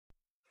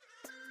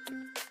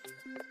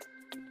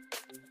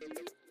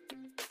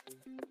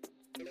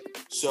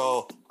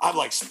So I'm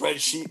like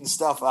spreadsheeting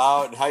stuff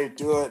out and how you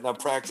do it, and I'm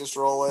practice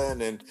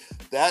rolling, and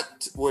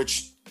that,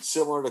 which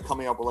similar to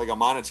coming up with like a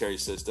monetary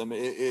system,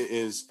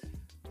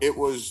 it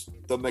was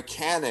the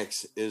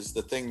mechanics is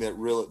the thing that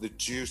really, the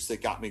juice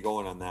that got me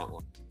going on that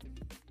one.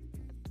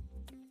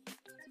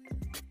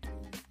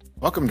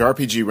 Welcome to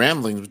RPG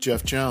Ramblings with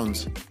Jeff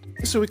Jones.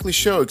 This is a weekly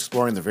show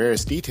exploring the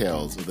various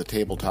details of the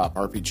tabletop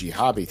RPG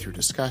hobby through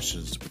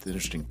discussions with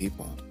interesting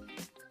people.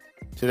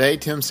 Today,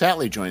 Tim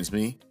Satley joins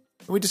me,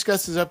 and we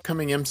discuss his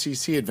upcoming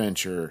MCC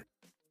adventure,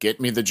 Get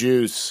Me the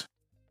Juice,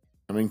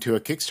 coming to a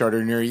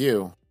Kickstarter near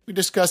you. We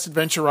discuss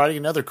adventure writing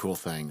and other cool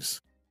things.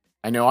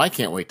 I know I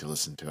can't wait to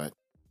listen to it.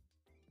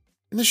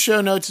 In the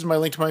show notes is my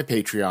link to my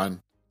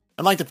Patreon.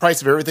 Unlike the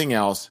price of everything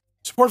else,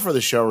 support for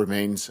the show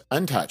remains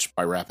untouched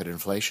by rapid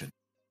inflation,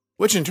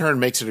 which in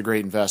turn makes it a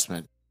great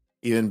investment,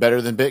 even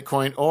better than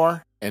Bitcoin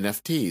or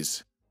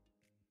NFTs.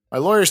 My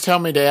lawyers tell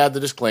me to add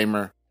the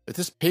disclaimer that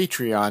this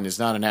Patreon is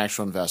not an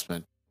actual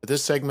investment, but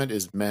this segment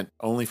is meant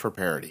only for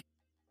parody.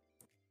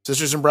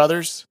 Sisters and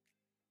brothers,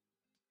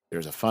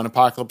 there's a fun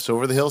apocalypse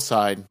over the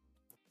hillside.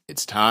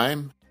 It's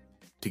time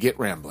to get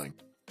rambling.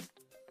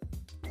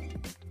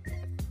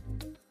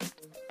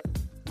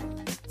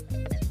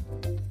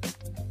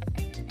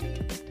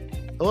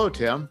 Hello,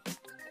 Tim.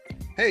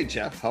 Hey,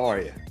 Jeff. How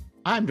are you?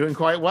 I'm doing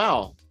quite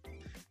well.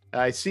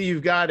 I see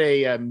you've got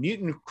a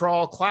Mutant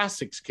Crawl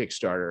Classics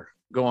Kickstarter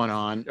going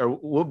on, or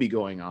will be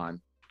going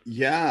on.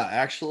 Yeah,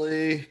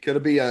 actually, going to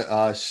be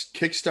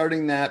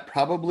kickstarting that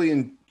probably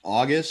in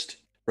August,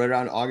 right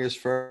around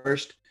August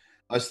 1st.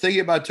 I was thinking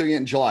about doing it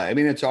in July. I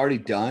mean, it's already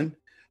done.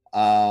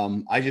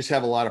 I just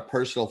have a lot of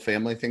personal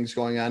family things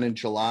going on in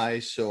July,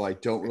 so I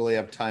don't really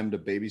have time to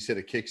babysit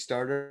a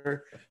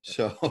Kickstarter.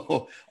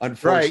 So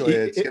unfortunately,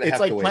 right. it's going to have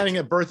like to wait. Planning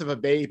a birth of a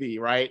baby,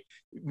 right?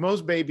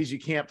 Most babies, you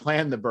can't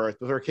plan the birth.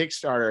 But for a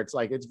Kickstarter,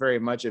 it's very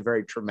much a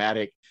very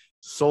traumatic,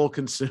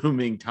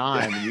 soul-consuming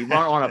time. And you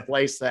want to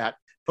place that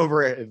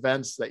over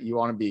events that you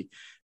want to be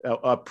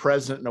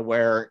present and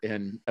aware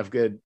and of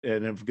good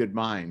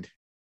mind.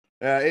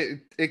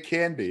 It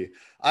can be.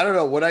 I don't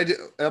know what I did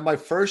at my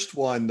first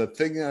one. The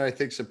thing that I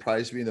think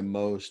surprised me the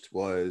most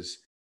was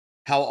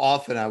how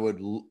often I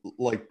would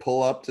like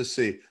pull up to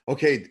see,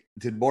 okay,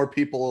 did more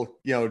people,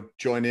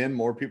 join in,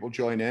 more people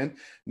join in.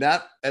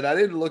 And I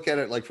didn't look at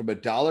it like from a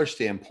dollar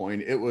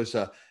standpoint. It was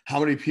how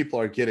many people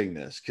are getting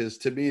this? Because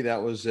to me,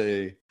 that was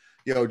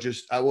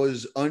I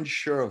was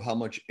unsure of how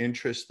much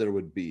interest there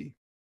would be.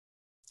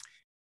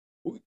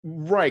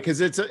 Right.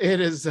 Because it's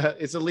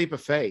a leap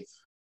of faith.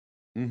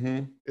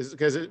 Mm-hmm. Is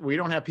because we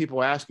don't have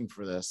people asking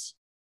for this.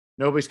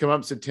 Nobody's come up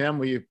and said, Tim,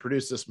 will you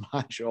produce this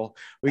module?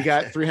 We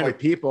got 300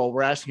 people.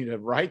 We're asking you to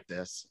write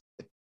this.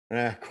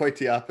 Quite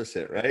the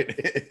opposite, right?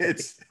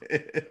 It's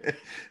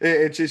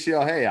just,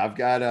 hey, I've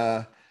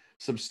got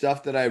some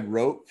stuff that I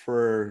wrote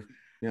for,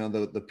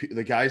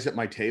 the guys at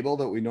my table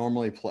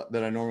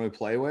that I normally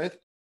play with.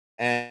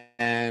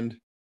 And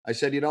I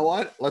said, you know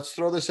what, let's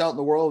throw this out in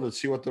the world and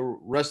see what the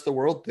rest of the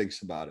world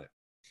thinks about it.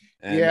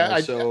 And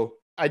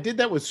I did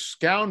that with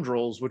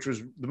Scoundrels, which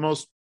was the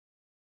most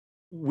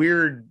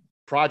weird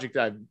project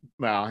I've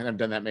done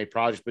that many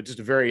projects, but just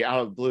a very out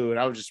of the blue. And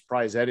I was just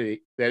surprised that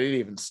it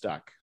even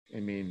stuck.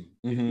 I mean,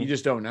 you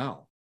just don't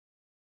know.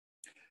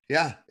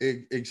 Yeah,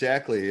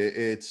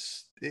 exactly.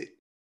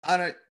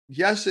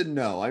 Yes and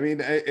no. I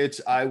mean,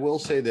 I will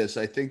say this.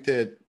 I think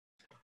that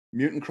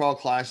Mutant Crawl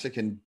Classic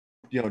and,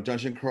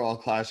 Dungeon Crawl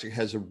Classic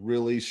has a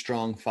really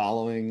strong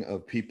following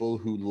of people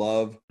who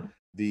love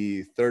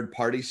the third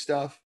party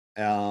stuff.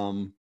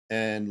 And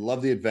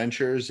love the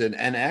adventures and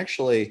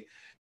actually,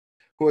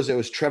 who was it? It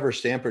was Trevor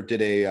Stamper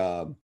did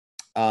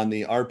on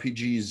the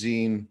RPG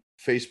Zine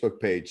Facebook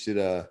page, did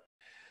a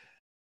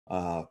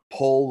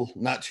poll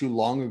not too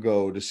long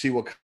ago to see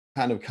what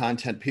kind of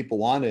content people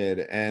wanted,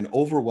 and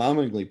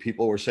overwhelmingly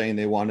people were saying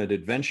they wanted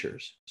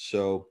adventures.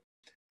 So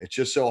it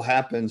just so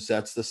happens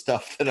that's the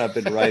stuff that I've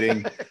been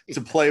writing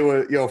to play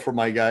with, for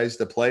my guys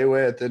to play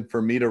with and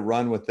for me to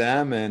run with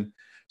them. And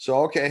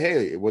so, okay,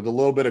 hey, with a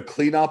little bit of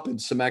cleanup and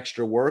some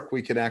extra work,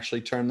 we can actually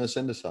turn this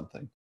into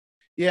something.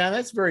 Yeah,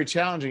 that's very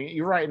challenging.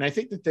 You're right. And I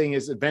think the thing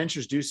is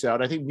adventures do sell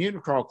out. I think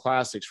Mutant Crawl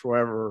Classics I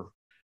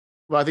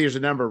think there's a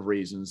number of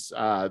reasons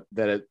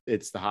that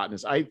it's the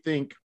hotness. I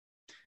think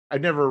I've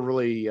never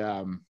really,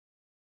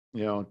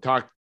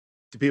 talked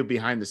to people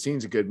behind the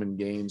scenes of Goodman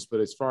Games,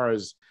 but as far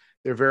as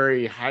they're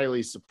very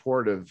highly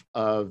supportive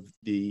of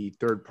the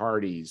third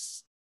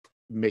parties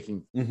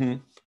making,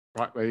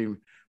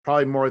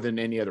 probably more than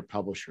any other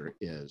publisher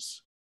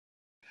is.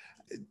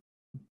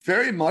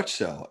 Very much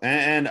so.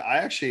 And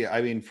I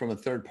mean, from a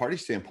third party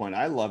standpoint,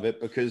 I love it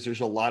because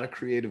there's a lot of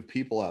creative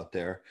people out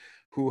there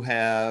who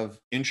have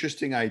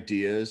interesting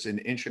ideas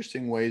and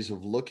interesting ways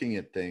of looking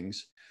at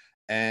things.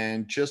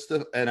 And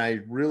I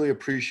really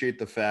appreciate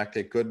the fact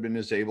that Goodman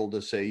is able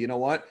to say, you know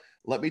what,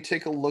 let me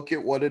take a look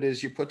at what it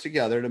is you put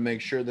together to make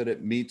sure that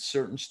it meets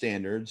certain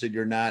standards and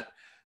you're not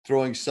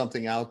throwing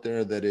something out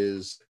there that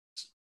is,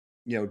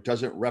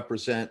 doesn't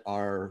represent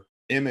our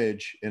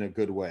image in a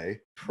good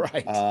way.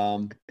 Right.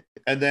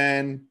 And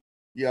then,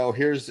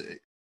 here's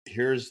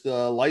here's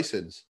the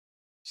license,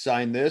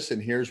 sign this,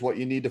 and here's what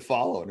you need to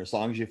follow. And as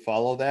long as you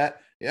follow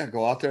that, yeah,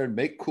 go out there and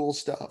make cool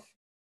stuff.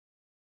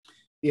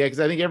 Yeah, because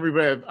I think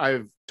everybody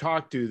I've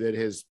talked to that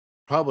has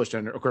published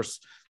under, of course,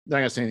 not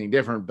gonna say anything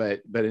different,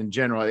 but in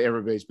general,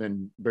 everybody's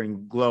been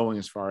glowing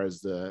as far as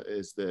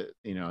the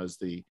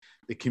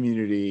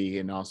community,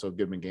 and also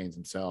Goodman Gaines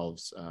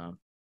themselves,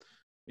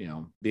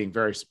 being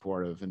very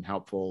supportive and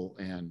helpful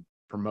and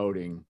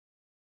promoting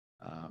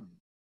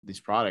these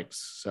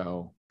products.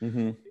 So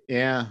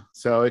yeah,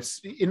 so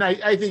it's, and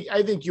I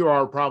think you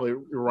are probably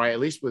right, at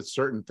least with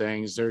certain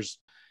things. There's,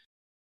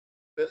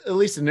 at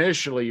least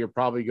initially, you're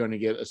probably going to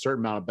get a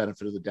certain amount of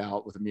benefit of the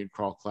doubt with a Mutant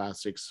Crawl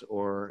Classics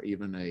or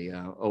even a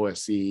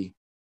OSE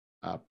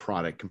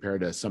product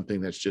compared to something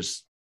that's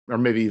just, or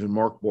maybe even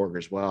Mork Borg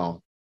as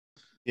well.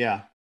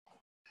 Yeah,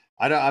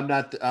 I'm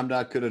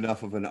not good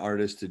enough of an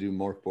artist to do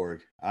Mork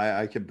Borg.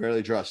 I can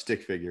barely draw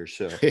stick figures,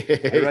 so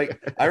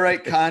I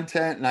write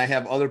content, and I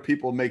have other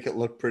people make it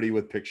look pretty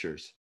with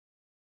pictures.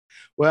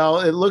 Well,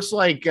 it looks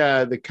like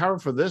the cover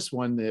for this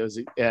one is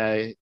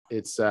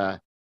it's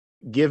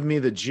Give Me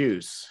the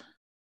Juice.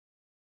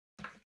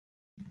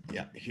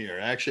 Yeah, here.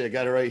 Actually, I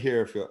got it right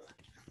here. If you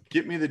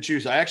Get Me the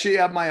Juice. I actually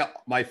have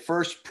my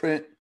first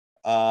print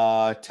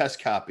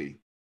test copy.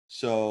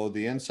 So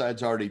the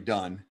inside's already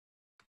done.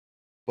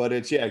 But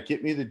it's,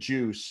 Get Me the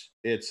Juice.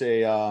 It's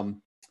a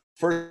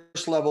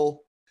first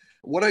level.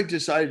 What I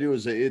decided to do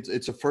is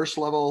it's a first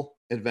level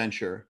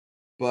adventure.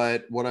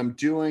 But what I'm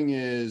doing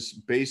is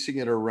basing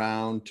it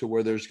around to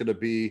where there's going to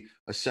be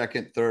a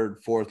second,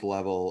 third, fourth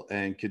level,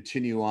 and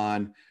continue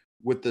on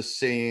with the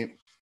same,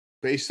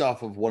 based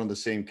off of one of the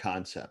same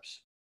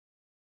concepts.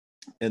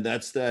 And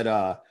that's that,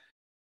 I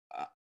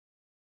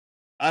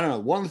don't know.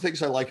 One of the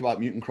things I like about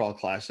Mutant Crawl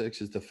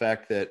Classics is the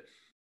fact that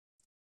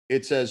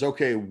it says,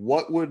 okay,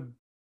 what would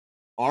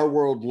our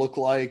world look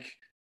like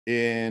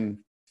in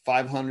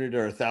 500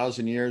 or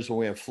 1,000 years when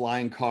we have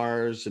flying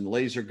cars and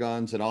laser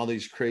guns and all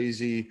these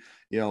crazy,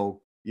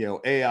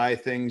 AI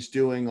things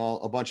doing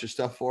a bunch of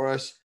stuff for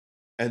us,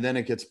 and then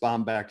it gets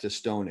bombed back to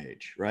Stone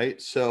Age,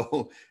 right?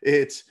 So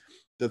it's,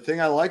 the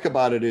thing I like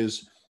about it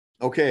is,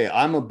 okay,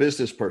 I'm a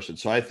business person,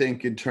 so I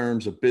think in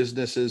terms of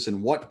businesses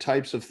and what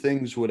types of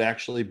things would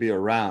actually be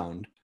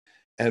around.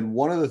 And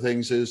one of the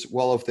things is,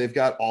 well, if they've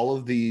got all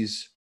of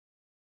these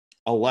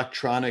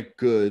electronic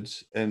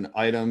goods and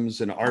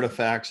items and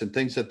artifacts and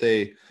things that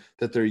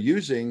they're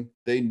using,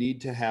 they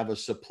need to have a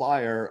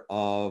supplier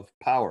of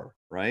power,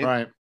 right?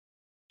 Right.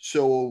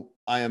 So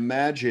I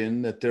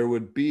imagine that there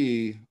would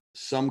be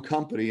some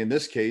company, in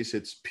this case,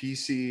 it's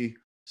PC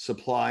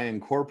Supply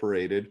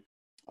Incorporated,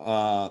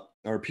 or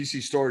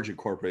PC Storage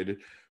Incorporated,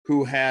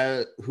 who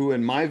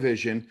in my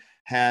vision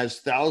has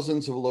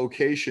thousands of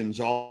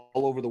locations all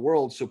over the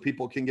world, so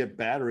people can get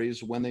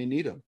batteries when they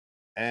need them.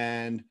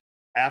 And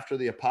after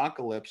the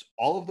apocalypse,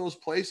 all of those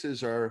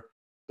places are,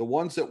 the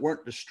ones that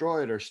weren't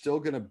destroyed are still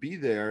going to be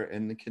there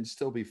and can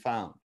still be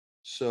found.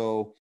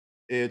 So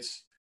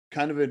it's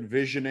kind of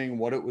envisioning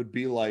what it would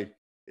be like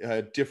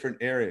different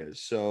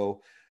areas.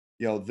 So,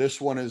 this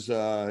one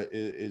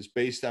is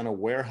based on a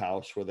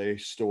warehouse where they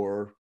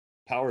store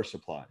power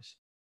supplies.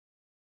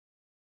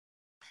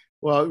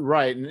 Well,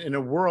 right. In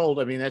a world,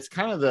 I mean, that's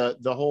kind of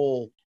the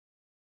whole,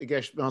 I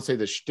guess I don't say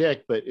the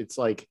shtick, but it's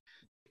like,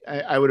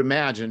 I would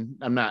imagine,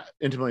 I'm not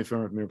intimately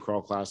familiar with Mutant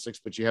Crawl Classics,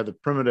 but you have the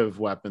primitive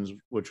weapons,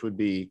 which would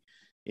be,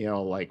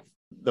 like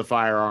the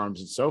firearms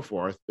and so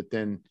forth. But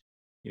then,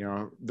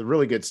 the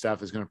really good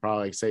stuff is going to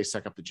probably say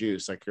suck up the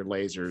juice, like your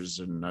lasers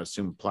and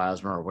assume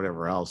plasma or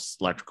whatever else,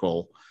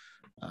 electrical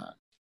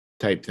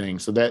type thing.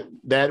 So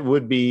that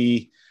would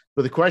be,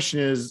 but the question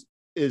is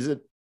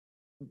it,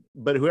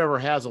 but whoever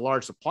has a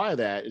large supply of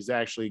that is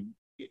actually,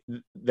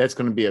 that's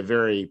going to be a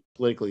very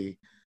politically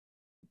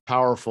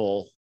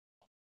powerful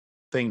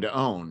thing to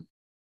own.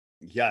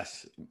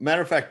 Yes.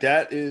 Matter of fact,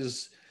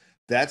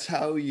 that's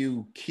how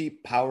you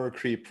keep power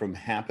creep from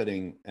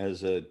happening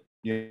as a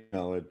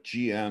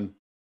GM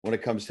when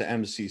it comes to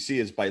MCC,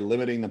 is by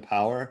limiting the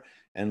power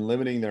and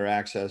limiting their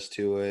access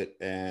to it,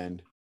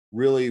 and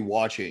really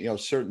watching,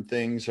 certain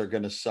things are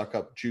going to suck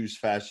up juice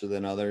faster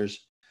than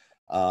others.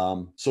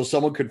 So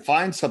someone could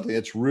find something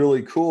that's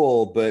really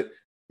cool, but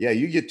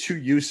you get 2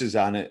 uses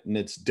on it and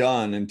it's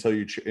done until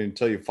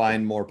you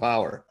find more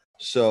power.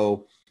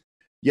 So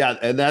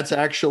and that's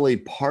actually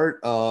part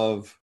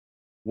of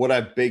what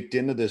I've baked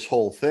into this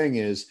whole thing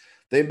is,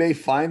 they may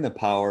find the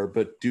power,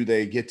 but do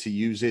they get to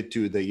use it?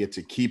 Do they get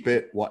to keep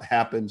it? What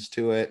happens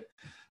to it?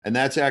 And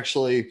that's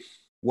actually,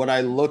 when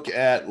I look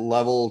at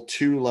level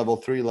 2, level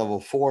 3,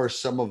 level 4,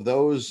 some of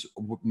those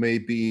may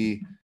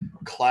be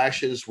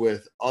clashes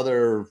with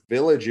other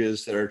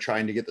villages that are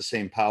trying to get the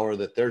same power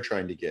that they're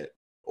trying to get.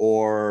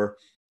 Or,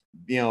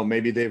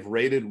 maybe they've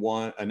raided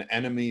an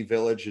enemy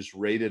village has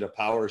raided a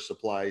power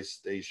supply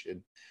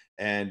station,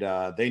 and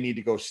they need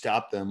to go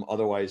stop them.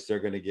 Otherwise, they're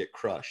going to get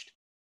crushed.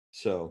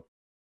 So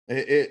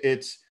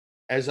it's,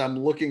 as I'm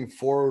looking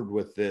forward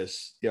with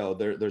this,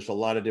 there's a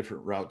lot of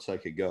different routes I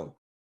could go.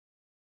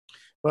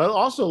 Well, it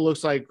also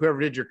looks like whoever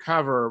did your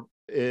cover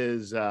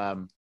is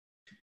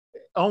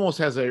almost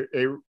has a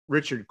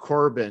Richard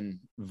Corbin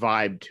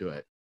vibe to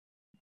it.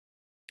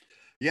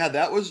 Yeah,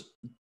 that was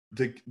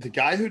the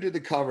guy who did the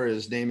cover.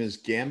 His name is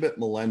Gambit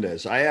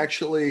Melendez.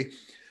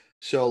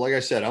 So like I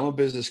said, I'm a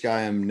business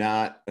guy. I'm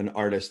not an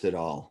artist at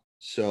all.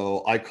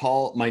 So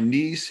my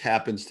niece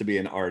happens to be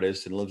an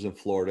artist and lives in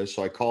Florida.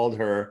 So I called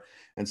her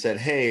and said,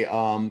 hey,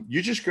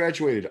 you just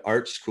graduated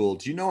art school.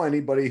 Do you know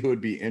anybody who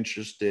would be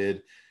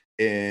interested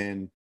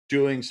in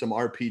doing some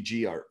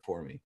RPG art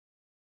for me?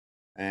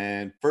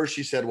 And first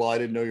she said, well, I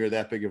didn't know you're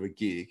that big of a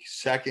geek.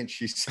 Second,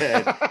 she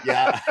said,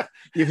 yeah,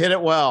 you've hit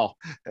it well.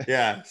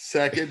 Yeah.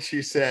 Second,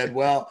 she said,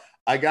 well,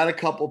 I got a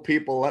couple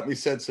people. Let me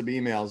send some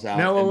emails out.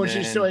 No,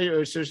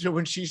 so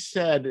when she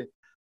said,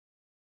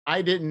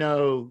 I didn't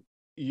know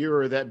you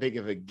were that big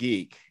of a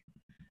geek.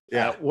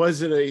 Yeah.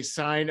 Was it a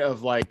sign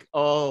of like,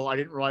 oh, I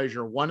didn't realize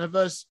you're one of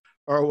us?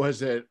 Or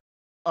was it,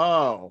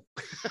 oh?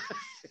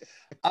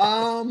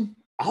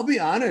 I'll be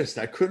honest.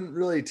 I couldn't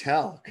really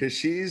tell because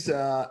she's,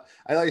 like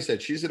I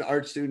said, she's an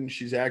art student.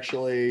 She's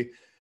actually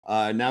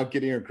now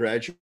getting her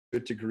graduate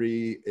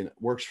degree and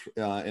works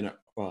in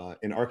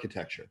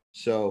architecture.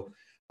 So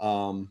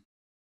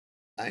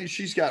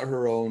she's got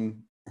her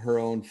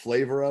own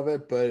flavor of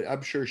it, but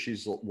I'm sure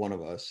she's one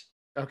of us.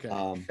 Okay.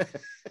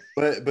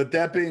 But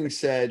that being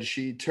said,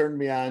 she turned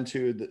me on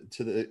to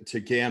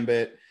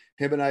Gambit.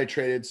 Him and I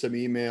traded some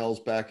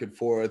emails back and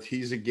forth.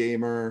 He's a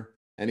gamer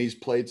and he's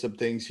played some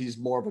things. He's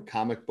more of a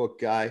comic book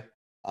guy.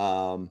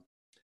 Told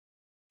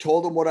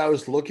him what I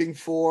was looking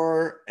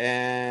for,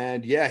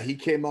 and yeah, he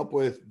came up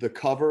with the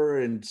cover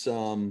and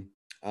some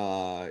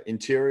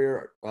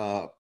interior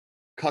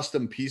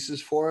custom pieces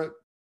for it.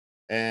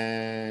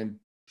 And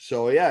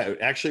so yeah, it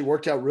actually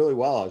worked out really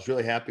well. I was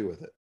really happy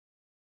with it.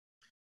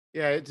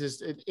 Yeah,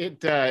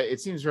 it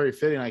seems very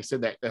fitting. Like I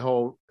said, that the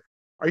whole.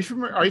 Are you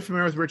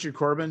familiar with Richard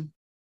Corbin?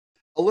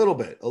 A little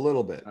bit.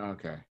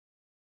 Okay.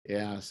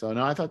 Yeah. So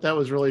no, I thought that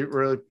was really,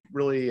 really,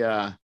 really,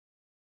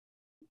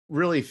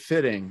 really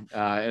fitting,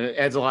 and it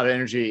adds a lot of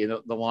energy.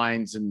 The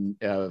lines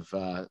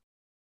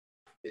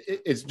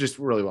it's just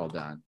really well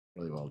done.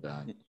 Really well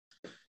done.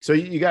 So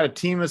you got a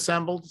team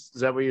assembled?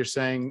 Is that what you're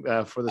saying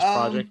for this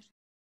project?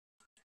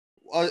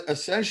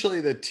 Essentially,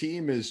 the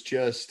team is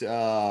just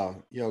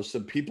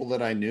some people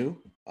that I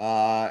knew.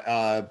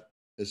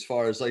 As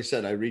far as, like I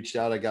said, I reached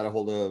out. I got a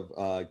hold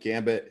of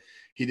Gambit.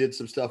 He did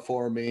some stuff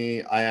for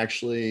me. I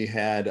actually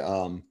had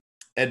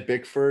Ed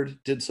Bickford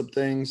did some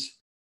things.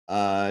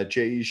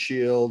 J.E.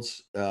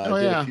 Shields did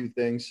a few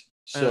things.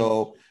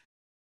 So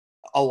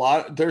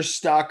there's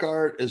stock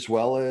art as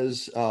well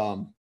as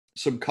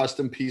some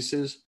custom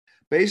pieces.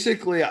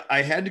 Basically,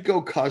 I had to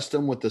go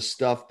custom with the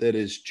stuff that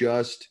is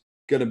just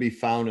going to be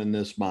found in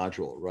this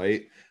module,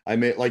 right? I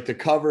made, like, the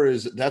cover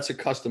that's a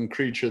custom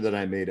creature that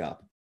I made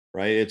up,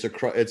 right?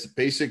 It's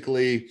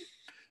basically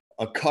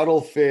a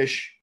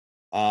cuttlefish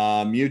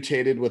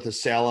mutated with a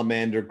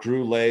salamander,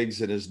 grew legs,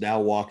 and is now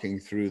walking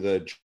through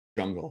the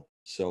jungle.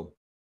 So,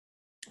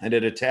 and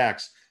it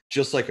attacks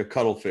just like a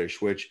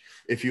cuttlefish, which,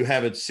 if you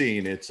haven't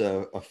seen, it's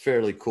a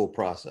fairly cool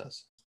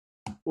process.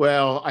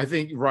 Well, I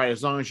think, right,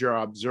 as long as you're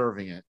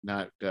observing it,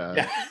 not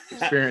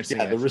experiencing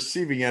it. The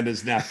receiving end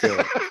is not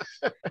good.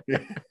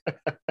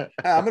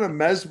 I'm going to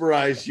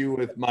mesmerize you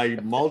with my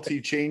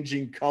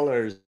multi-changing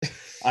colors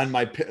on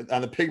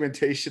the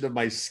pigmentation of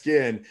my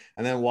skin,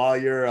 and then while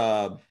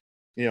you're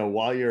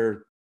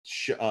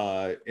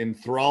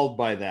enthralled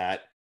by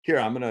that, here,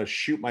 I'm going to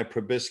shoot my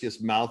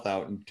proboscis mouth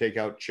out and take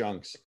out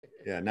chunks.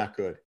 Yeah, not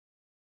good.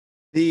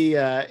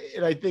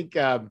 And I think,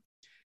 well,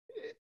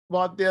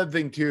 the other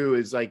thing too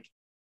is, like,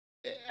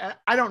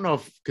 I don't know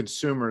if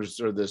consumers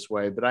are this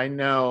way, but I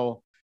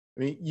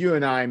mean, you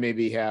and I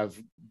maybe have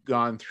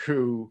gone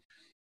through,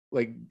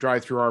 like,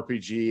 drive-through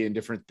RPG and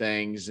different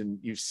things, and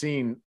you've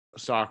seen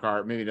stock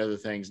art, maybe other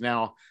things.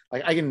 Now,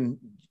 like, I can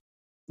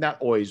not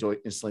always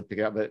instantly pick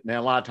it up, but man,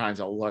 a lot of times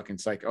I'll look and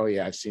it's like, oh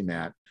yeah, I've seen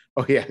that.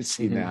 Oh yeah, I've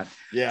seen that.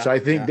 Yeah. So I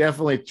think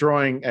definitely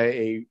throwing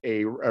a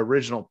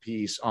original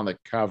piece on the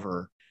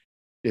cover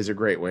is a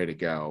great way to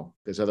go,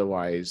 because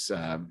otherwise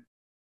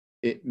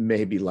it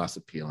may be less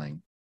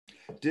appealing.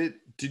 Did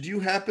you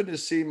happen to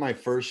see my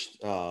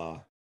first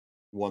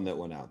one that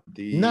went out?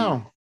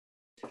 No.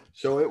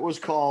 So it was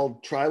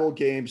called Tribal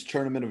Games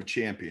Tournament of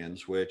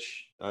Champions,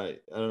 which I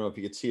don't know if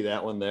you could see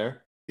that one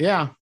there.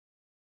 Yeah.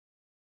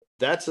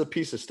 That's a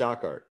piece of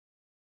stock art.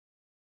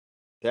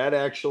 That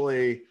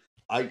actually,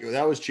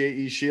 that was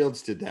J.E.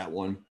 Shields did that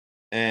one.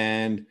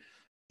 And,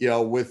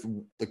 with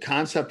the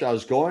concept I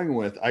was going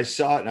with, I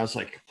saw it and I was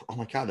like, oh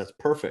my God, that's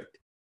perfect.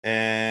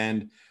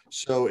 And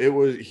so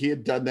he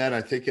had done that,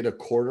 I think, in a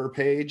quarter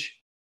page.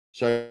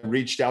 So I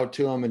reached out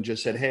to him and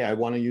just said, hey, I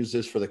want to use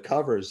this for the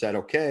cover. Is that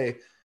okay?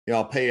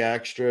 I'll pay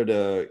extra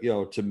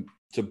to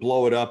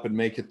blow it up and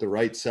make it the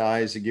right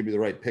size and give you the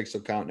right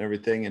pixel count and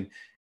everything. And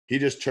he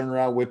just turned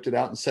around, whipped it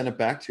out, and sent it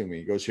back to me.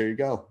 He goes, here you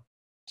go.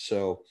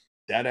 So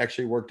that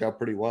actually worked out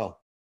pretty well.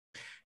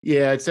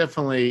 Yeah, it's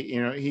definitely,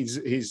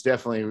 he's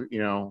definitely,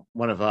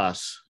 one of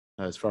us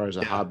as far as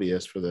a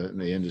hobbyist in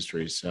the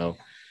industry. So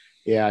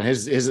Yeah,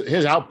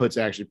 his output's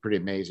actually pretty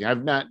amazing.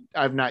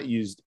 I've not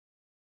used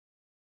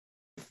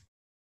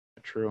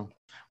true.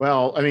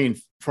 Well, I mean,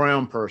 for my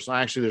own personal,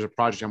 actually, there's a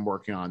project I'm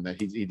working on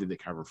that he did the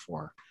cover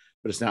for,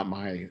 but it's not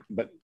my.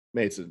 But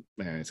it's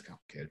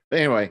complicated. But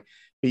anyway,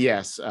 but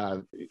yes,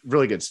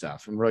 really good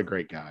stuff and really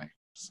great guy,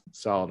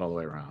 solid all the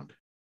way around.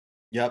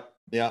 Yep.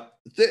 Yep.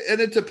 And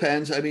it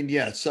depends. I mean,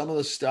 yeah, some of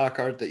the stock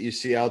art that you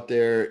see out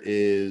there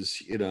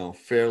is,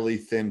 fairly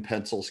thin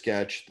pencil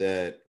sketch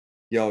that,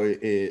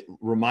 it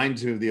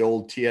reminds me of the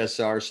old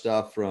TSR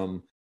stuff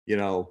from,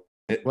 well,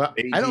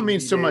 I don't mean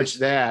so much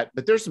that,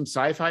 but there's some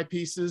sci-fi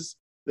pieces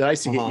that I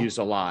see get used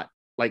a lot,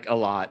 like a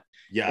lot.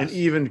 Yes. And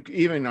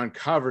even on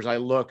covers, I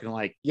look and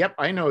like, yep,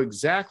 I know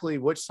exactly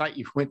which site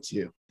you went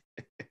to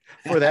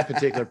for that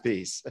particular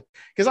piece.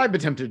 Because I've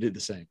been tempted to do the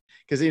same.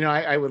 Because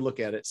I would look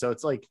at it. So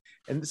it's like,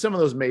 and some of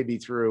those may be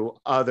through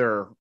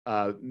other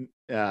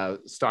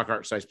stock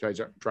art sites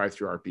drive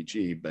through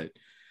RPG, but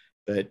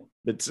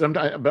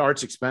sometimes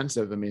art's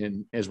expensive. I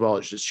mean, as well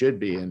it just should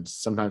be. And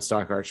sometimes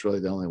stock art's really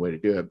the only way to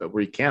do it. But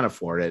where you can't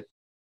afford it,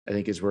 I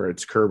think is where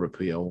it's curb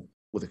appeal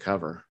with a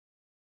cover.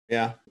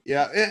 Yeah.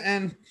 Yeah.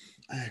 And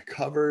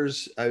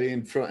covers, I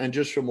mean,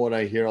 just from what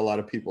I hear a lot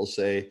of people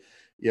say,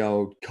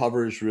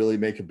 covers really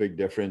make a big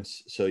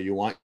difference. So you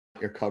want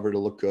your cover to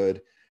look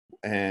good.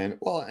 And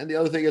the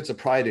other thing, it's a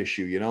pride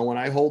issue. When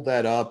I hold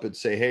that up and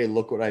say, hey,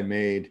 look what I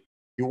made,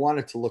 you want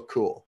it to look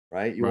cool,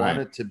 right? You want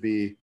it to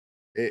be,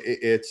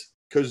 it's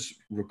because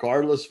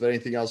regardless of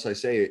anything else I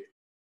say,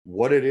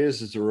 what it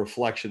is a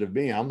reflection of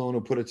me. I'm the one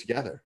who put it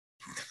together.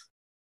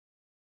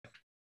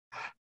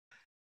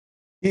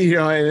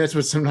 And that's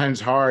what's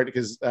sometimes hard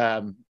because,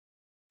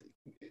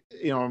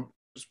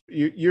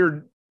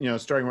 you're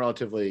starting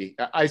relatively.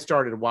 I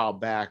started a while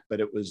back,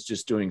 but it was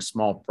just doing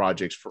small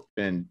projects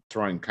and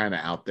throwing kind of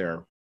out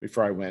there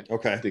before I went to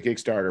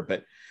Kickstarter.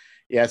 But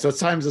yeah, so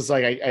sometimes it's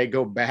like I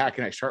go back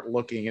and I start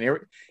looking, and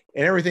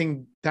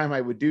everything time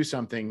I would do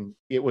something,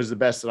 it was the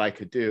best that I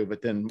could do.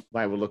 But then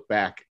when I would look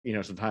back,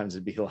 sometimes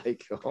it'd be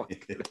like, oh,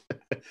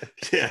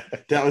 yeah,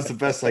 that was the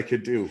best I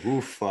could do.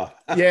 Oof.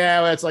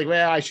 Yeah, well, it's like,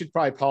 well, I should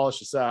probably polish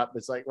this up.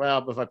 It's like,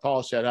 well, but if I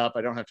polish that up,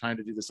 I don't have time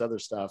to do this other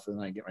stuff, and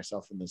then I get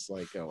myself in this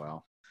like, oh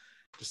well.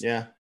 Just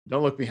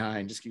don't look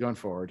behind. Just keep going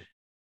forward.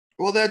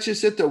 Well, that's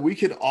just it, though. We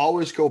could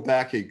always go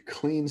back and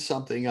clean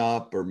something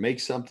up or make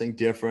something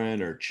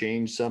different or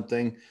change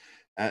something.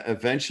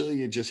 Eventually,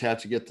 you just have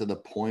to get to the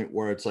point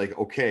where it's like,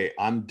 okay,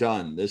 I'm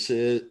done. This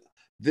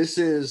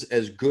is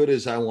as good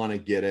as I want to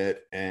get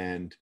it.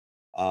 And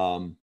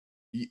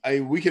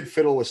we could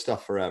fiddle with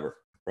stuff forever,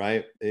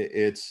 right?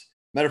 It's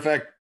matter of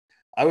fact,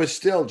 I was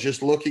still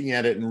just looking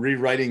at it and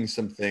rewriting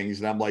some things.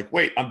 And I'm like,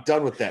 wait, I'm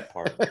done with that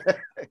part.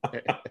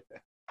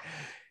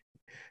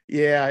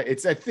 Yeah,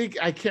 I think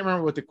I can't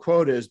remember what the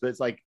quote is, but it's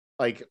like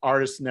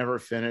artists never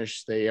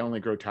finish; they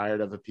only grow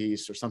tired of a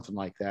piece or something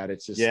like that.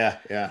 It's just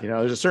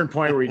there's a certain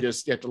point where you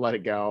just have to let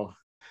it go.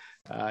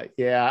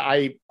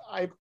 I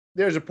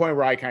there's a point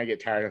where I kind of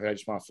get tired of it. I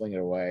just want to fling it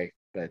away.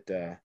 But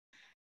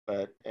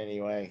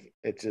anyway,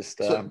 it's just.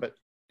 But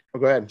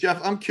go ahead,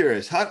 Jeff. I'm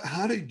curious.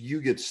 How did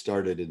you get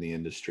started in the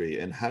industry,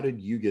 and how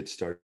did you get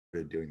started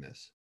doing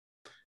this?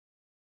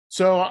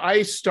 So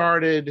I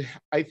started.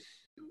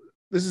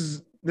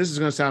 This is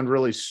going to sound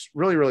really,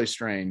 really, really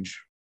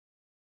strange.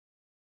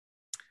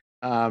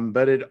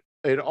 But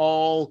it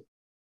all,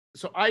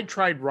 so I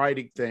tried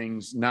writing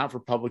things not for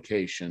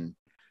publication.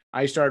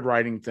 I started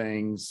writing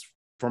things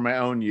for my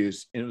own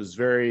use, and it was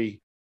very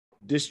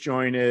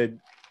disjointed.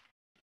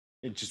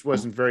 It just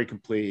wasn't very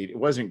complete. It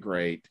wasn't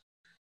great.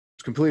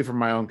 It's completely for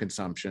my own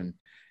consumption.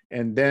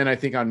 And then I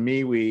think on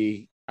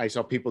MeWe, I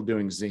saw people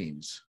doing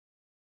zines.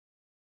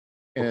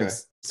 And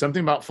it's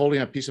something about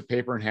folding a piece of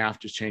paper in half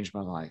just changed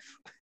my life.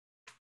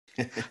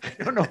 I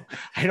don't know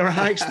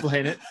how to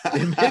explain it.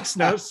 It makes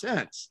no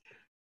sense.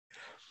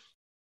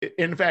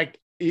 In fact,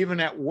 even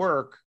at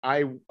work,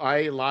 I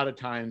a lot of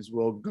times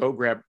will go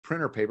grab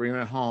printer paper, even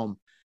at home,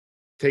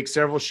 take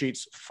several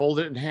sheets, fold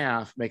it in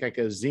half, make like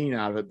a zine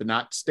out of it, but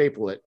not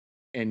staple it,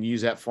 and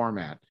use that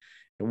format.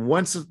 And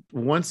once I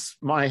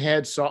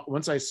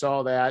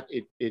saw that,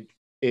 it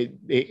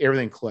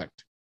everything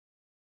clicked.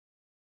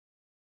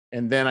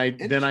 And then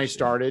I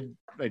started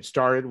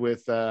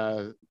with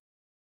the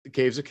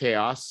Caves of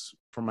Chaos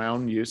for my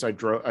own use. I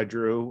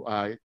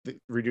redo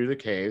the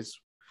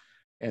caves,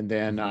 and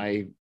then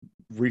I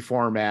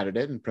reformatted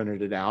it and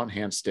printed it out and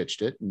hand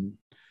stitched it, and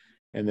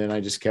then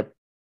I just kept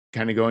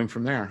kind of going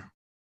from there.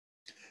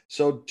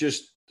 So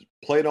just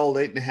plate old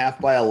 8.5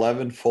 by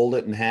 11, fold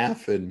it in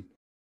half, and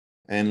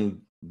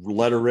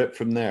let her rip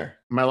from there.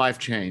 My life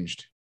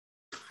changed.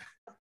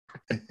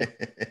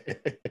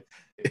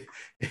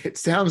 It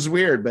sounds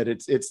weird, but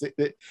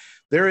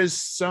there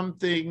is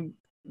something.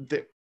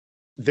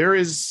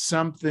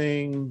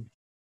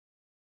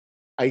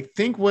 I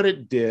think what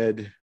it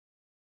did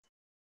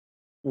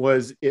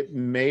was it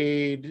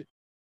made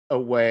a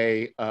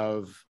way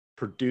of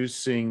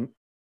producing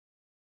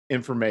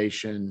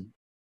information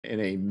in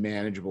a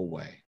manageable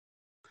way.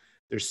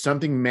 There's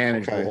something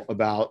manageable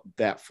about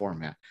that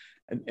format.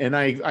 and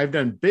I've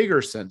done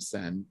bigger since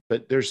then,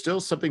 but there's still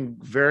something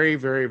very,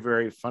 very,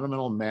 very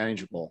fundamental,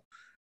 manageable,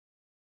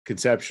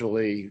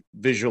 conceptually,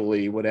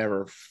 visually,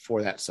 whatever,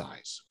 for that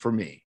size for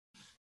me.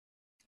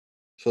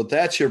 So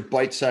that's your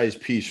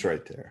bite-sized piece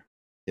right there.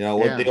 You know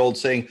what Yeah. the old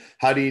saying,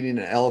 how do you eat an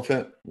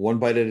elephant? One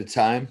bite at a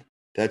time.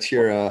 That's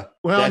your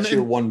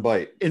your one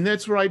bite. And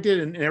that's what I did.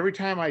 And every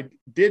time I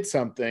did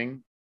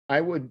something,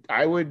 I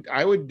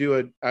would do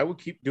it. I would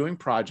keep doing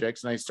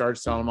projects, and I started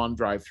selling them on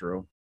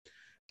drive-through.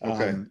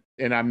 Okay.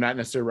 And I'm not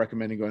necessarily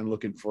recommending going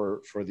looking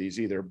for these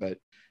either, but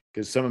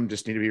because some of them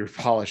just need to be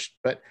repolished.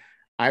 But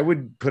I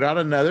would put out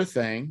another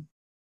thing,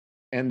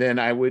 and then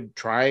I would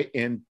try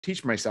and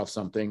teach myself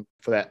something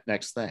for that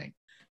next thing.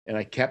 And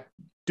I kept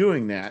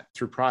doing that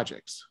through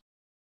projects.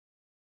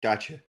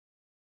 Gotcha.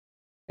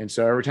 And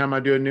so every time I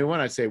do a new one,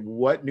 I say,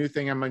 what new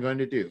thing am I going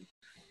to do?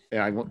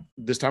 And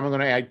this time I'm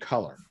going to add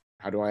color.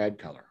 How do I add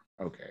color?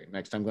 Okay.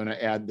 Next, I'm going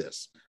to add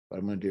this, what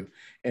I'm going to do.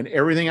 And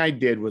everything I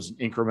did was an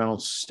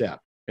incremental step.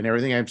 And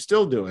everything I'm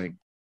still doing,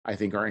 I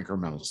think, are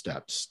incremental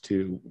steps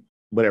to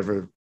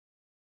whatever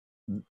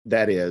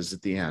that is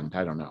at the end.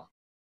 I don't know.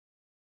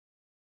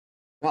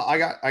 No,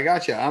 I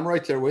got you. I'm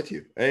right there with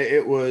you.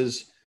 It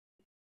was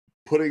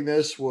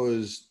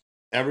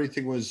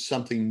everything was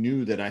something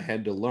new that I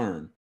had to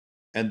learn.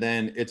 And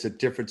then it's a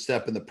different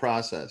step in the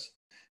process.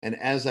 And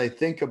as I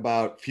think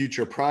about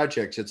future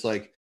projects, it's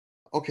like,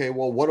 okay,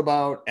 well, what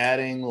about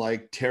adding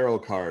like tarot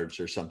cards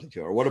or something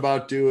to it? Or what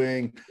about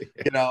doing,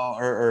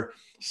 or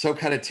some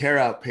kind of tear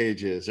out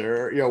pages?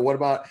 Or, what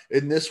about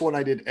in this one,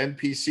 I did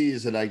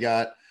NPCs and I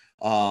got,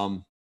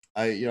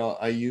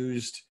 I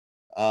used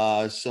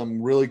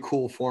some really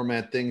cool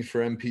format things for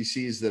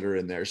NPCs that are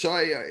in there. So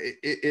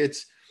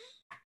it's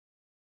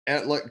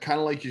kind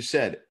of like you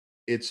said,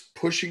 it's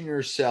pushing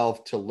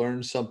yourself to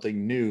learn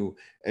something new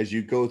as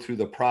you go through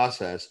the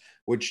process,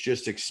 which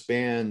just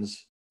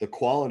expands the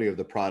quality of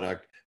the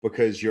product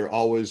because you're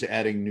always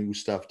adding new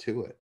stuff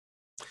to it.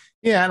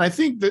 Yeah. And I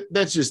think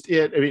that's just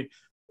it. I mean,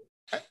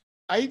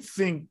 I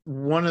think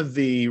one of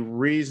the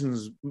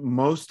reasons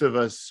most of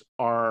us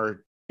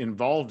are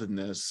involved in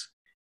this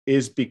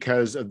is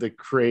because of the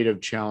creative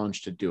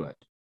challenge to do it.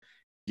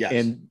 Yes.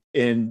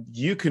 And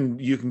you can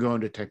go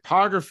into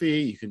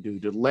typography, you can do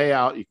the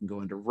layout, you can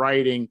go into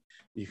writing,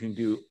 you can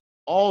do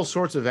all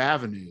sorts of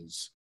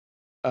avenues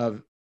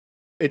of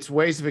it's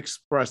ways of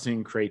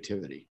expressing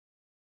creativity.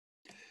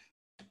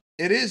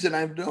 It is. And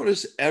I've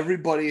noticed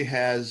everybody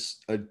has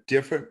a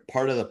different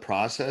part of the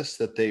process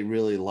that they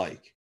really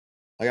like.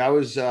 Like I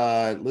was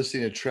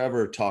listening to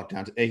Trevor talk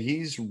now, and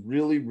he's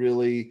really,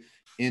 really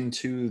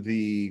into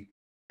the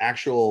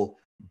actual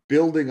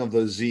building of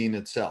the zine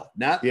itself.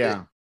 Not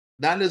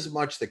as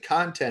much the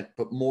content,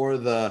 but more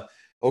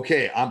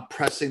okay, I'm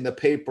pressing the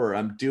paper,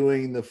 I'm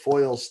doing the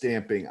foil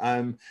stamping,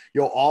 I'm,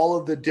 all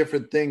of the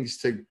different things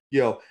to,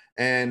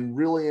 and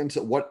really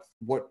into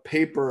what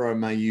paper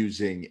am I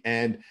using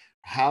and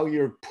how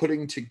you're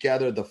putting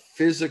together the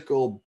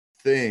physical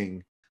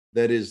thing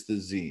that is the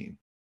zine.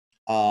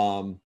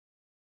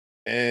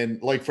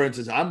 And like, for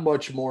instance, I'm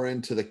much more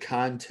into the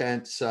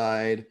content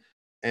side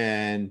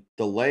and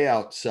the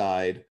layout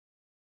side,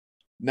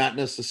 not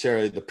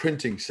necessarily the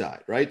printing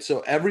side, right? So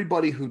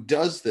everybody who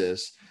does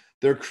this,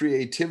 their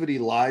creativity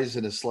lies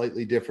in a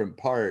slightly different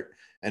part,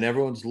 and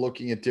everyone's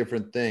looking at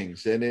different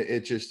things. And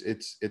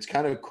it's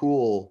kind of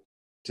cool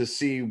to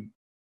see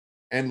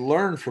and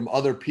learn from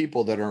other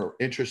people that are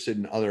interested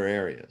in other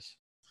areas.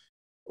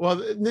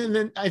 Well,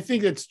 then I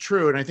think it's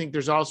true. And I think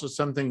there's also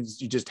some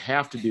things you just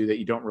have to do that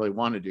you don't really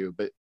want to do,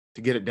 but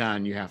to get it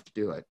done, you have to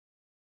do it.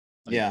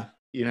 Like, yeah.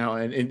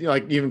 And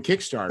like even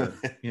Kickstarter,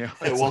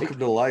 welcome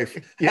to life.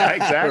 Yeah,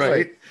 exactly.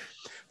 Right?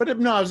 But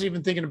no, I was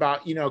even thinking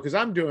about, because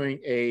I'm doing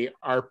an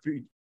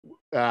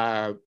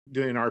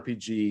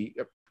RPG,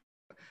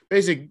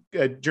 basic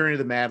Journey to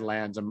the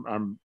Madlands.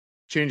 I'm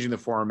changing the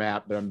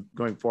format, but I'm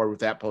going forward with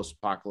that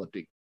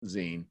post-apocalyptic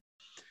zine.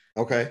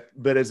 Okay.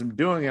 But as I'm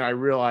doing it, I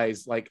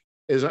realize like,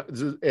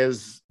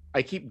 as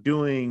I keep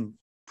doing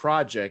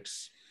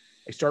projects,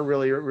 I start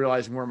really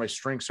realizing where my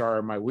strengths are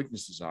and my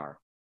weaknesses are.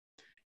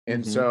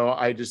 And so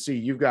I just see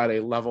you've got a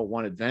level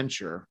 1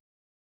 adventure.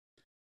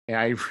 And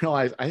I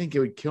realized I think it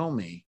would kill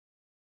me.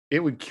 It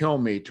would kill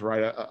me to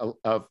write a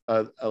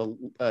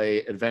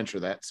adventure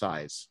that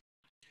size.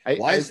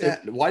 Why is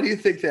that? Why do you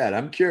think that?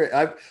 I'm curious.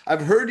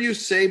 I've heard you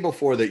say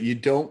before that you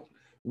don't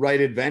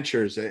write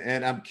adventures,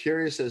 and I'm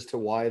curious as to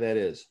why that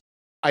is.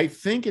 I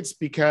think it's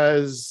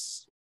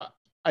because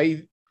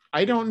I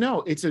don't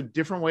know. It's a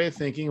different way of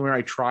thinking. When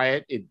I try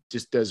it, it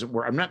just doesn't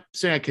work. I'm not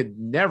saying I could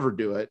never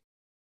do it,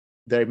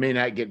 that I may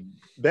not get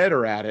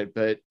better at it,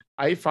 but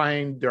I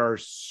find there are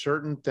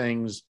certain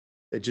things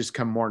that just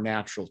come more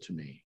natural to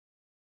me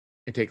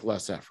and take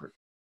less effort.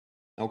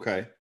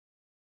 Okay.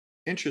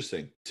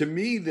 Interesting. To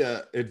me,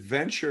 the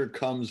adventure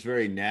comes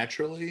very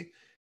naturally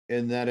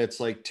in that it's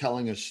like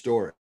telling a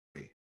story.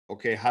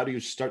 Okay, how do you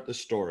start the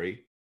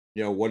story?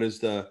 What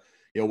is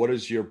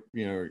your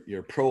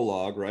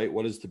prologue, right?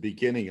 What is the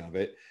beginning of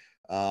it?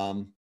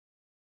 You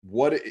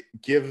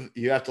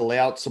have to lay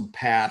out some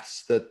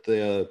paths that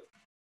the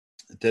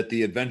that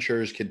the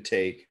adventurers can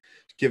take,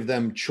 give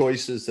them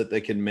choices that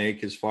they can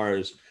make as far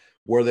as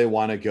where they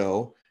want to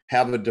go,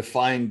 have a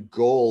defined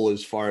goal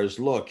as far as,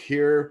 look,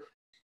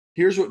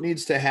 here's what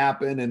needs to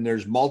happen, and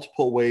there's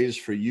multiple ways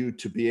for you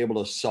to be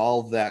able to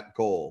solve that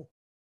goal,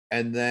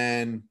 and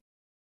then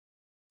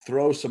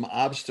throw some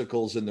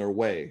obstacles in their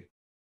way.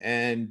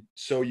 And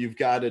so you've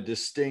got a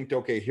distinct,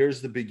 okay,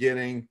 here's the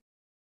beginning,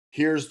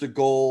 here's the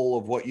goal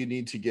of what you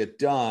need to get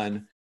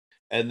done,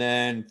 and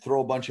then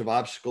throw a bunch of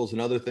obstacles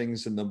and other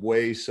things in the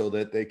way so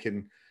that they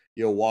can,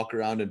 walk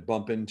around and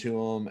bump into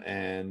them,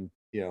 and,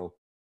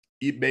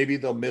 maybe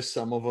they'll miss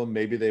some of them,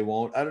 maybe they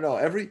won't. I don't know.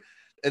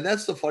 And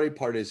that's the funny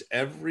part, is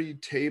every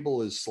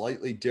table is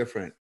slightly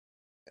different.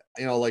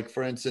 Like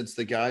for instance,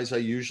 the guys I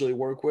usually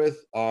work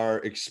with are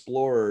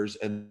explorers,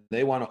 and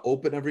they want to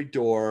open every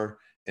door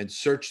and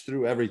search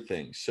through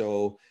everything.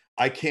 So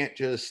I can't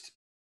just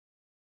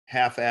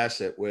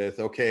half-ass it with,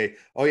 okay,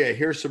 oh yeah,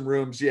 here's some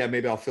rooms. Yeah,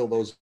 maybe I'll fill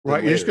those.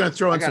 Right. You're just going to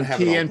throw in some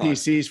key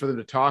NPCs for them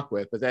to talk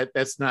with, but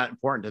that's not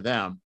important to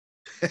them.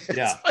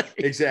 Yeah,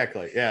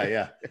 exactly.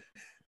 Yeah.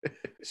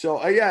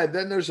 So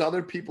then there's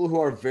other people who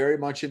are very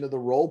much into the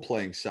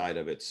role-playing side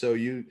of it. So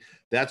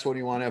that's when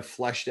you want to have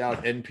fleshed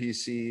out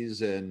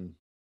NPCs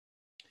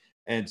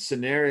and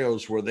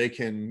scenarios where they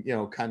can,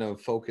 kind of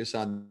focus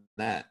on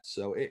that.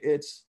 So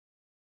it's,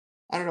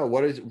 I don't know,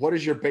 what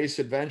is your base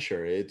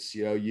adventure? It's,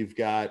 you've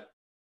got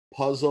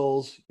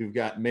puzzles, you've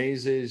got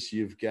mazes,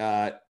 you've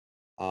got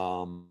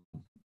combat,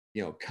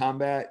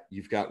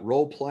 you've got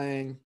role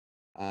playing,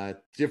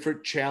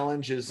 different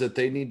challenges that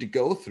they need to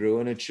go through,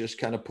 and it's just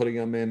kind of putting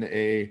them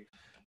in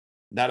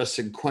not a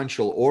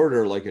sequential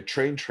order like a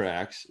train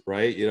tracks,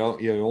 right? You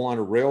don't want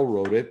to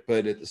railroad it,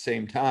 but at the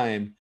same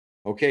time,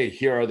 okay,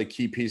 here are the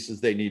key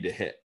pieces they need to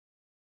hit.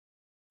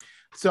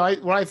 So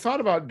what I thought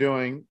about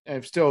doing,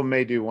 and still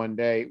may do one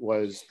day,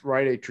 was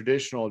write a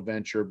traditional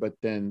adventure, but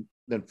then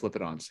flip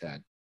it on its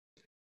head.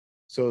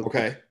 So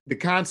okay, the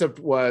concept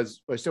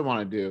was, I still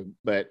want to do,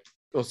 but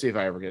we'll see if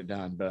I ever get it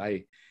done. But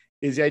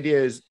the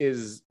idea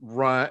is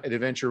run an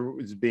adventure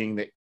as being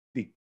that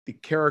the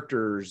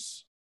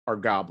characters are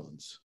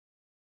goblins.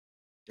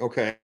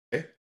 Okay.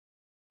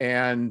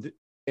 And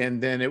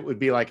then it would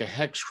be like a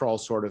hex crawl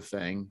sort of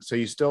thing. So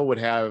you still would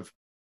have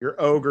your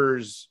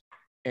ogres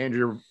and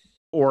your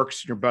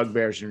orcs, your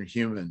bugbears, and your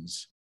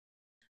humans,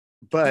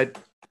 but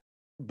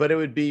it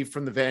would be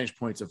from the vantage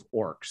points of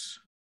orcs,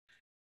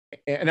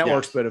 and not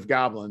orcs, but of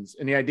goblins.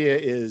 And the idea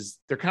is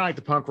they're kind of like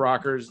the punk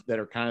rockers that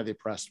are kind of the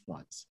oppressed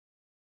ones.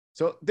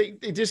 So they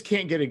just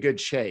can't get a good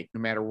shake no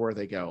matter where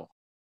they go.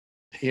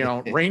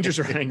 Rangers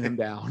are hunting them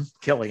down,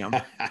 killing them.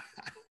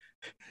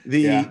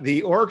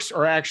 The orcs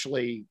are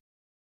actually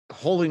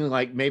holding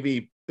like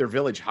maybe their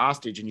village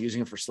hostage and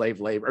using them for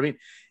slave labor. I mean,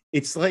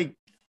 it's like,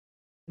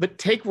 but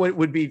take what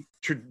would be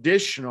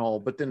traditional,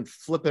 but then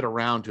flip it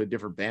around to a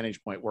different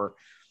vantage point where,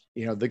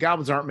 the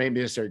goblins aren't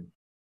maybe necessarily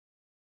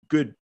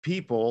good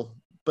people,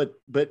 but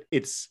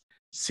it's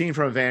seen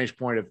from a vantage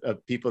point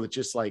of people that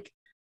just like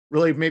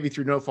really maybe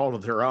through no fault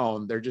of their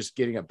own, they're just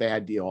getting a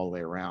bad deal all the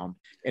way around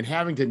and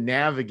having to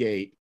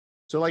navigate.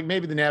 So like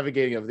maybe the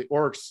navigating of the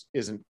orcs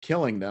isn't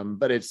killing them,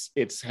 but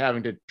it's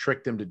having to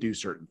trick them to do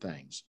certain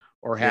things,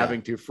 or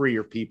having to free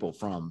your people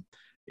from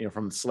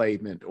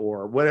enslavement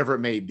or whatever it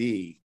may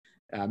be.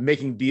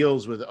 Making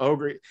deals with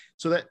ogre,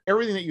 so that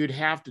everything that you'd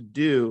have to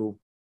do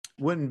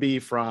wouldn't be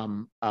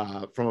from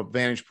a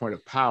vantage point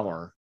of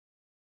power,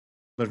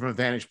 but from a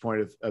vantage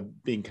point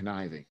of being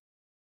conniving.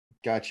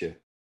 Gotcha.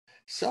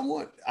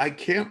 Somewhat, I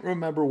can't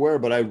remember where,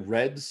 but I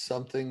read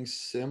something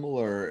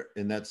similar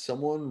in that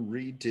someone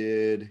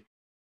redid,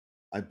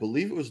 I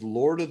believe it was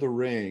Lord of the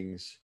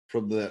Rings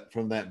from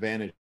that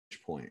vantage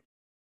point.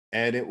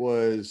 And it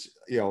was,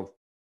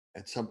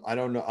 I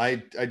don't know.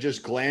 I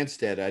just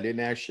glanced at it. I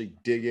didn't actually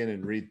dig in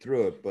and read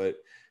through it, but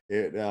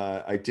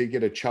I did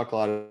get a chuckle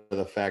out of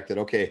the fact that,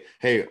 okay,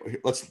 hey,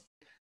 let's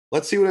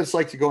see what it's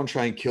like to go and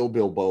try and kill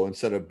Bilbo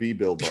instead of be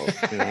Bilbo.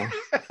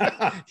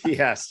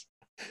 Yes.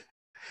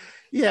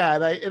 Yeah.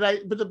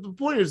 But the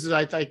point is that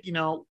I think,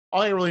 all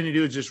I really need to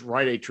do is just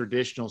write a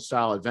traditional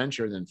style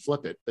adventure and then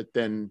flip it. But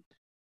then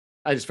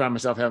I just found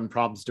myself having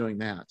problems doing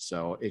that.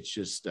 So it's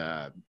just,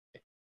 I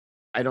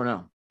don't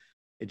know.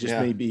 It just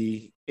may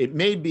be,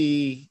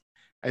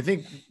 I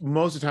think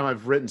most of the time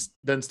I've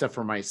done stuff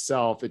for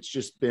myself, it's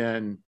just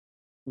been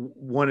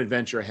one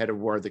adventure ahead of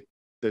where the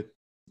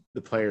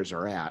players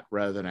are at,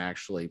 rather than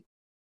actually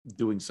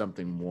doing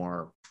something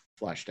more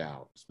fleshed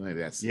out. So maybe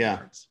that's the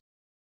difference.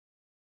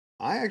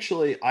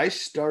 I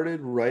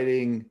started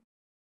writing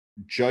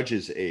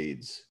judges'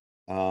 aids.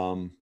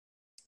 MCC,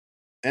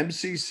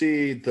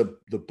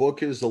 the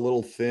book is a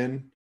little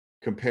thin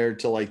compared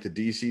to like the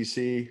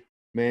DCC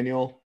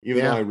manual,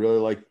 even though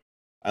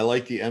I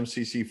like the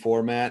MCC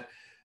format,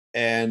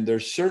 and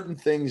there's certain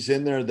things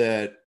in there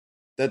that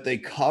they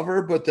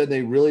cover, but then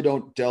they really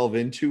don't delve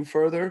into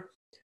further.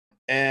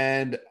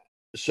 And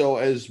so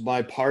as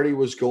my party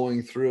was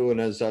going through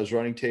and as I was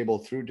running table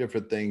through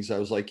different things, I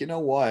was like, you know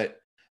what?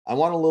 I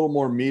want a little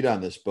more meat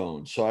on this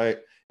bone. So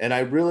And I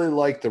really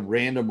like the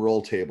random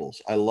roll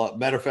tables.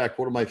 Matter of fact,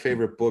 one of my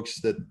favorite books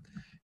that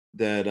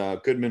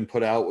Goodman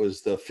put out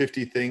was the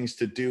 50 things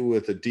to do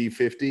with a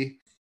D50.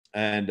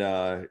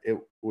 And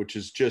which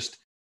is just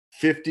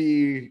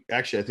 50,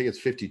 actually, I think it's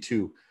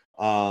 52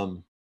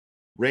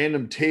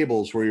 random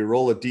tables where you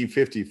roll a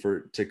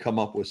D50 to come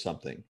up with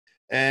something.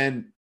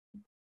 And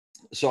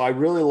so I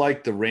really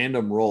like the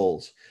random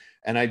rolls.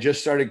 And I just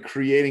started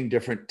creating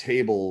different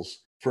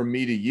tables for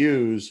me to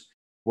use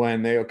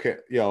when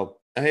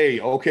hey,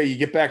 okay, you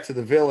get back to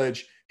the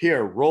village.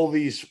 Here, roll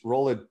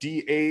a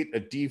D8, a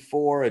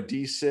D4, a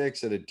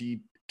D6, and a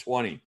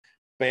D20.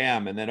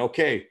 Bam. And then,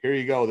 okay, here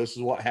you go. This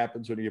is what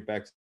happens when you get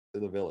back to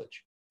the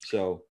village.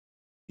 So,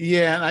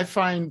 yeah. And I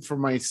find for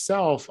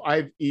myself,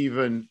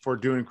 for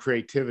doing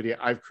creativity,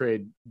 I've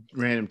created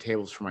random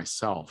tables for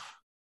myself.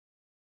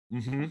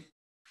 Mm-hmm.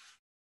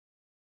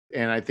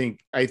 And I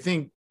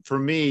think for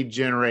me,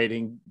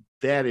 generating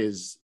that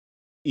is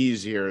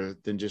easier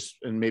than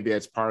and maybe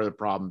that's part of the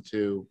problem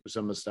too, with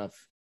some of the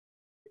stuff.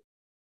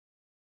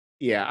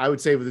 Yeah, I would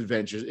say with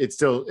adventures, it's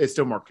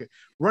still more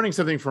running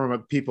something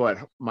from people at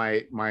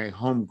my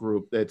home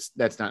group. That's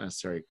not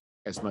necessarily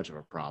as much of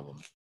a problem,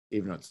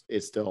 even though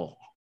it's still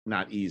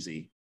not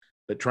easy.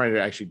 But trying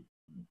to actually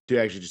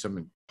do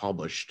something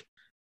published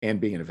and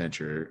being an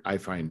adventurer, I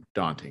find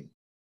daunting.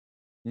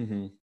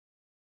 Mm-hmm.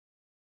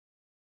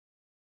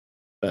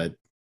 But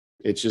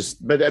it's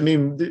just, but I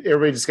mean,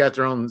 everybody just got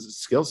their own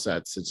skill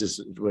sets. It's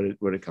just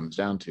what it comes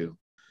down to.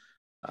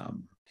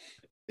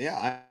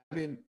 Yeah, I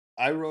mean,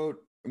 I wrote.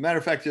 A matter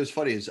of fact, it was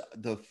funny.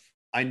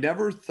 I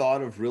never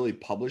thought of really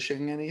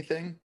publishing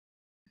anything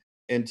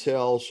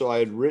until I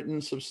had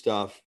written some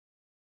stuff,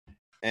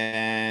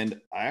 and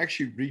I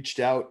actually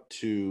reached out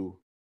to.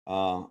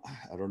 I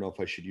don't know if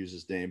I should use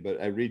his name, but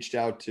I reached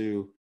out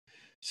to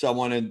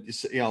someone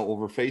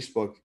over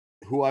Facebook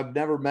who I've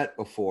never met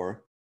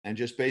before, and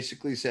just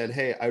basically said,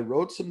 "Hey, I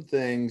wrote some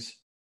things.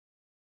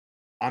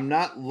 I'm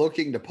not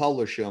looking to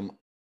publish them.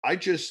 I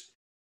just,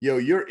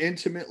 you're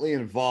intimately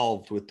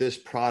involved with this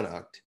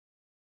product.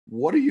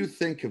 What do you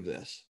think of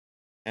this?"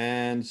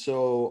 And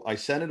so I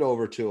sent it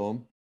over to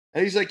him,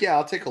 and he's like, "Yeah,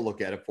 I'll take a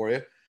look at it for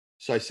you."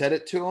 So I sent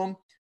it to him.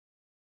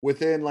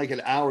 Within like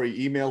an hour,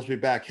 he emails me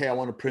back, "Hey, I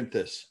want to print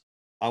this.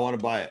 I want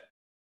to buy it."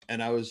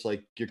 And I was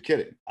like, "You're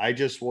kidding. I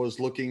just was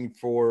looking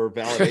for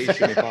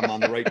validation if I'm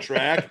on the right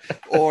track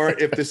or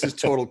if this is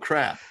total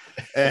crap."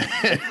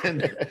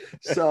 And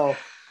so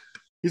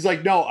he's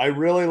like, "No, I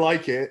really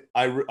like it.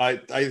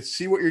 I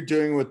see what you're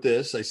doing with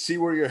this. I see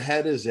where your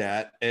head is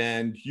at,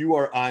 and you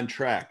are on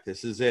track.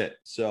 This is it."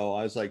 So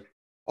I was like,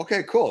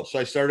 "Okay, cool." So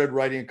I started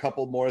writing a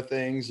couple more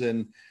things,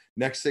 and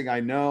next thing I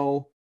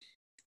know,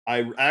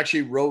 I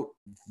actually wrote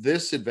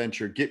this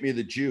adventure, Get Me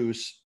the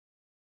Juice,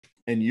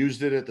 and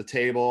used it at the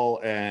table,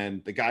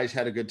 and the guys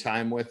had a good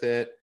time with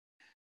it.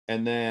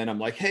 And then I'm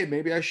like, "Hey,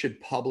 maybe I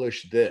should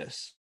publish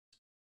this."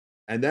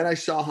 And then I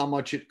saw how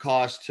much it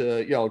costs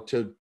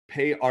to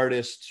pay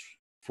artists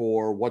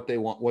for what they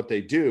want, what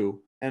they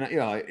do. And,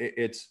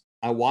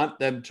 I want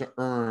them to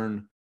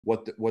earn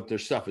what their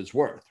stuff is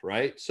worth.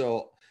 Right.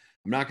 So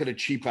I'm not going to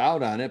cheap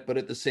out on it. But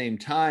at the same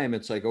time,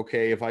 it's like,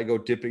 okay, if I go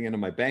dipping into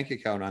my bank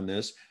account on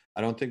this,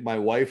 I don't think my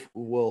wife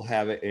will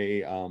have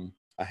a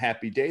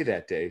happy day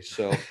that day.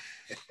 So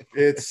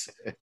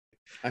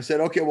I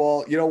said, okay,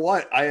 well, you know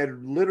what? I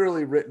had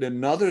literally written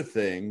another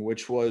thing,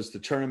 which was the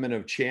Tournament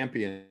of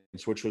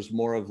Champions, which was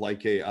more of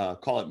like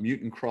call it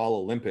Mutant Crawl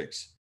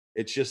Olympics.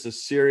 It's just a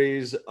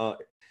series.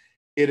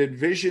 It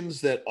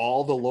envisions that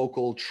all the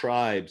local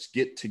tribes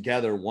get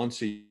together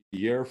once a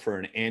year for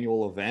an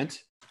annual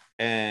event,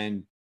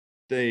 and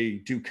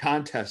they do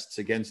contests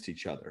against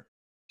each other.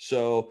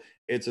 So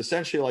it's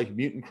essentially like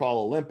Mutant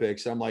Crawl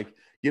Olympics. I'm like,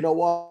 you know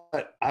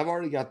what? I've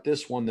already got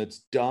this one that's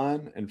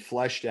done and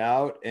fleshed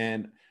out,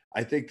 and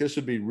I think this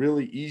would be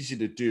really easy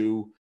to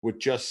do with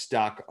just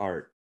stock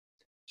art.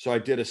 So I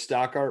did a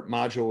stock art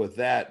module with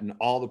that, and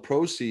all the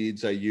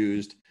proceeds I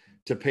used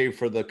to pay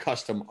for the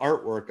custom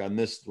artwork on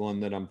this one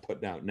that I'm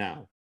putting out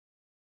now.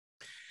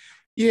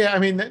 Yeah, I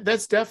mean,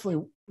 that's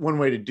definitely one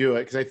way to do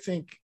it, because I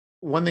think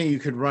one thing you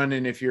could run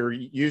in, if you're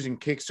using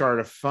Kickstarter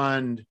to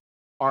fund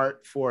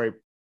art for a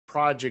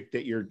project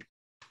that you're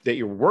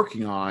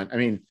working on. I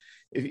mean,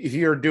 if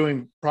you're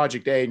doing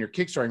Project A and you're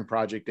kickstarting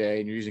Project A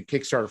and you're using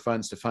Kickstarter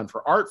funds to fund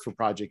for art for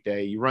Project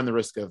A, you run the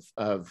risk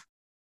of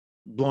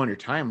blowing your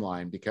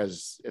timeline,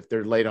 because if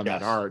they're late on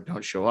that art,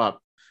 don't show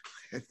up.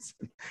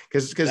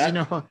 Because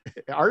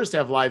artists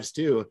have lives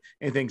too,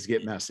 and things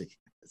get messy.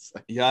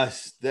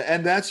 Yes,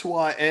 and that's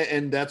why,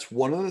 and that's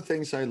one of the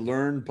things I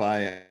learned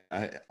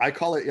I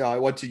call it, I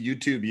went to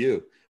YouTube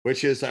U,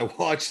 which is I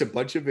watched a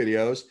bunch of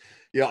videos.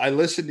 I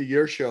listened to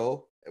your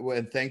show,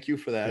 and thank you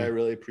for that. Yeah. I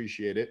really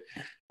appreciate it.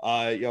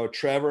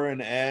 Trevor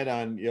and Ed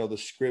on, the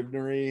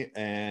Scrivenery,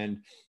 and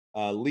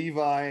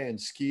Levi and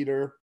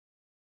Skeeter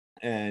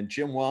and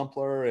Jim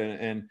Wampler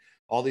and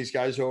all these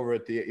guys over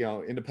at the,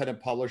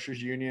 Independent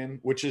Publishers Union,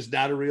 which is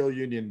not a real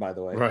union, by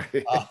the way,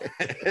 right?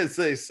 As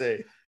they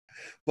say.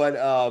 But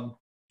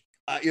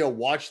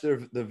watch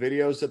the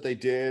videos that they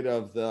did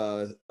of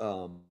the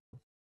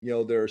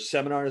their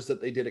seminars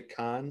that they did at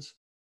cons,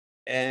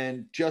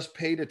 and just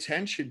paid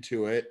attention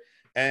to it.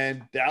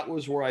 And that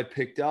was where I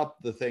picked up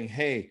the thing.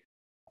 Hey,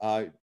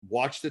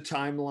 watch the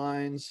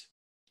timelines.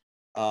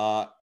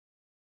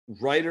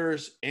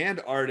 Writers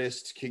and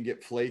artists can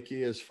get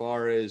flaky as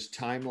far as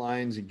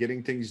timelines and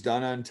getting things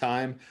done on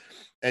time.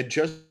 And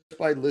just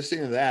by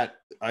listening to that,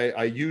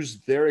 I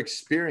used their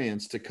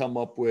experience to come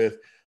up with,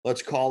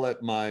 let's call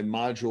it my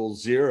module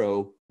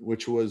 0,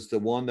 which was the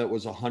one that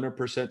was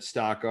 100%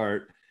 stock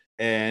art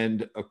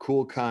and a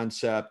cool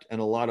concept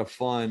and a lot of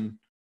fun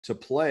to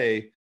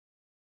play.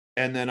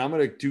 And then I'm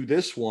going to do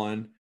this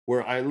one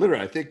where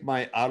I think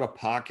my out of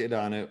pocket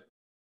on it,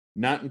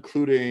 not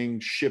including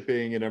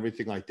shipping and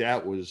everything like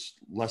that, was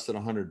less than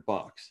 $100.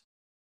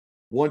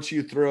 Once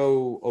you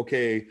throw,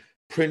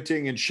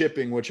 printing and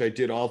shipping, which I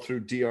did all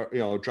through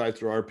Drive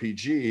Through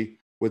RPG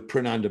with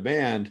print on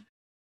demand.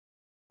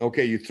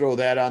 You throw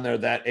that on there,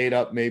 that ate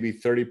up maybe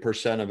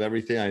 30% of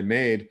everything I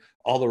made.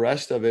 All the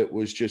rest of it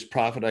was just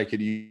profit I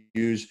could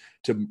use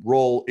to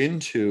roll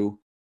into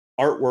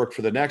artwork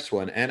for the next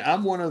one. And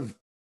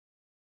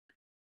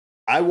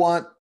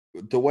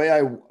the way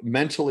I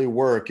mentally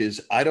work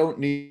is I don't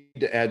need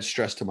to add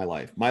stress to my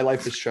life. My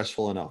life is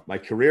stressful enough. My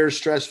career is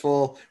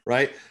stressful,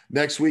 right?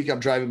 Next week, I'm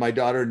driving my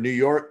daughter to New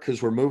York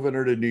because we're moving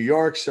her to New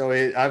York. So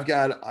I've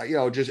got,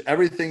 just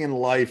everything in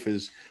life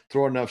is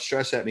throwing enough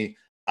stress at me.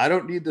 I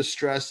don't need the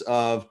stress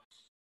of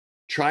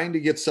trying to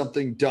get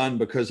something done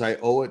because I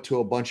owe it to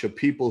a bunch of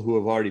people who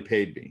have already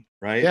paid me,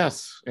 right?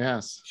 Yes.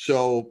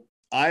 So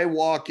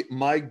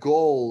my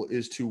goal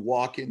is to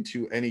walk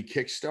into any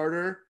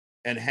Kickstarter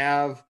and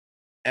have,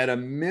 at a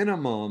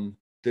minimum,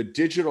 the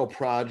digital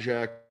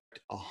project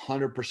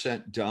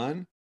 100%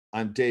 done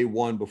on day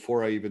one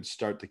before I even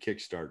start the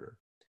Kickstarter.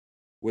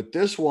 With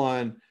this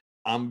one,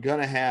 I'm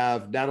going to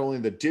have not only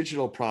the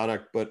digital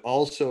product, but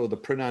also the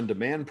print on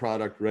demand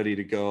product ready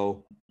to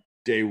go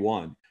day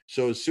one.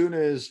 So as soon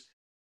as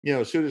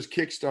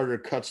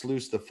Kickstarter cuts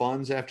loose the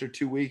funds after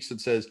 2 weeks and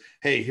says,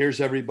 hey,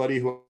 here's everybody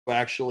who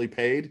actually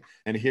paid,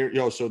 and here,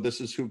 so this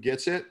is who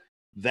gets it.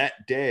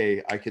 That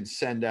day I can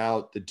send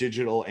out the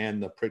digital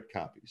and the print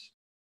copies.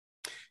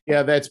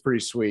 Yeah, that's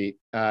pretty sweet.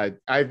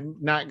 I've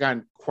not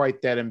gotten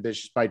quite that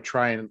ambitious by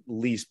trying to at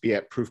least be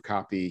at proof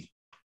copy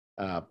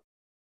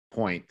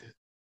point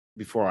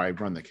before I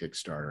run the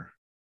Kickstarter.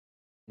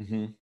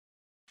 Mm-hmm.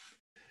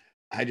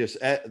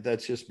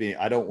 That's just me.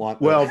 I don't want.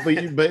 Well,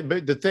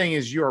 but the thing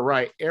is, you're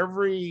right.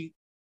 The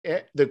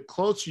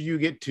closer you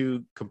get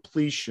to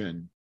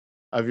completion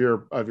of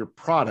your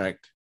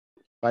product,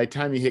 by the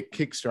time you hit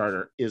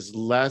Kickstarter, is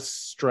less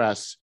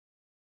stress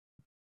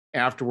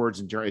afterwards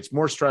and during. It's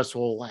more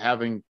stressful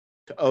having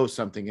to owe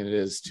something than it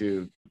is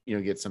to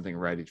get something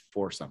ready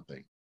for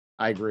something.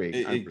 I agree.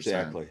 100%.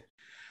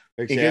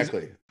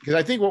 Exactly. Because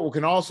I think what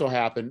can also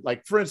happen,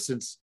 like for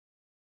instance,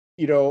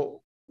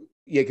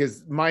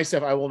 because my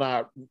stuff, I will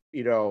not,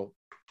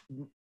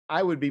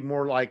 I would be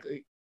more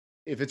likely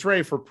if it's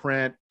ready for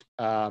print,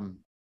 fairly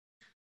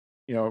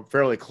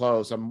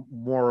close. I'm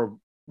more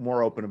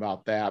open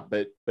about that,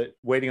 but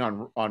waiting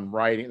on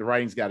writing, the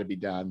writing's got to be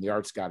done. The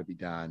art's got to be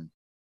done.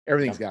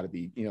 Everything's got to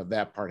be,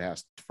 that part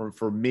has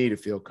for me to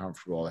feel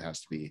comfortable. It has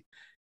to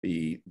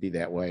be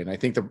that way. And I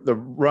think the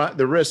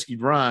risk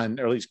you'd run,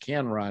 or at least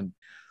can run,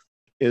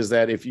 is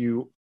that if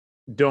you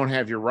don't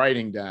have your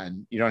writing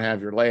done, you don't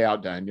have your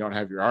layout done, you don't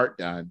have your art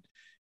done,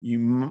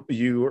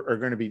 you are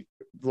going to be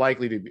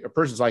a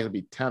person's likely to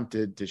be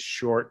tempted to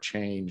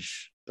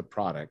shortchange the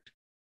product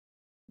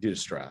due to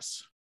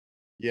stress.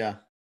 Yeah.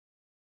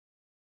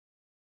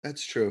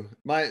 That's true.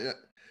 My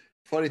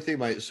funny thing,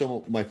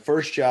 my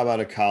first job out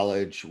of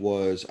college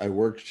was I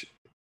worked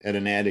at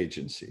an ad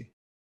agency,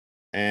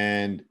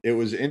 and it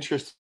was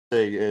interesting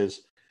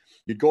is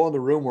you'd go in the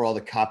room where all the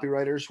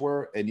copywriters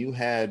were, and you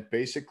had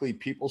basically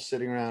people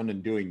sitting around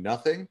and doing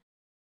nothing,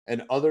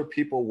 and other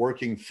people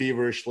working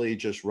feverishly,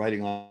 just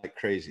writing like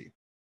crazy.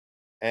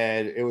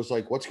 And it was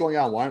like, what's going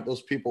on? Why aren't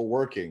those people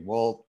working?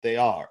 Well, they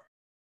are,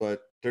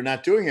 but they're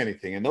not doing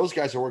anything. And those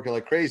guys are working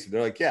like crazy.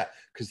 They're like, yeah,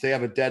 because they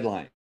have a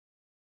deadline.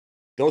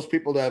 Those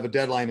people have a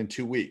deadline in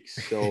 2 weeks.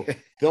 So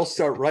they'll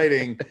start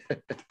writing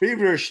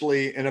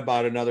feverishly in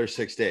about another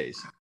 6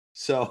 days.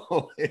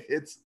 So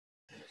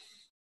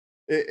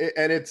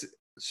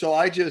so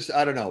I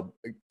don't know,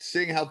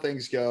 seeing how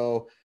things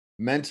go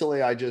mentally,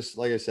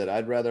 like I said,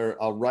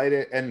 I'll write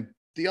it. And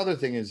the other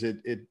thing is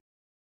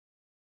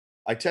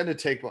I tend to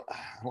take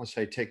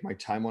my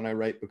time when I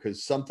write,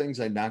 because some things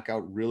I knock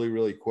out really,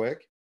 really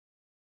quick,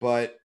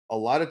 but a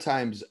lot of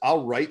times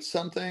I'll write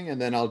something and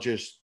then I'll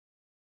just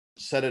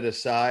set it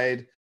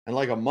aside. And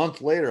like a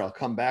month later, I'll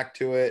come back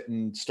to it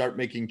and start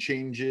making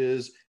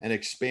changes and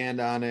expand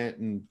on it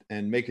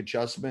and make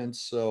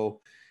adjustments.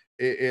 So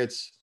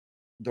it's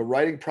the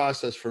writing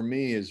process for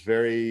me is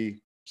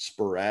very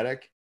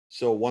sporadic.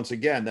 So once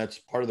again, that's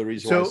part of the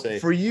reason why I say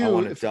for you, I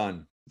want it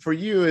done. For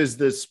you, is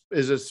a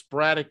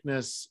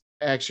sporadicness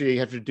actually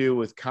have to do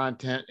with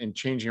content and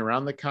changing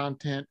around the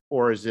content,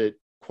 or is it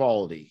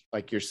quality?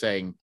 Like you're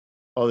saying,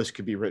 oh, this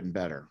could be written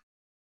better.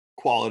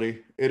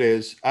 Quality. It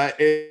is.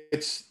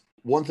 It's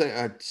one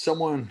thing.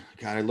 Someone,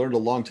 God, I learned a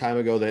long time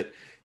ago that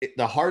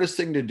the hardest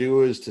thing to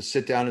do is to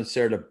sit down and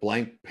stare at a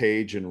blank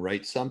page and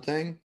write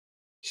something.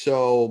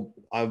 So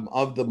I'm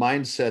of the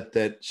mindset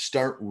that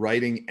start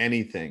writing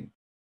anything,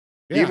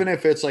 Yeah. even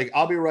if it's like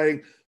I'll be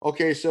writing.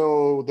 Okay,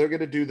 so they're going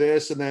to do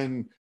this, and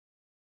then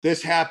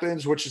this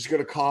happens, which is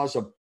going to cause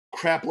a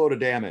crap load of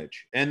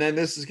damage, and then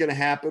this is going to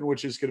happen,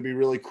 which is going to be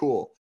really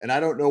cool. And I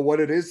don't know what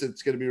it is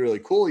that's going to be really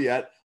cool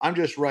yet. I'm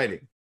just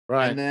writing.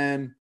 Right.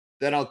 And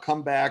then I'll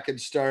come back and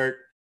start,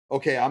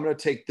 okay, I'm going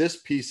to take this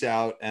piece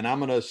out and I'm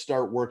going to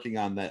start working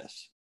on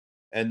this.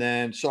 And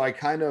then so I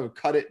kind of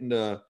cut it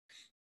into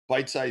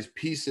bite-sized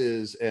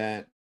pieces.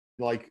 And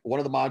like one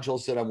of the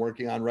modules that I'm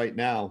working on right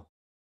now,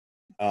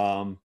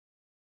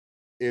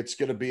 it's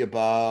going to be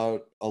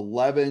about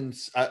 11.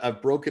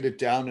 I've broken it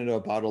down into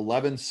about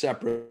 11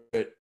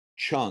 separate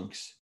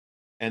chunks.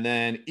 And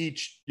then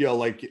each,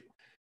 like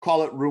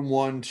call it room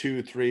 1,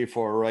 2, 3,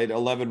 4, right?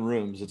 11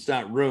 rooms. It's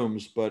not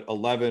rooms, but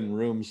 11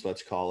 rooms,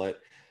 let's call it.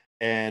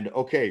 And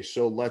okay,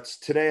 so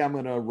today I'm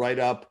going to write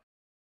up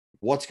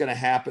what's going to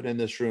happen in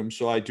this room.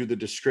 So I do the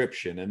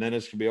description, and then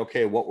it's going to be,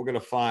 okay, what we're going to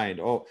find.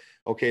 Oh,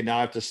 okay, now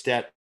I have to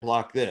stat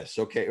block this.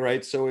 Okay,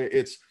 right? So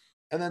and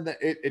then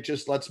it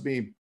just lets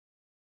me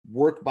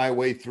work my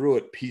way through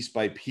it piece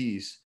by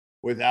piece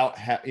without,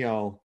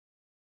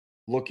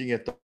 looking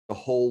at the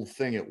whole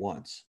thing at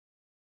once.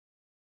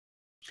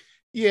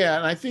 Yeah,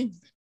 and I think,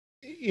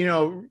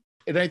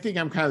 and I think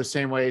I'm kind of the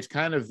same way. It's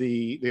kind of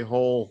the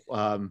whole,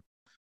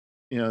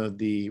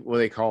 the what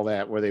they call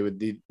that, where they would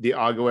the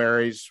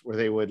auguaries, where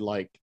they would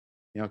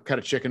cut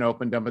a chicken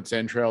open, dump its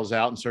entrails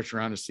out, and search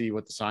around to see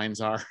what the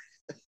signs are.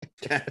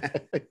 There's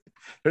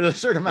a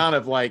certain amount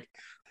of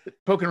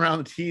poking around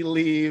the tea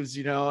leaves,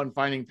 and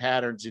finding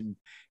patterns. And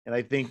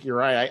I think you're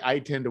right. I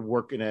tend to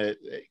work it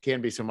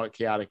can be somewhat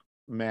chaotic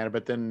manner,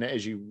 but then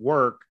as you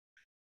work,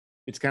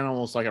 it's kind of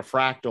almost like a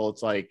fractal.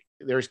 It's like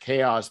there's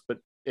chaos, but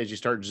as you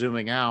start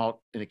zooming out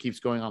and it keeps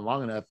going on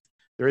long enough,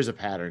 there is a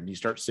pattern. You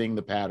start seeing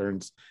the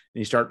patterns and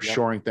you start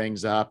shoring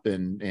things up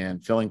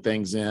and filling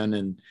things in.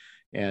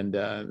 And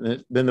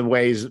then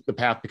the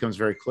path becomes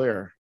very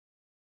clear.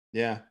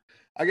 Yeah.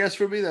 I guess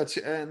for me, that's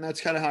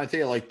kind of how I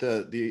think. Like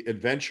the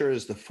adventure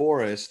is the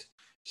forest.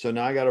 So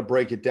now I got to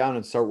break it down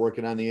and start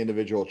working on the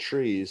individual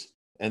trees,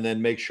 and then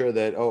make sure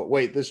that, oh,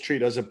 wait, this tree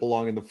doesn't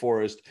belong in the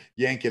forest.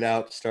 Yank it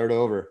out, start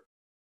over.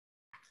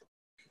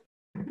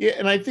 Yeah.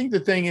 And I think the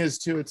thing is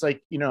too, it's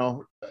like, I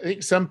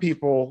think some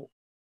people,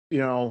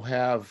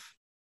 have,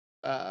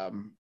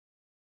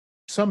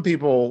 some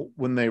people,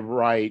 when they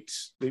write,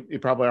 they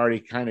probably already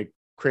kind of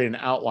create an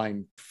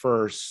outline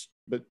first,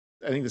 but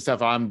I think the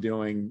stuff I'm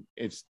doing,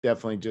 it's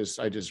definitely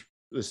I just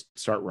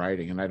start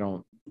writing, and I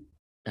don't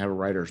have a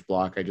writer's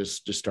block. I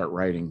just start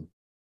writing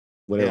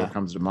whatever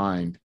comes to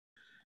mind,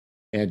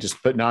 and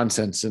just put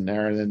nonsense in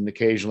there. And then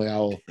occasionally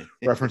I'll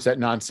reference that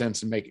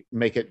nonsense and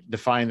make it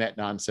define that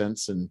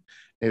nonsense. And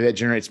maybe that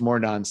generates more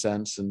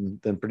nonsense.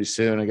 And then pretty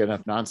soon I get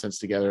enough nonsense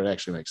together, it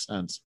actually makes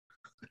sense.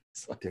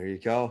 So there you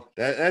go.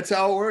 That's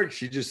how it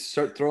works. You just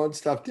start throwing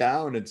stuff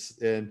down.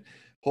 And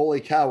holy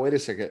cow, wait a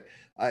second.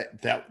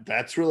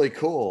 That's really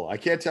cool. I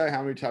can't tell you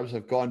how many times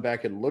I've gone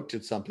back and looked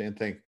at something and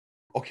think,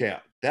 okay,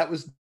 that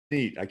was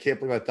neat. I can't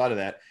believe I thought of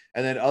that.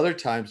 And then other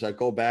times I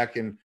go back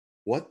and,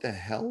 what the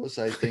hell was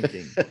I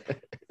thinking?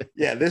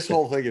 Yeah, this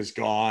whole thing is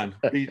gone.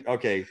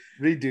 Okay,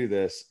 redo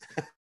this.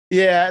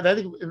 Yeah, I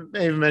think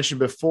I even mentioned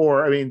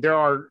before. I mean, there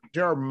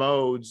are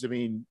modes. I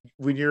mean,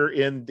 when you're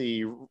in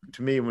the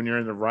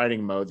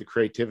writing mode, the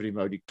creativity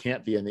mode, you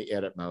can't be in the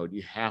edit mode.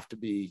 You have to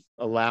be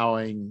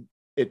allowing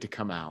it to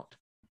come out,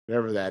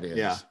 whatever that is.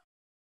 Yeah.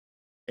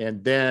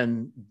 And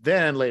then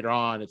later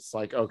on, it's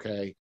like,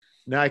 okay,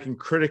 now I can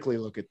critically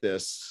look at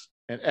this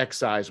and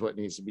excise what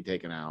needs to be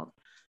taken out,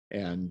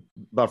 and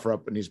buffer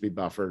up what needs to be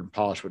buffered, and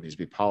polish what needs to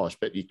be polished.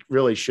 But you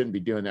really shouldn't be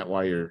doing that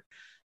while you're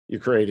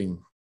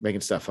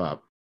making stuff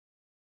up.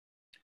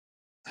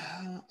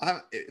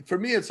 For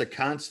me, it's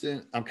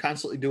I'm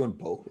constantly doing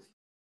both,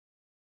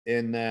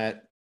 in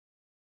that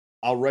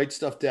I'll write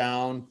stuff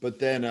down, but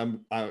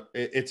then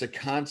it's a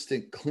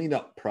constant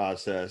cleanup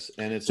process.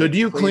 And it's so do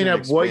you clean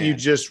up what you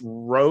just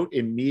wrote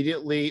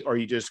immediately, or are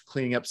you just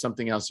cleaning up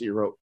something else that you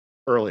wrote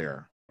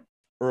earlier?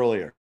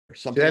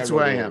 Something that's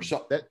where I am.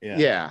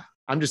 Yeah.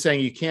 I'm just saying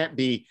you can't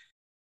be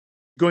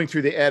going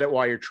through the edit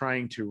while you're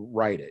trying to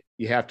write it.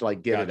 You have to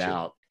get it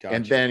out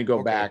and then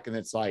go back. And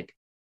it's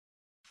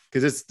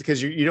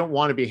because you don't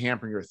want to be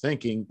hampering your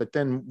thinking. But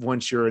then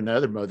once you're in the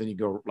other mode, then you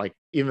go,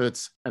 even if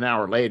it's an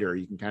hour later,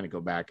 you can kind of go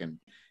back and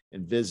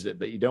visit it,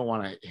 but you don't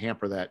want to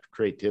hamper that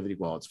creativity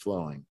while it's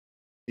flowing.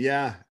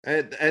 Yeah.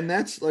 And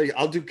that's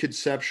I'll do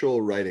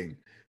conceptual writing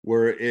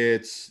where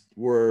like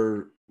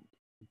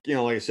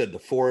I said, the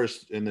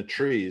forest and the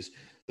trees.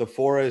 The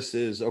forest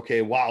is,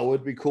 okay, wow, what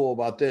would be cool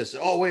about this?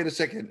 Oh, wait a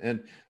second.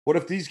 And what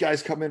if these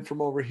guys come in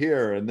from over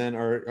here? And then,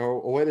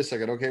 or wait a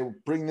second, okay,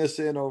 bring this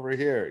in over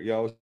here.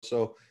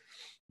 So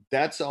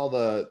that's all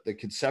the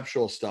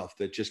conceptual stuff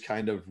that just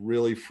kind of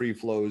really free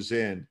flows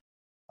in.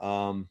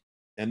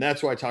 And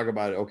that's why I talk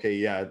about it. Okay,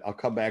 yeah, I'll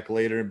come back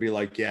later and be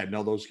like, yeah,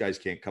 no, those guys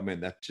can't come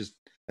in. That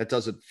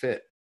doesn't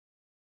fit.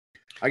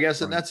 I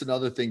guess, and Right. that's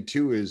another thing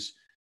too, is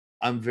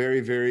I'm very,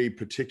 very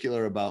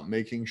particular about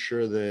making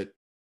sure that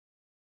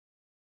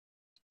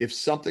if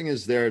something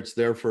is there, it's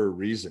there for a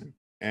reason.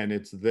 And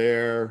it's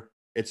there,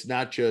 it's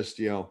not just,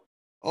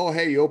 oh,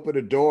 hey, you open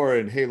a door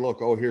and hey,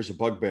 look, oh, here's a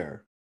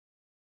bugbear.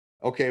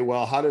 Okay,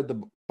 well, how did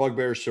the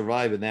bugbear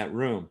survive in that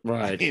room? I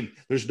Right. mean,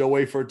 there's no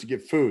way for it to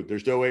get food.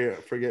 There's no way to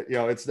forget,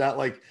 it's not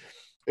like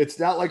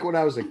when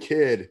I was a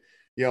kid,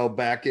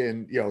 back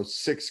in,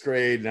 sixth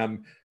grade, and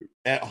I'm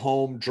at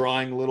home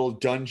drawing little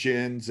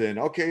dungeons and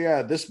okay,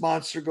 yeah, this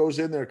monster goes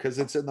in there because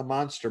it's in the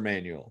monster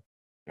manual.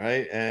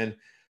 Right. And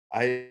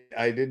I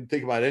didn't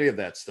think about any of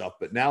that stuff,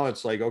 but now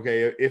it's like,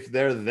 okay, if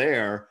they're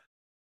there,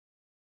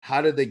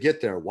 how did they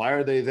get there? Why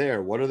are they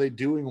there? What are they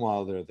doing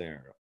while they're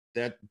there?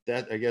 That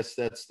I guess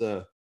that's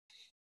the,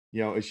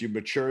 as you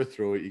mature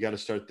through it, you got to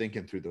start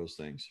thinking through those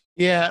things.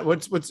 Yeah.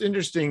 What's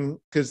interesting,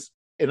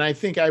 and I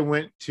think I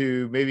went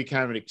to maybe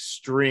kind of an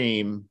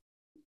extreme.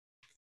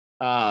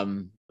 I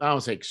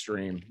don't say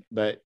extreme,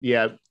 but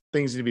yeah,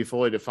 things need to be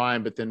fully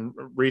defined. But then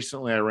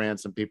recently I ran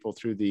some people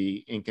through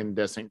the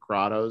Incandescent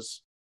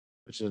Grottos,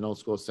 which is an old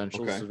school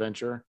essentials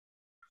adventure.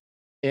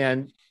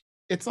 And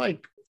it's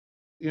like,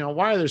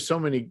 why are there so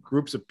many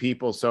groups of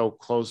people so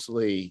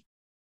closely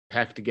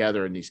packed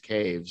together in these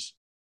caves?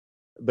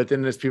 But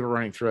then there's people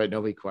running through it.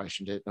 Nobody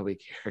questioned it. Nobody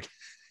cared.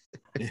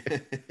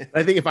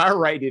 I think if I were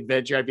writing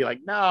adventure, I'd be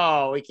like,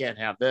 no, we can't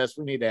have this.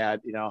 We need to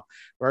add,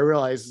 where I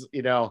realize,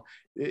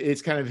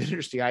 it's kind of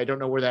interesting. I don't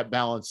know where that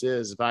balance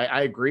is. If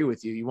I agree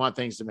with you, you want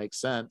things to make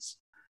sense.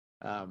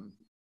 Kind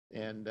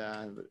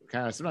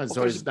of sometimes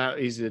it's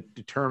not easy to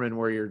determine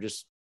where you're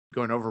just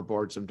going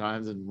overboard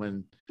sometimes. And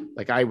when,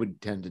 like I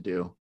would tend to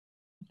do.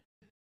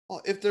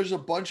 Well, if there's a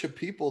bunch of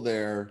people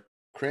there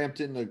cramped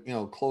into,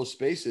 closed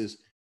spaces,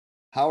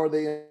 how are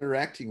they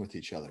interacting with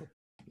each other?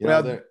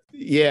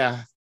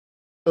 Yeah.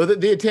 Well,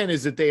 the intent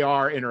is that they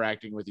are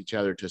interacting with each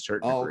other to a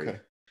certain degree. Okay.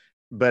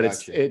 But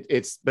gotcha.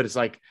 it's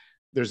like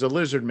there's a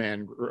lizard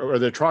man or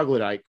the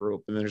troglodyte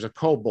group, and there's a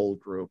kobold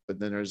group, and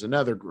then there's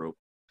another group.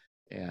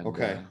 And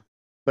okay.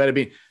 I'd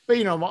be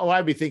thinking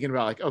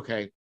about like,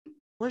 okay,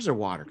 where's their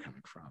water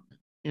coming from?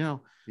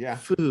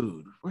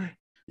 Food. Where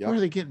are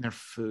they getting their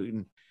food?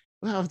 And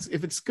well,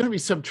 if it's going to be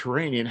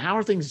subterranean, how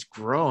are things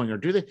growing? Or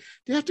do they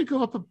have to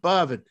go up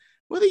above? And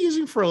what are they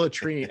using for a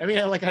latrine? I mean,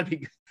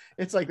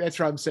 it's like, that's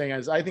what I'm saying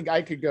is I think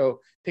I could go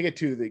take it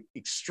to the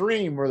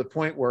extreme or the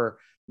point where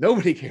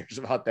nobody cares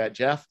about that,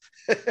 Jeff.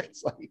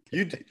 It's like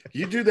you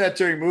do that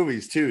during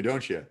movies too,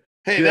 don't you?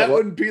 Hey, that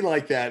wouldn't be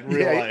like that in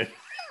real life.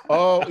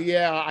 Oh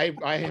yeah.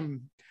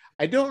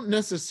 I don't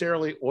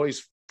necessarily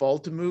always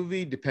fault a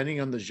movie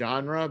depending on the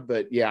genre,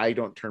 but yeah, I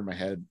don't turn my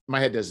head. My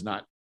brain does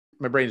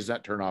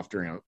not turn off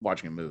during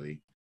watching a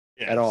movie.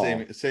 Yeah, at all.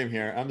 Same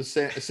here. I'm the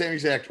same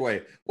exact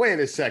way. Wait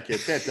a second,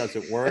 that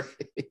doesn't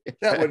work.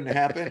 That wouldn't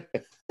happen.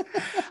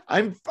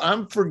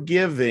 I'm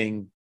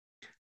forgiving.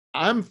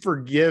 I'm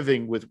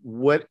forgiving with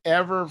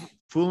whatever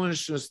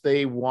foolishness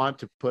they want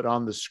to put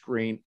on the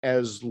screen,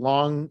 as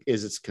long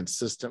as it's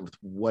consistent with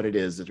what it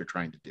is that they're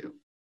trying to do.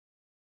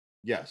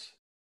 Yes.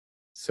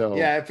 So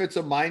yeah, if it's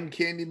a mind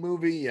candy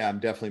movie, yeah, I'm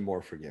definitely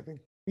more forgiving.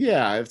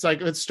 Yeah, it's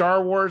like if it's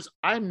Star Wars,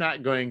 I'm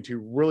not going to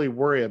really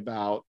worry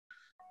about,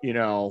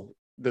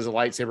 does a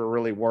lightsaber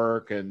really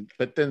work?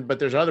 But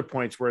there's other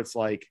points where it's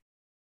like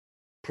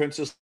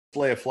Princess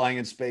Leia flying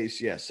in space.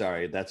 Yeah,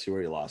 sorry, that's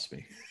where you lost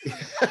me.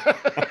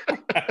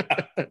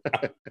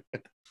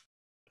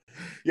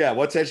 Yeah,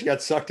 what's that? She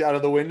got sucked out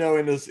of the window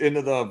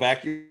into the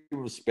vacuum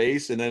of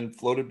space and then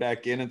floated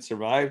back in and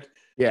survived.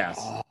 Yes.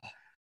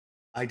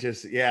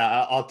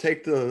 I'll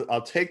take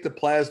the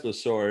plasma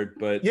sword,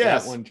 but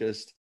yes. That one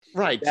just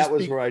right. That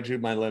was where I drew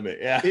my limit.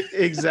 Yeah,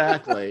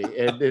 exactly.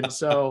 and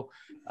so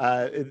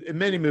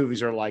many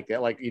movies are like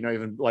that. Like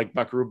even like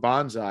Buckaroo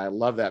Banzai. I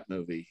love that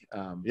movie.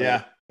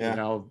 Yeah.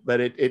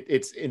 But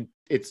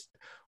it's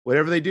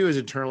whatever they do is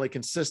internally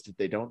consistent.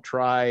 They don't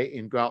try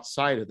and go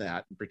outside of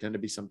that and pretend to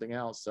be something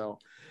else. So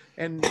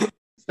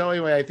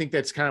anyway, I think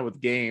that's kind of with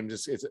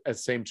games. It's the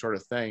same sort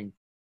of thing,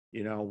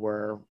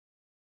 where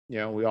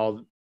we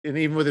all, and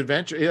even with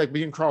adventure, like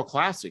Bean Crawl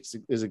Classics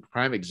is a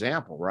prime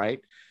example, right?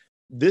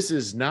 This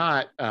is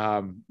not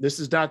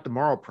the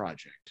Morrow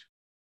Project.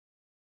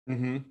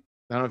 Mm-hmm.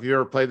 I don't know if you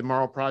ever played the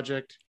Morrow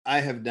Project. I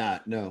have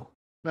not. No,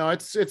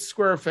 it's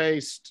square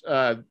faced.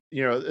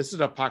 This is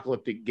an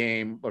apocalyptic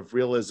game of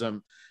realism.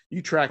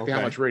 You track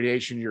how much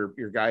radiation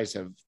your guys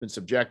have been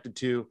subjected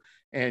to,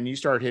 and you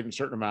start hitting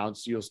certain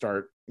amounts, you'll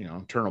start,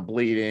 internal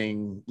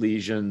bleeding,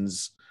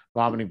 lesions,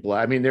 vomiting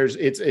blood. I mean,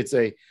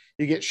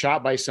 you get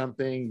shot by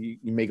something,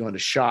 you may go into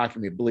shock,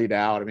 you may bleed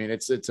out. I mean,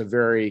 it's a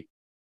very,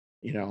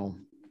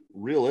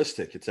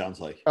 realistic, it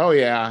sounds like. Oh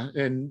yeah.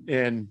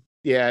 And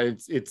yeah,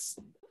 it's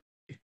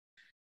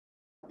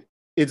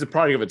a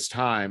product of its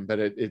time, but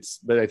I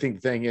think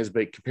the thing is,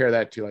 but compare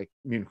that to like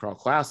Mutant Crawl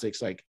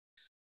Classics, like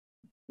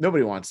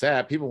nobody wants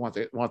that. People want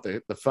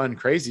the fun,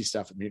 crazy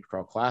stuff of Mutant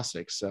Crawl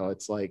Classics. So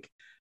it's like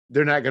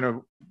they're not going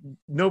to,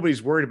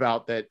 nobody's worried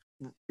about that,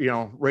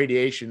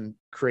 radiation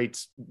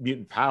creates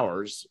mutant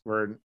powers,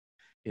 where,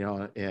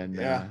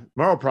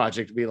 Moral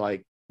Project would be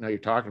like, no, you're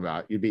talking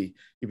about, you'd be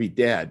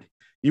dead.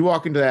 You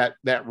walk into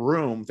that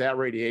room, that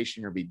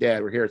radiation, you'll be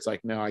dead. We're here. It's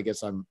like, no, I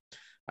guess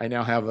I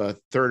now have a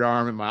third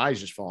arm and my eyes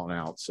just falling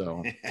out.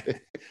 So,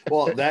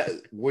 well,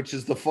 which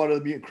is the fun of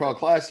the Mutant Crawl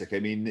Classic. I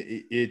mean,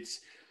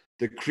 it's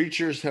the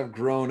creatures have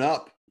grown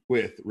up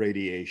with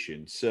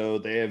radiation, so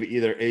they have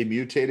either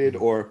mutated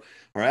or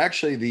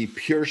actually the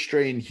pure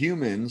strain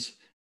humans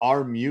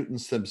are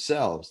mutants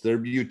themselves. Their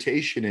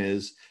mutation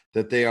is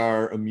that they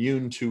are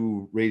immune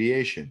to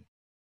radiation.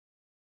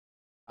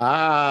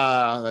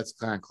 That's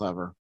kind of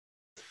clever.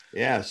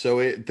 Yeah,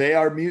 so they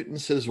are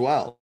mutants as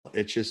well.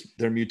 It's just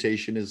their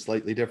mutation is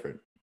slightly different.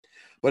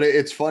 But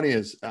it's funny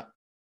is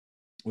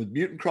with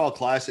Mutant Crawl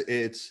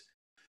Classic,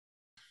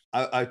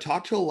 I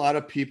talked to a lot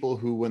of people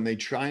who, when they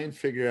try and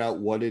figure out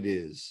what it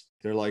is,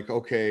 they're like,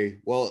 okay,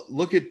 well,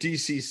 look at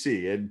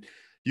DCC and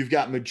you've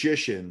got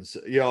magicians,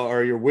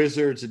 or your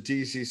wizards at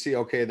DCC.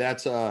 Okay,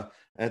 that's a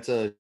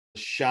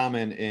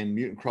shaman in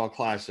Mutant Crawl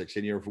Classics,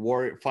 and your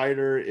warrior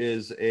fighter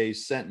is a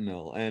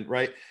sentinel, and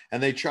right.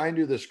 And they try and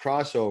do this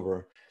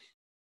crossover.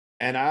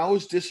 And I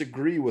always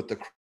disagree with the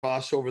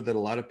crossover that a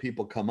lot of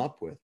people come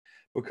up with,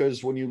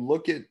 because when you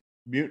look at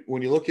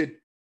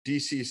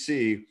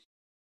DCC,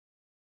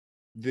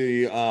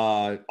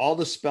 all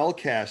the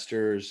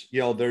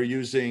spellcasters, they're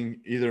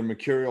using either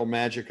mercurial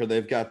magic, or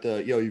they've got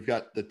you've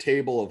got the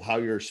table of how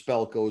your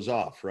spell goes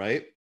off,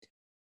 right?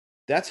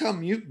 That's how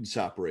mutants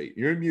operate.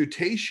 Your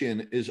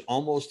mutation is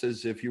almost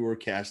as if you were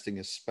casting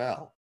a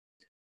spell.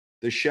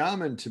 The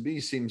shaman, to me,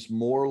 seems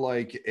more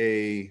like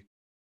a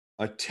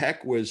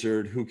tech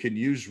wizard who can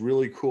use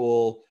really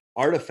cool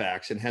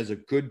artifacts and has a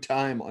good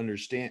time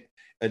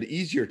an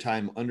easier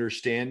time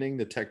understanding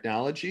the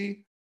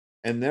technology.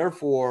 And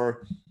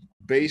therefore,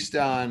 based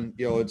on,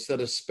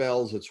 instead of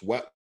spells, it's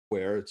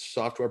wetware, it's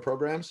software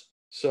programs.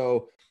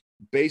 So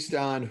based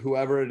on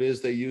whoever it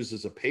is they use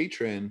as a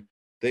patron,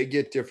 they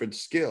get different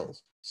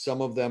skills. Some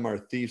of them are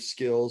thief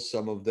skills.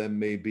 Some of them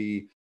may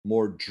be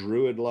more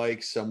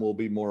druid-like. Some will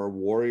be more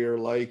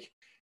warrior-like.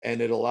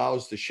 And it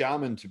allows the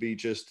shaman to be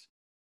just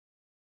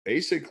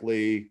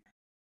basically,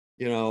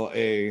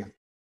 a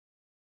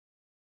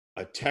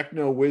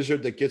techno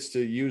wizard that gets to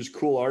use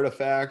cool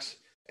artifacts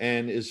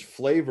and is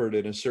flavored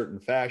in a certain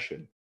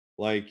fashion.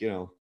 Like,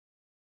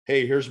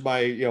 hey, here's my,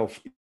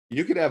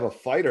 you could have a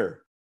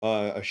fighter,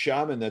 a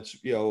shaman that's,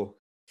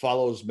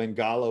 follows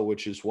Mangala,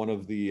 which is one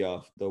of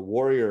the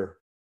warrior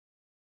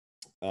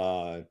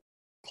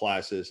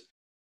classes.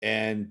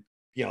 And,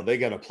 they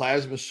got a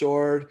plasma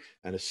sword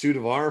and a suit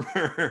of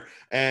armor,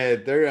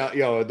 and they're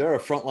a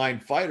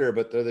frontline fighter,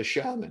 but they're the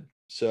shaman.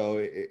 So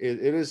it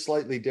is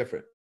slightly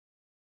different.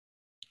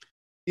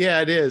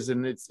 Yeah, it is.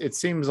 And it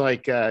seems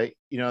like, they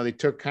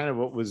took kind of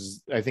what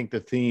was, I think, the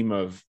theme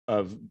of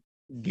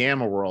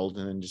Gamma World,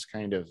 and then just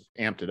kind of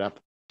amped it up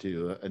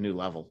to a new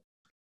level.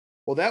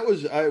 Well, that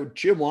was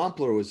Jim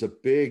Wampler was a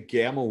big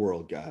Gamma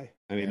World guy.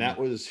 I mean,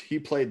 he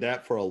played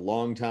that for a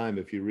long time.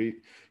 If you read,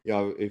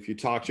 if you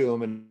talk to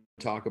him and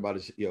talk about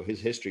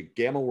his history,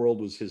 Gamma World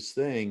was his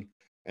thing.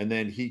 And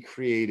then he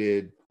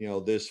created,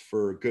 this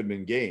for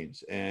Goodman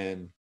Games.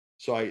 And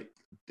so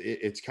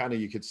it's kind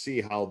of, you could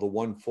see how the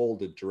one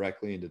folded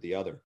directly into the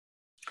other.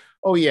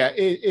 Oh yeah,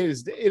 it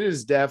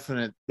is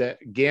definite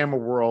that Gamma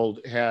World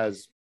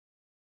has,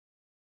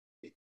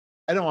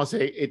 I don't want to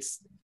say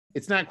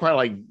it's not quite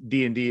like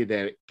D&D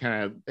that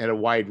kind of had a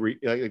wide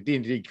like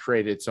D&D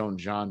created its own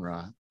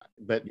genre,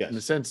 but yes, in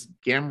a sense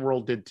Gamma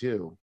World did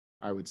too,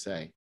 I would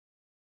say.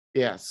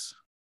 Yes.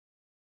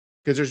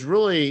 Because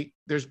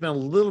there's been a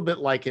little bit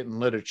like it in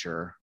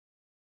literature,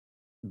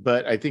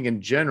 but I think in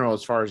general,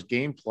 as far as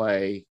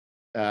gameplay,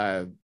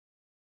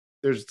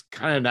 there's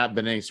kind of not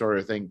been any sort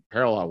of thing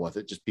parallel with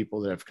it. Just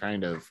people that have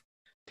kind of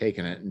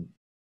taken it and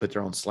put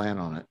their own slant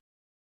on it.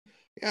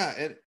 Yeah,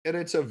 and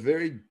it's a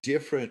very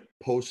different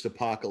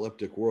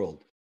post-apocalyptic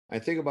world. I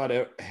think about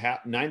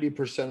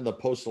 90% of the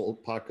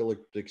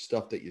post-apocalyptic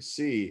stuff that you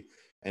see,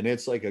 and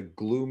it's like a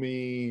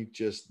gloomy,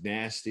 just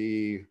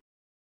nasty,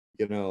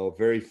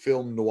 very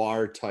film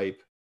noir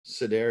type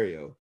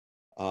scenario.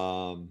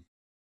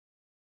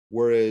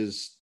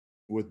 Whereas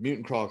with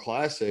Mutant Crawl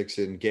Classics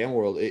and Gamma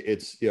World,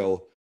 it's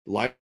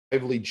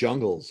lively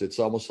jungles. It's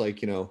almost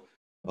like a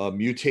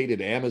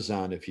mutated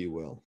Amazon, if you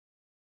will.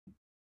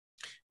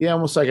 Yeah,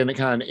 almost like a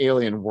kind of an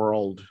alien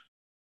world.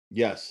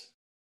 Yes.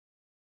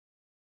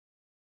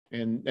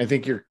 And I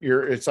think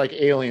it's like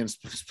aliens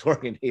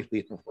exploring an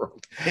alien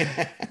world.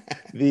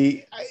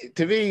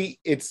 To me,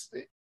 it's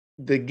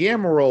the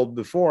Gamma World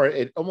before,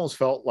 it almost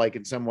felt like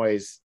in some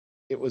ways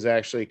it was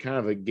actually kind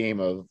of a game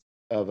of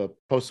a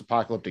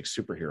post-apocalyptic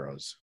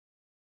superheroes.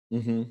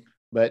 Mm-hmm.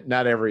 But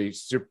not every,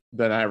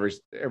 but a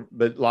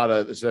lot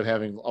of, instead of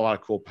having a lot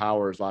of cool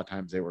powers, a lot of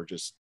times they were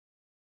just.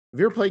 Have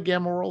you ever played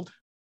Gamma World?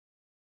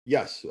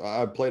 Yes,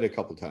 I've played a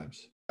couple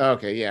times.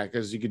 Okay, yeah,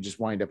 because you could just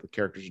wind up with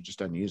characters that are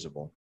just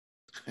unusable.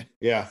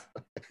 Yeah.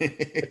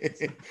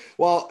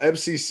 Well,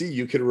 MCC,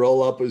 you can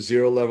roll up a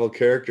 0 level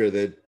character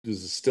that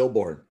is a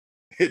stillborn,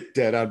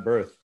 dead on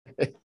birth.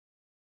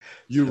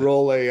 You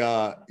roll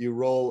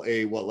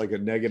a what, like a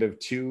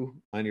 -2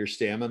 on your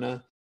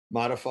stamina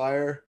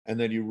modifier, and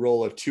then you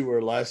roll a 2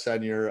 or less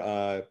on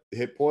your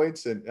hit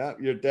points, and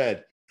you're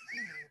dead.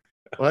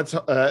 Well,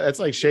 that's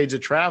like Shades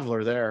of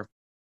Traveler there.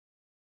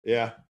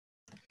 Yeah.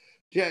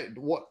 Yeah.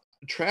 What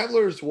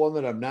Traveler is one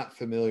that I'm not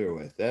familiar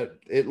with. That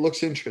it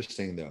looks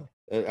interesting though.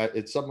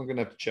 It's something I'm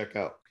gonna have to check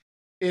out.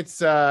 It's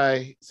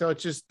so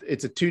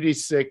it's a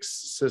 2d6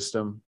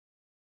 system.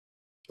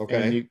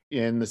 Okay.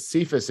 And the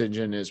Cephas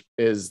engine is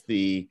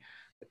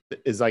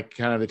like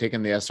kind of they're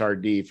taking the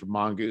SRD from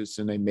Mongoose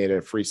and they made it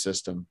a free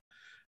system.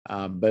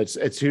 But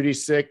it's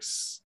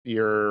 2d6.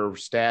 Your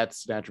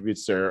stats and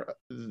attributes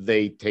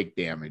they take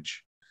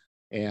damage,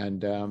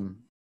 and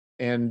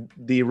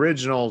the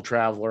original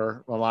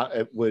Traveler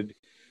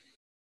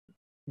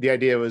the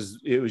idea was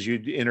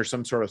you'd enter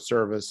some sort of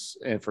service,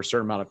 and for a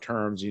certain amount of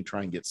terms you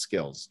try and get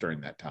skills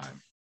during that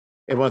time.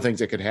 And one of the things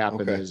that could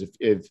happen is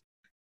if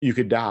you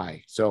could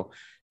die, so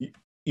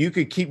you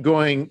could keep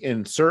going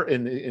in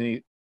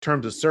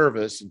terms of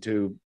service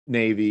into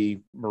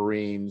Navy,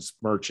 Marines,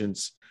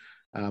 merchants.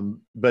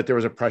 But there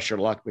was a pressure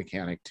luck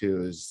mechanic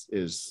too, is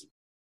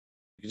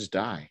you just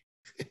die.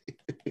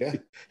 Yeah.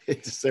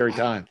 It's just every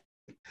time.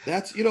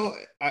 That's,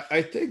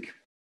 I think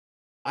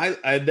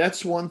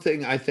that's one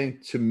thing I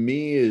think to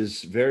me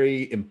is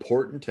very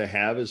important to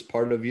have as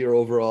part of your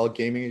overall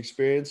gaming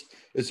experience,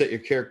 is that your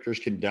characters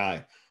can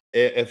die.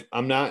 If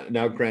I'm not,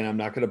 now granted, I'm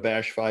not going to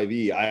bash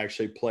 5e. I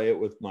actually play it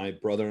with my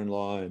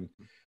brother-in-law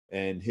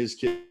and his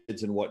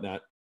kids and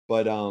whatnot.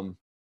 But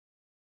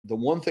the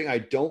one thing I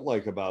don't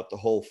like about the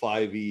whole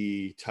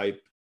 5e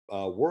type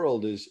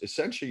world is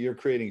essentially you're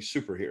creating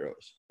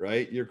superheroes,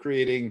 right? You're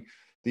creating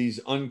these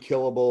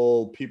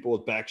unkillable people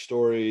with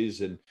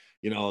backstories, and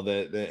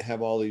that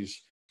have all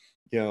these,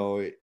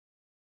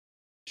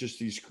 just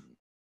these,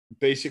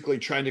 basically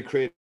trying to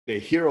create a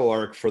hero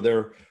arc for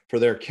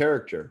their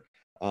character.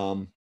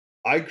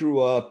 I grew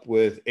up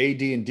with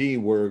AD&D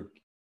where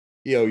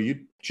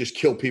you just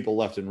kill people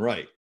left and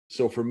right.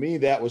 So for me,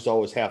 that was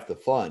always half the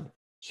fun.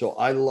 So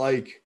I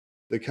like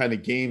the kind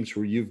of games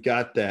where you've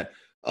got that.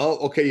 Oh,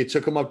 okay, you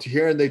took them up to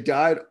here and they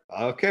died.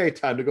 Okay,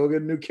 time to go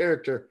get a new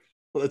character.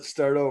 Let's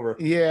start over.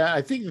 Yeah,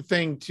 I think the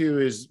thing too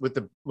is with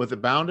the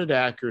bounded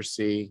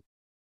accuracy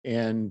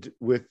and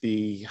with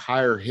the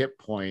higher hit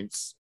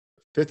points,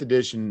 5th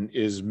edition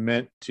is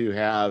meant to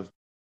have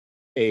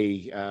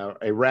a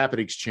rapid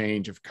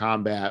exchange of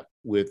combat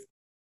with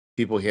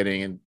people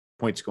hitting and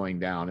points going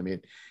down. I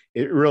mean,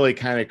 it really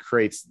kind of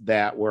creates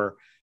that, where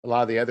a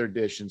lot of the other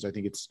editions, I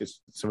think it's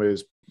somebody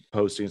was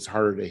posting, it's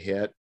harder to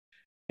hit.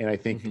 And I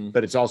think,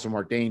 but it's also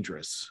more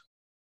dangerous.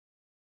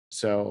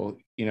 So,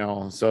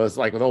 so it's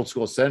like with old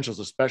school essentials,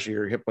 especially,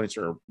 your hit points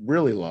are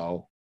really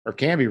low, or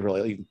can be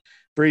really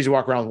very easy to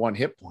walk around with 1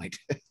 hit point.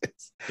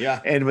 Yeah.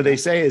 And what they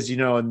say is,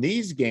 in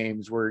these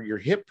games where your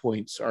hit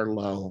points are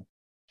low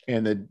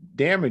and the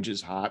damage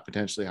is high,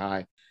 potentially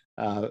high,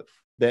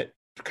 that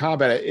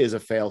combat is a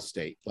fail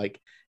state. Like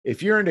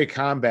if you're into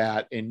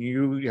combat and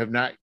you have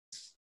not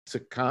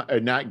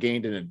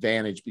gained an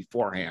advantage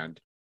beforehand,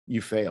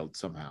 you failed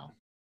somehow.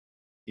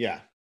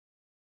 Yeah.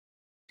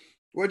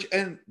 Which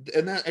and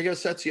that, I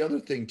guess that's the other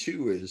thing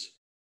too, is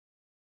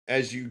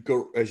as you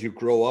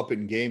grow up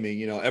in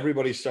gaming,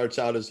 everybody starts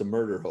out as a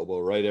murder hobo,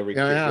 right? Every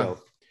kid,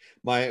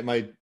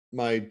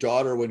 my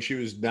daughter, when she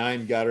was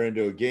 9, got her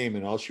into a game,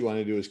 and all she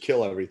wanted to do was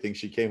kill everything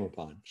she came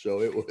upon.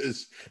 So it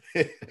was,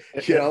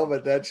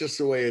 but that's just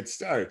the way it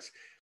starts.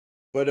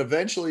 But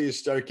eventually, you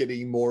start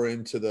getting more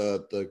into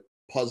the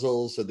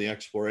puzzles and the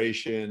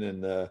exploration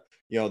and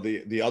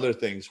the other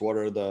things. What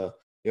are the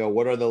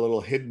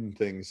little hidden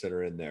things that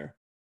are in there?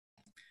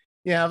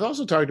 Yeah, I've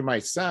also talked to my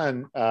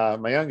son,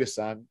 my youngest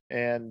son,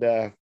 and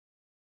I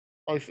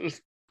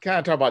was kind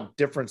of talking about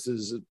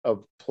differences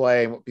of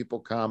play and what people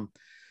come.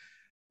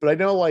 But I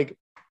know, like,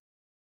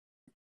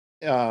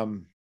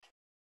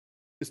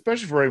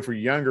 especially for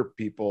younger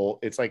people,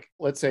 it's like,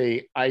 let's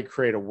say I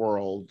create a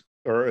world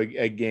or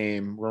a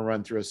game, we'll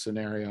run through a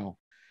scenario,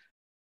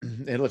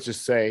 and let's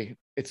just say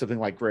it's something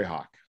like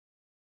Greyhawk.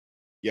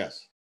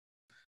 Yes.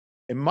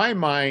 In my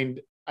mind,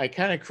 I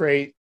kind of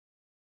create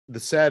the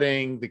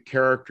setting, the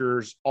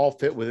characters all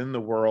fit within the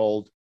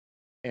world,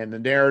 and the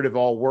narrative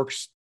all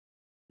works.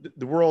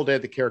 The world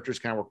and the characters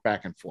kind of work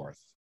back and forth.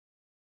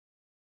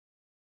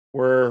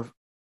 Where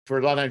for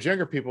a lot of times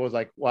younger people was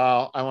like,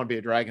 well, I want to be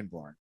a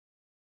Dragonborn.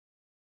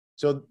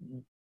 So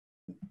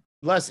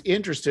less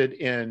interested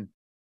in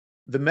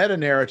the meta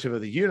narrative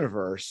of the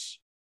universe,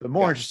 but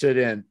more interested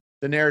in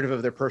the narrative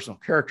of their personal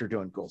character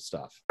doing cool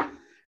stuff.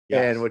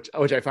 Yes. And which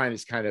I find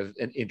is kind of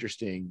an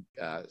interesting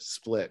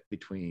split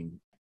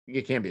between.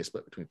 It can be a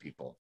split between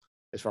people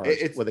as far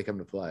as where they come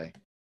to play.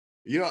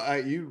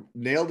 You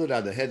nailed it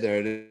on the head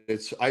there.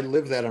 I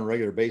live that on a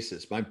regular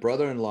basis. My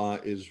brother-in-law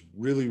is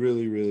really,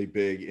 really, really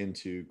big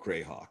into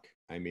Greyhawk.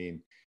 I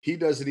mean, he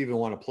doesn't even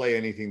want to play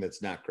anything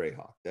that's not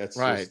Greyhawk. That's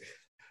right.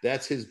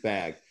 That's his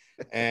bag.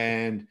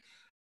 And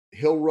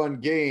he'll run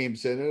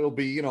games, and it'll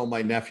be,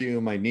 my nephew,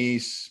 my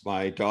niece,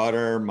 my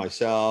daughter,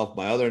 myself,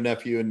 my other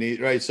nephew and niece,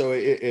 right? So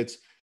it's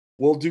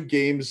we'll do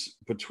games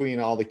between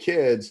all the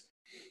kids,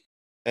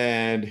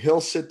 and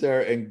he'll sit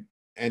there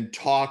and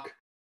talk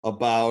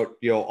about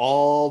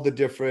all the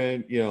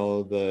different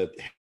the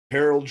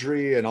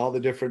heraldry and all the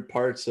different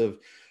parts of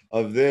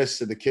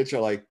this, and the kids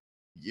are like,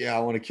 yeah, I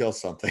want to kill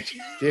something.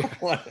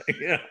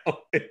 Yeah.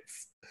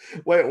 It's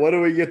wait, what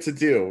do we get to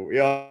do?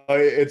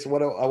 It's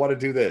what I want to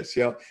do this,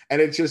 and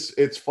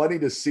it's funny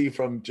to see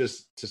from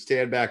just to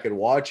stand back and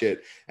watch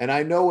it. And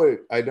I know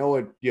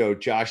what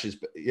Josh's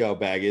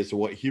bag is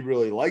and what he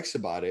really likes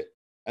about it,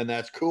 and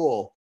that's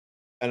cool.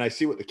 And I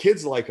see what the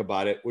kids like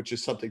about it, which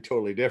is something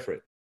totally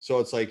different. So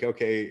it's like,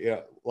 okay,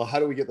 yeah, well, how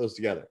do we get those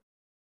together?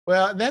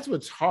 Well, that's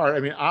what's hard. I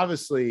mean,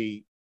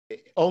 obviously,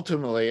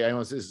 ultimately, I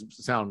know this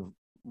sound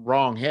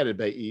wrong-headed,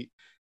 but you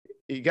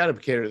got to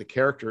cater to the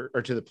character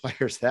or to the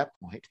players at that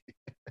point.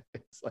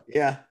 It's like,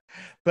 yeah,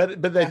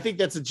 but I think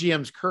that's a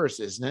GM's curse,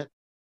 isn't it?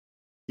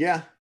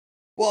 Yeah.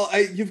 Well,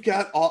 you've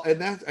got all,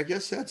 and that, I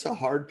guess that's a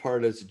hard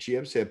part as a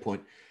GM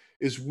standpoint,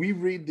 is we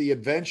read the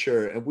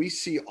adventure and we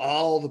see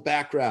all the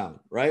background,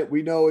 right?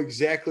 We know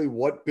exactly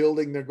what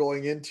building they're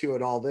going into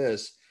and all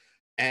this.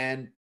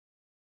 And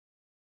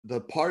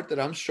the part that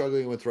I'm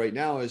struggling with right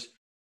now is,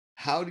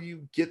 how do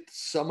you get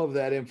some of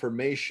that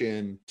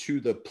information to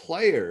the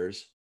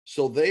players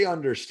so they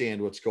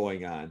understand what's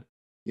going on?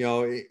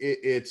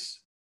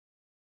 It's,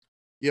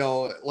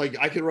 like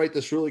I could write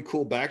this really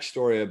cool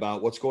backstory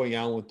about what's going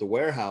on with the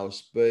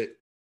warehouse, but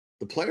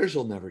the players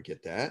will never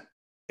get that.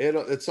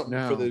 It's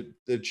something for the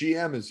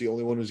GM is the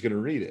only one who's going to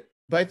read it.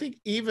 But I think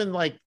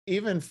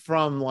even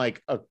from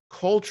like a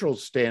cultural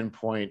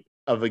standpoint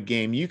of a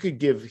game, you could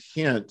give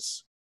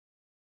hints,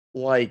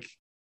 like,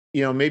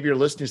 maybe you're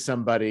listening to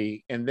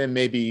somebody and then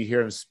maybe you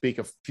hear them speak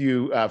a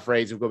few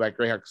phrases, go back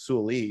Greyhawk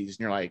Sulese, and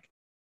you're like,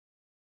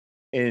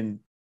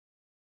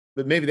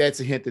 but maybe that's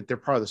a hint that they're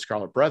part of the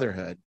Scarlet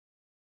Brotherhood,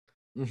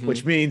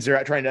 which means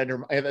they're trying to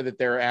undermine that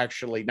they're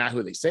actually not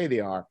who they say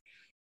they are.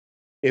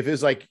 If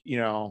it's like,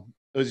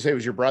 as you say, it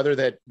was your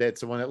brother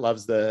that's the one that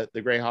loves the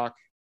Greyhawk.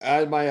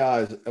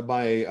 My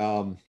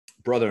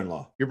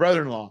brother-in-law. Your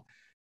brother-in-law.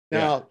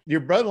 Now,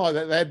 your brother-in-law,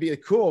 that'd be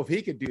cool if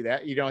he could do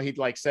that. He'd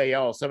like say,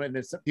 oh, and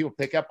then some people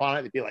pick up on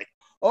it. They'd be like,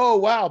 oh,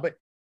 wow. But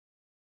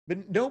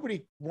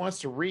nobody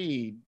wants to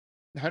read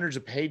hundreds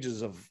of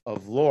pages of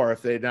lore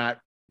if they're not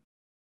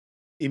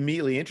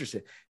immediately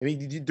interested. I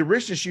mean, the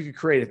richness you could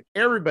create if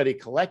everybody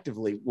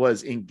collectively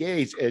was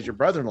engaged as your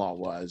brother-in-law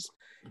was,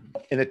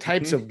 and the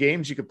types of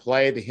games you could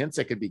play, the hints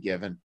that could be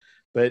given.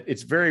 But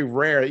it's very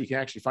rare that you can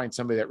actually find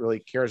somebody that really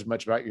cares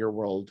much about your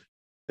world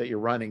that you're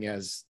running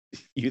as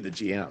you, the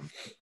GM.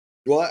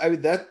 Well, I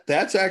mean,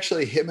 that's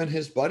actually him and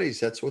his buddies.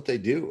 That's what they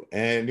do.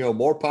 And,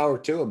 more power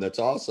to them. That's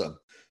awesome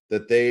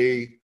that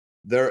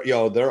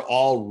they're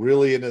all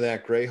really into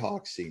that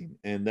Greyhawk scene.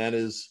 And that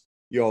is,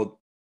 and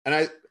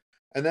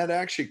that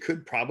actually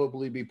could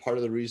probably be part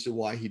of the reason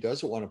why he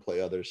doesn't want to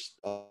play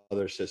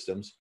other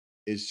systems,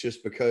 is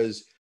just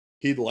because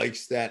he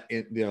likes that,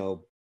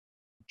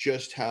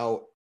 just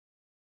how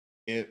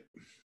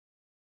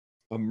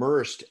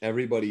immersed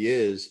everybody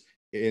is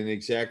in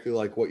exactly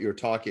like what you're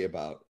talking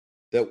about,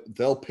 that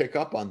they'll pick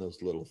up on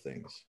those little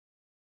things.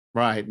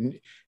 Right. And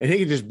he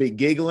can just be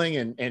giggling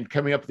and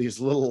coming up with these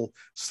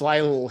sly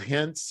little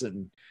hints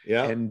and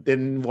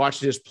then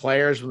watching his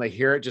players when they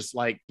hear it, just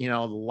like, the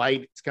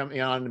light's coming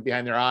on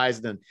behind their eyes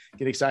and then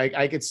get excited.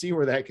 I could see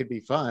where that could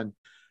be fun.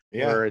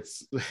 Yeah. Where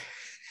it's,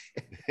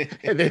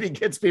 and then he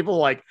gets people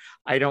like,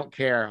 I don't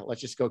care. Let's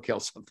just go kill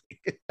something.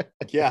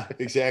 Yeah,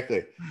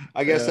 exactly.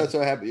 I guess that's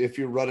what happens if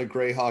you run a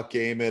Greyhawk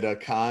game at a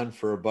con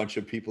for a bunch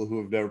of people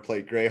who have never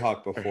played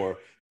Greyhawk before.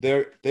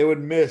 They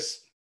would miss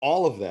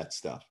all of that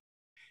stuff.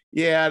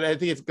 Yeah, and I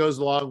think it goes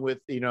along with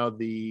it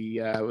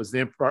was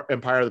the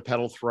Empire of the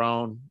Petal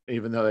Throne,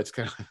 even though that's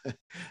kind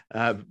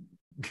of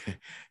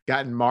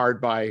gotten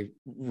marred by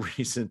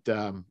recent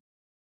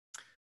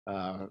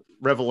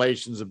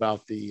revelations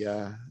about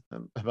the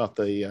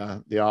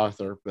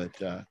author,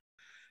 but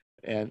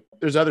and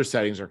there's other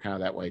settings that are kind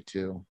of that way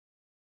too.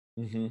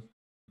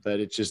 But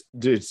it's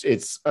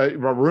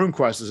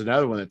RuneQuest is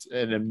another one that's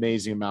an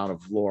amazing amount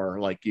of lore,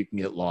 like you can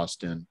get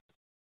lost in.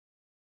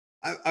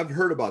 I've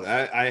heard about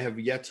it. I have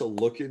yet to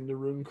look into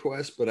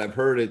RuneQuest, but I've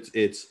heard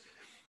it's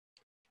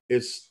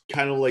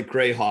kind of like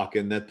Greyhawk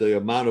in that the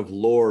amount of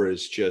lore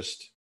is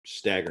just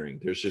staggering.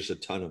 There's just a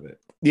ton of it.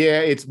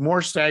 Yeah, it's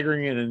more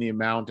staggering in the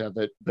amount of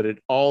it, but it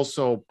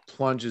also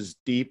plunges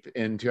deep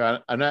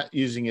into, I'm not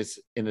using it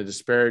in a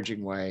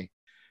disparaging way,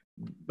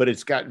 but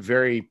it's got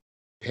very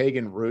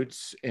pagan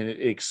roots and it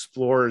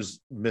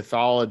explores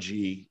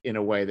mythology in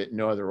a way that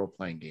no other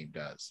role-playing game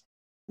does.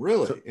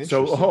 Really?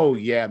 So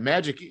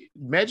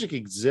magic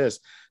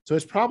exists. So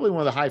it's probably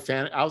one of the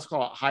I would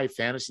call it high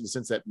fantasy in the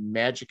sense that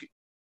magic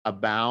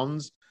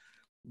abounds,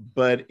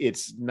 but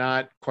it's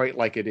not quite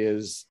like it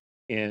is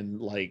in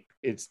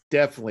it's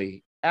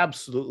definitely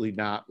absolutely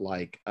not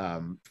like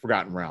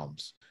Forgotten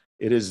Realms.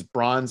 It is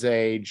Bronze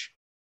Age.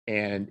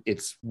 and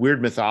it's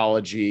weird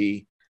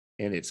mythology,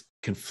 and it's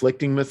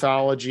conflicting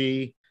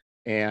mythology,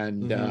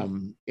 and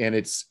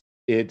it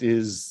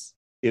is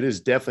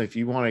definitely, if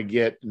you want to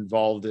get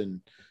involved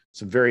in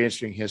some very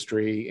interesting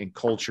history and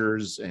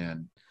cultures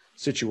and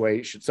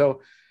situations.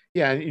 So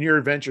yeah, and your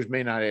adventures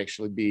may not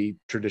actually be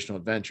traditional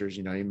adventures.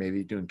 You may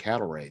be doing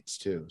cattle raids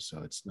too.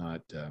 So it's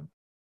not.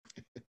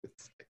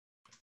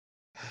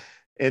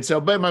 And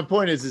so, but my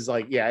point is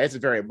like, yeah, it's a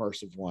very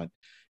immersive one,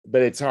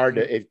 but it's hard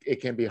to.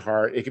 It can be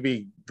hard. It can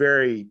be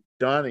very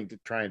daunting to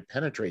try and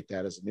penetrate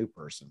that as a new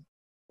person,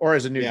 or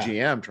as a new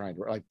GM trying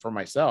to, like, for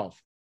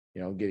myself,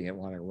 getting it,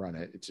 wanting to run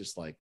it. It's just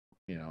like,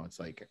 it's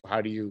like,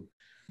 how do you,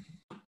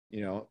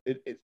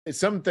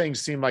 some things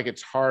seem like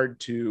it's hard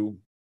to.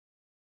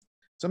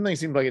 Some things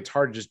seem like it's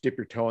hard to just dip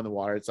your toe in the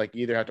water. It's like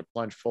you either have to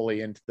plunge fully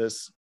into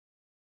this,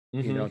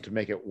 to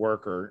make it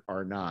work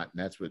or not.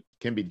 And that's what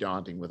can be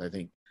daunting with, I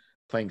think,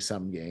 playing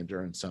some games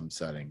or in some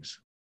settings.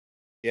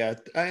 Yeah,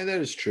 that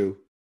is true.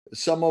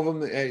 Some of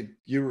them, it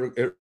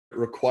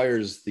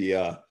requires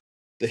the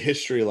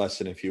history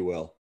lesson, if you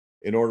will,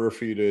 in order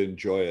for you to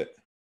enjoy it.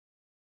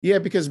 Yeah,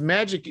 because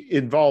Magic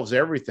involves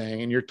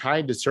everything, and you're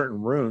tied to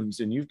certain runes,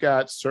 and you've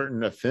got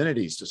certain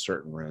affinities to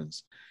certain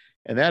runes.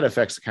 And that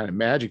affects the kind of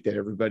magic that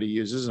everybody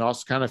uses, and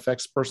also kind of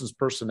affects a person's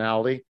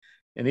personality,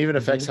 and even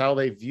affects how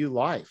they view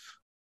life.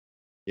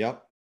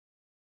 Yep.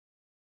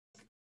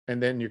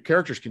 And then your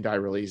characters can die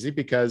really easy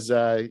because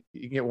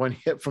you can get one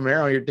hit from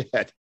arrow, you're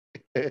dead.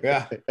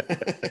 Yeah.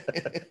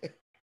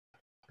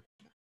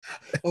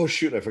 Oh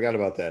shoot, I forgot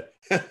about that.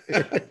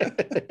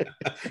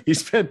 You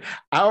spend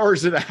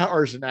hours and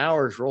hours and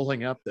hours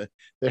rolling up the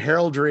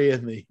heraldry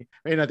and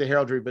not the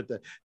heraldry, but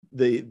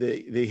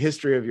the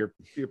history of your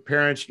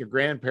parents, your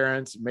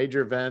grandparents,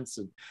 major events,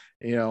 and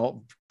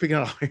picking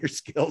out all your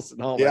skills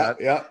and all that.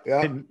 Yeah.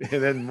 And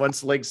then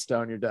once Lake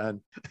Stone, you're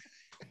done.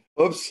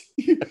 Oops,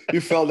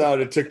 you fell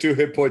down. It took 2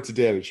 hit points of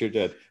damage. You're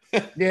dead.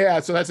 Yeah,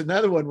 so that's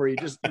another one where you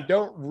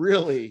don't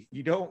really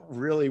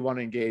want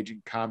to engage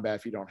in combat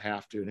if you don't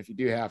have to, and if you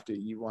do have to,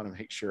 you want to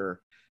make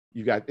sure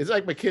you got. It's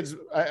like my kids.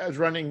 I was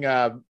running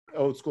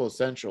old school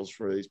essentials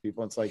for these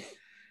people. It's like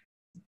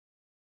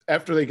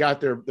after they got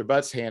their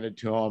butts handed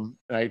to them,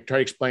 and I try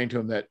to explain to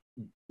them that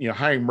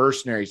hiring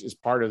mercenaries is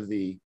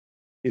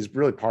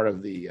really part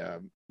of the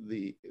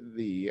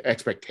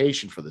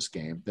expectation for this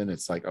game. Then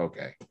it's like,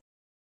 okay,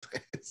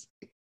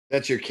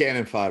 that's your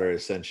cannon fodder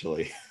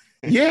essentially.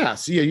 Yeah,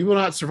 so you will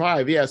not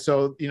survive. Yeah,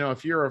 so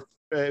if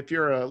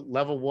you're a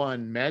level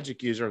 1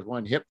 magic user with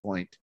 1 hit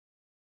point,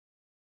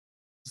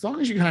 as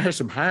long as you can hire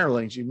some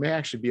hirelings, you may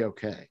actually be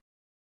okay.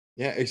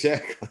 Yeah,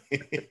 exactly.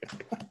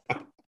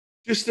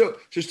 just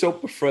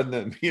don't befriend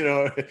them.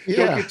 Don't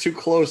get too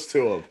close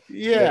to them.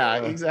 Yeah,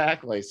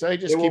 exactly. So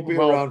they won't be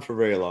around for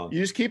very long. You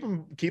just keep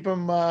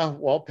them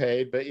well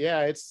paid. But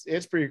yeah,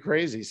 it's pretty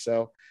crazy.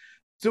 So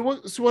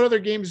what other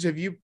games have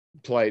you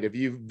played? Have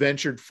you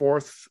ventured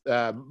forth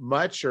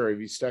much, or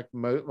have you stuck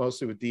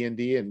mostly with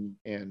D&D and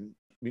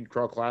Mutant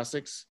Crawl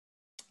Classics?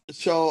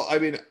 So I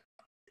mean,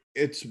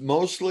 it's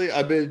mostly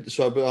I've been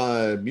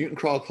Mutant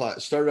Crawl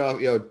Class started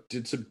out,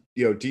 did some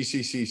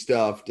DCC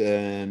stuff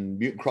and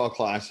Mutant Crawl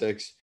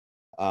Classics.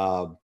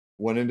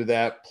 Went into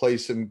that,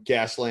 played some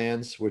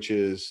Gaslands,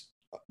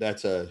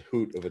 that's a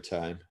hoot of a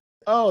time.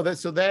 Oh,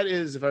 that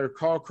is, if I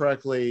recall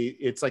correctly,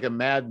 it's like a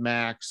Mad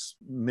Max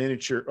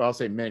miniature. I'll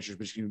say miniatures,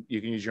 but you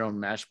can use your own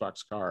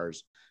Matchbox cars.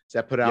 Is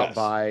that put out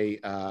by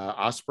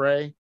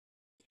Osprey?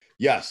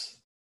 Yes,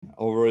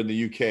 over in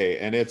the UK,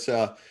 and it's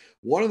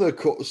one of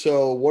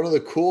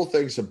the cool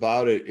things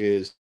about it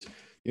is,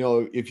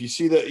 if you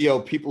see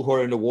that people who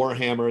are into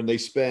Warhammer and they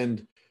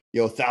spend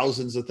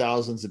thousands of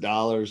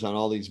dollars on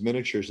all these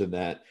miniatures and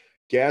that,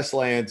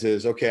 Gaslands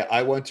is okay.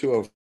 I went to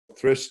a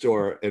thrift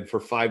store and for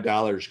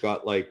 $5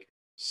 got like,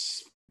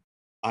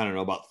 I don't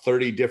know, about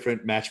 30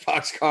 different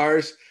Matchbox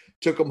cars,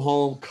 took them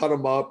home, cut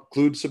them up,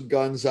 glued some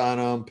guns on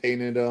them,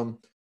 painted them,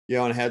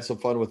 and had some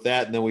fun with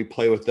that. And then we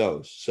play with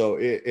those. So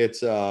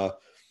it's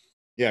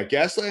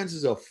Gaslands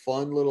is a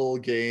fun little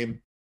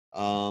game.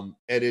 And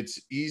it's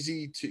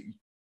easy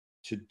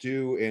to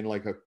do in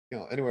like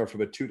anywhere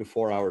from a 2 to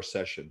 4 hour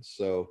session.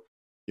 So,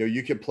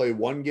 you can play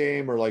one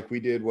game, or like we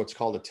did what's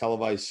called a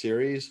televised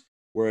series,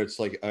 where it's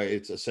like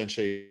it's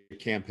essentially a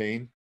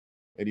campaign,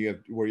 and you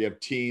have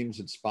teams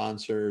and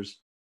sponsors,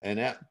 and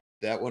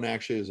that one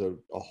actually is a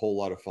whole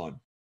lot of fun.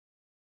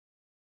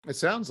 It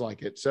sounds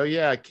like it. So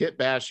yeah, kit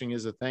bashing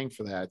is a thing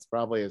for that. It's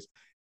probably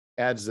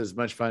adds as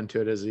much fun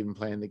to it as even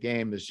playing the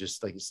game, is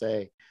just like you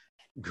say,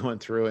 going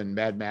through and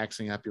Mad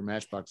Maxing up your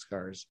Matchbox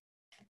cars.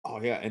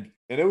 Oh yeah, and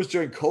it was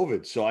during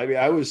COVID, so I mean,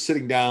 I was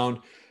sitting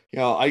down.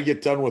 I'd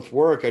get done with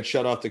work, I'd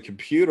shut off the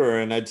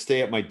computer, and I'd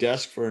stay at my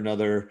desk for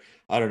another,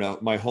 I don't know,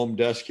 my home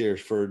desk here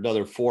for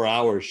another 4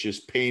 hours,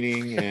 just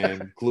painting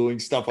and gluing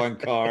stuff on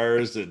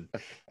cars and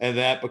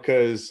that,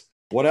 because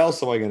what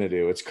else am I going to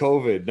do? It's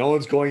COVID. No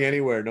one's going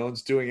anywhere. No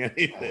one's doing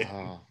anything.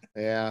 Oh,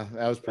 yeah,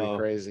 that was pretty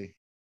crazy.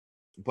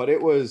 But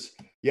it was,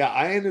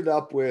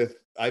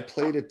 I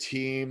played a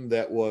team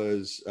that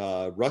was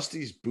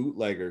Rusty's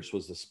Bootleggers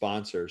was the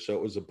sponsor. So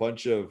it was a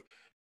bunch of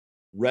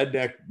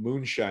redneck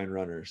moonshine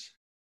runners.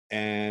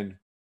 And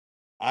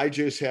I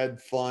just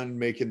had fun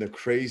making the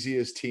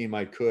craziest team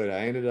I could.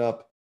 I ended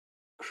up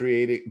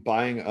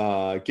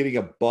getting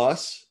a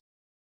bus.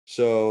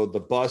 So the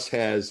bus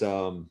has,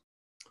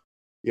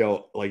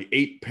 like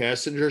 8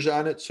 passengers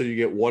on it. So you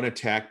get 1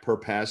 attack per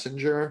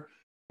passenger.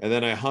 And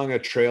then I hung a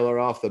trailer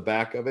off the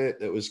back of it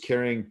that was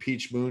carrying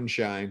peach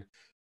moonshine,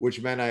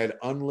 which meant I had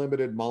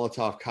unlimited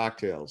Molotov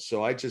cocktails.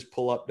 So I just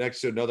pull up next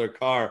to another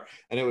car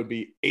and it would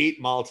be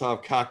 8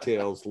 Molotov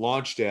cocktails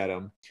launched at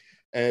them.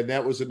 And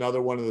that was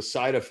another one of the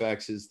side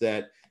effects, is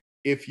that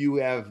if you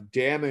have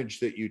damage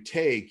that you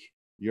take,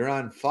 you're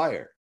on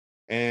fire.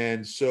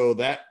 And so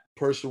that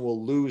person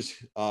will lose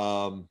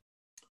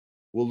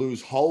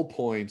hull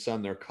points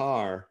on their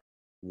car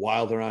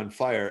while they're on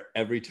fire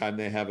every time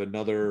they have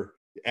another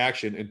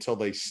action until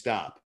they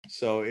stop.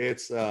 So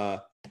it's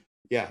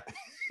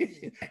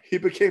he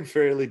became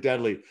fairly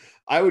deadly.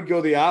 I would go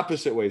the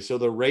opposite way. So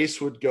the race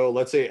would go,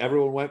 let's say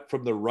everyone went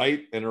from the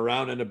right and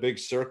around in a big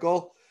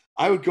circle.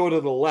 I would go to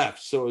the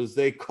left. So as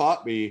they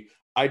caught me,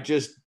 I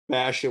just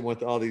bash them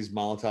with all these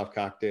Molotov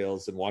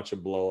cocktails and watch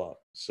them blow up.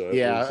 So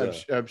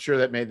I'm sure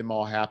that made them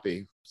all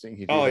happy seeing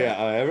you do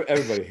that.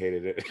 Everybody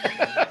hated it.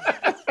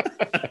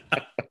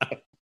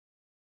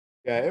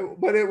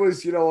 But it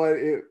was,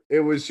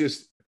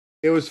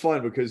 it was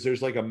fun because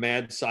there's like a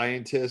mad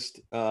scientist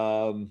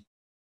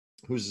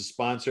who's a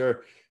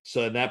sponsor.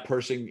 So that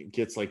person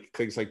gets like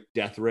things like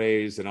death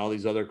rays and all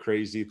these other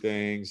crazy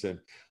things, and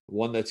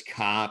one that's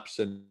cops,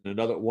 and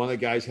another one of the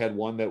guys had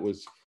one that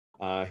was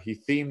he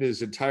themed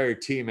his entire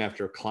team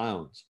after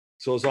clowns.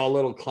 So it was all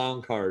little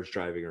clown cars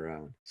driving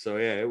around. So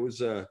yeah, it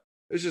was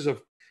just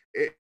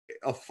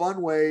a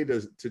fun way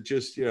to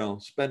just,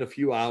 spend a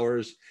few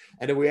hours.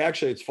 And then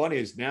it's funny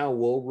is now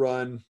we'll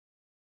run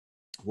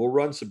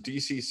some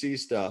DCC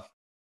stuff,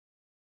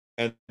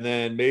 and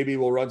then maybe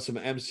we'll run some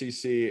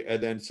MCC,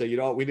 and then say,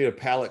 we need a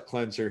palate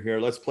cleanser here.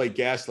 Let's play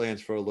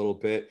Gaslands for a little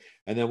bit,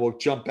 and then we'll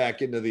jump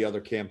back into the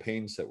other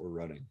campaigns that we're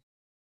running.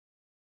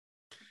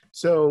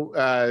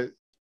 So,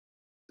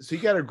 so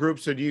you got a group.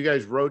 So do you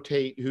guys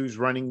rotate who's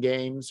running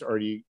games, or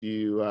do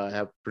you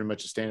have pretty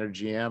much a standard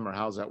GM, or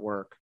how's that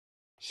work?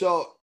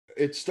 So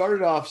it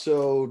started off.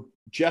 So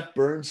Jeff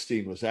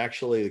Bernstein was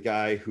actually the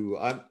guy who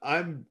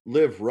I'm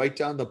live right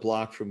down the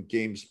block from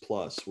Games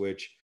Plus,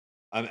 which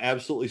I'm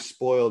absolutely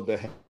spoiled to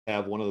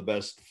have one of the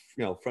best,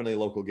 friendly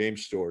local game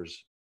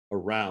stores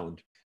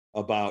around,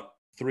 about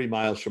 3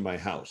 miles from my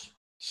house.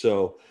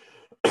 So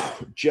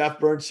Jeff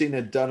Bernstein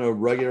had done a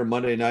regular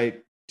Monday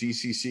night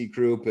DCC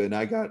group, and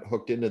I got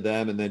hooked into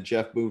them. And then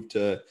Jeff moved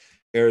to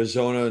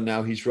Arizona, and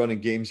now he's running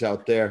games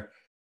out there.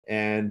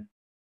 And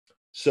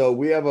so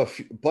we have a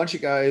bunch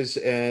of guys,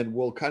 and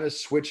we'll kind of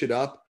switch it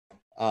up.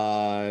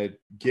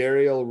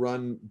 Gary will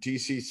run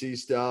DCC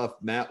stuff.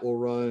 Matt will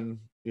run,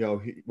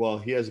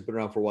 he hasn't been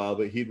around for a while,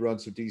 but he'd run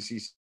some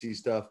DCC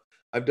stuff.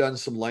 I've done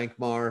some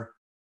Lankmar.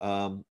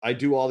 I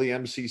do all the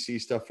MCC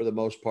stuff for the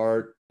most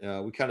part.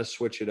 We kind of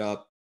switch it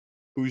up,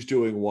 who's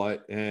doing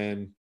what,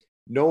 and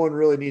no one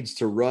really needs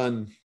to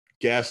run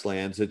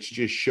Gaslands. It's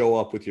just show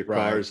up with your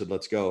cars and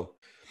let's go.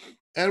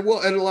 And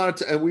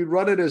and we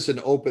run it as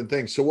an open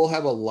thing. So we'll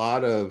have a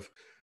lot of,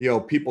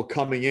 people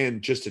coming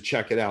in just to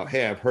check it out.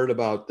 Hey, I've heard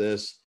about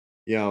this,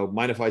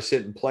 mind if I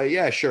sit and play?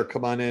 Yeah, sure.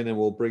 Come on in, and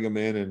we'll bring them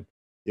in. And,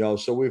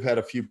 so we've had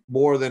a few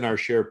more than our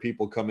share of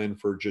people come in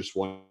for just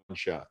one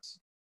shots.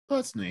 Oh,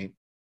 that's neat.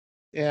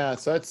 Yeah.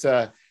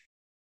 So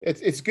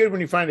it's good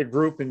when you find a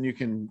group and you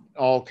can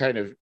all kind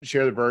of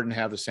share the burden,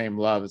 have the same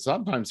love. It's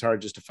sometimes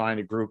hard just to find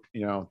a group,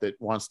 that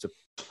wants to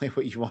play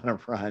what you want to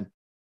run.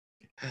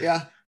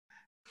 Yeah.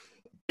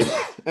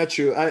 That's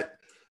true.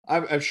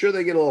 I'm sure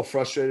they get a little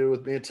frustrated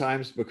with me at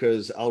times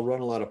because I'll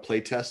run a lot of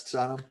play tests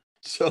on them.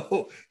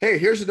 So, hey,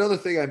 here's another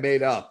thing I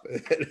made up.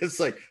 It's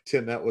like,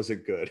 Tim, that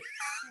wasn't good.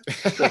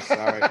 So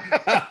sorry.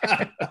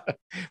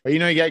 Well,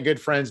 you got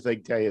good friends. They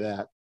can tell you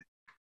that.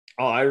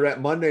 Oh,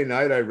 Monday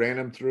night, I ran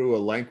them through a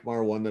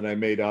Lankmar one that I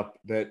made up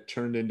that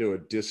turned into a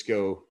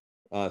disco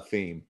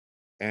theme.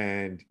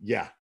 And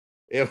yeah,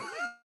 they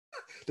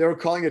were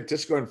calling it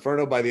Disco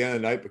Inferno by the end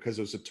of the night because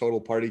it was a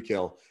total party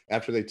kill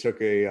after they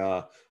took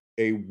a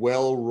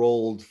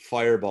well-rolled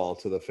fireball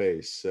to the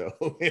face. So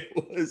it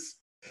was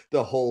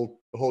the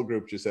whole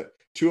group just said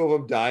 2 of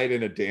them died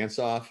in a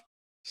dance-off.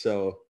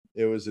 So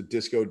it was a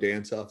disco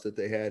dance-off that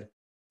they had.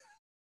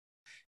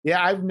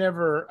 Yeah,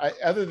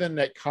 other than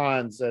at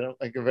cons, I don't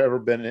think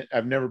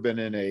I've never been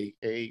in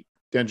a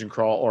Dungeon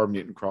Crawl or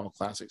Mutant Crawl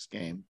Classics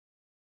game.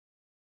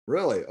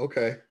 Really?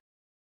 Okay.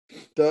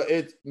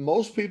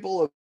 Most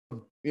people,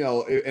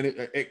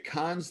 at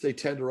cons, they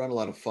tend to run a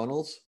lot of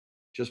funnels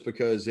just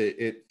because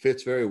it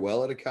fits very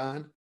well at a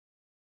con.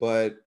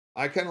 But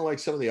I kind of like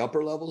some of the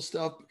upper level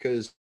stuff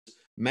because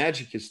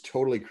Magic is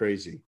totally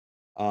crazy.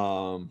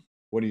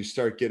 When you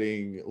start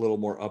getting a little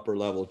more upper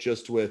level,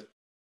 just with,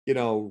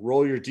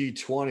 roll your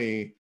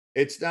D20.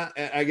 It's not,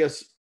 I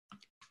guess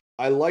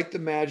I like the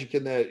Magic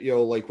in that,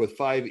 like with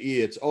 5e,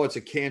 it's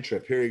a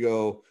cantrip. Here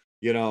you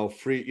go,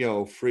 freeze,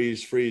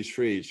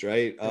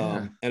 right?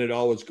 Yeah. And it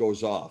always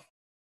goes off.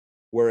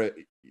 where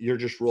you're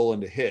just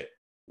rolling to hit.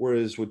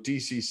 Whereas with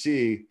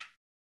DCC,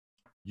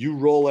 you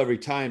roll every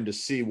time to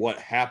see what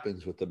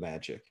happens with the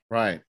magic.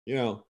 Right. You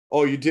know,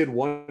 oh, you did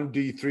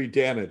 1d3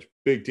 damage,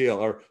 big deal.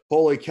 Or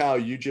holy cow,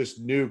 you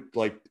just nuked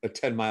like a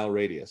 10-mile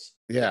radius.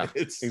 Yeah,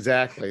 It's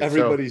exactly.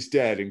 everybody's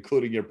dead,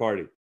 including your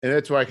party. And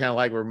that's why I kind of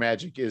like where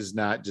magic is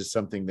not just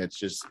something that's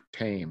just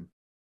tame.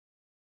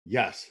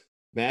 Yes.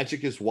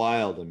 Magic is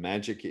wild and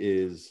magic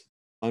is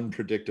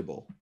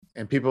unpredictable.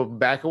 And people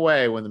back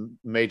away when the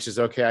mage says,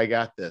 okay, I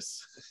got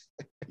this.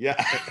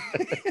 Yeah.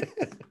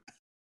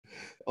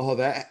 Oh,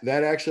 that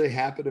actually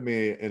happened to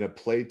me in a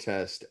play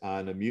test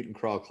on a Mutant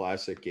Crawl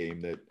Classic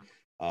game that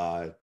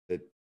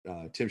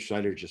Tim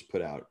Schneider just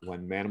put out,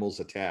 When Manimals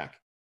Attack,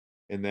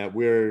 and that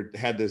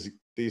had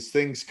these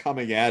things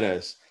coming at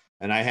us,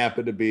 and I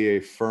happened to be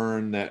a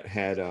Fern that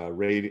had a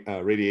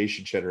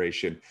radiation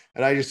generation,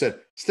 and I just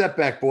said, "Step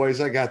back,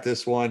 boys, I got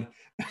this one."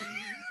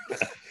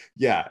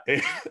 Yeah,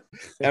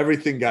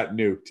 everything got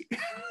nuked.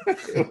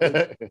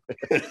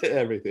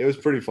 Everything. It was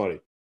pretty funny.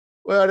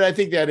 Well, I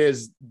think that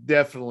is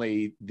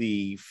definitely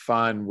the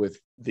fun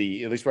with at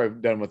least what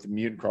I've done with the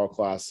Mutant Crawl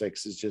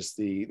Classics is just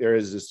there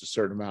is just a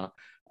certain amount.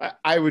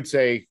 I would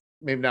say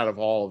maybe not of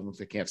all of them if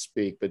they can't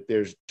speak, but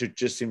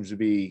just seems to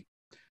be,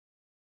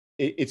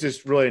 it's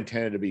just really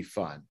intended to be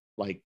fun.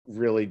 Like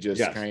really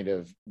just kind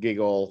of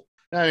giggle.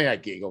 I mean,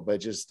 not giggle,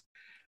 but just,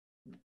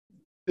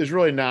 there's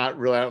really not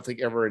really, I don't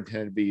think ever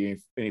intended to be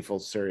any full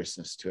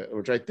seriousness to it,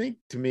 which I think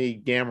to me,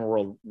 Gamma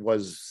World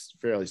was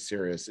fairly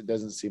serious. It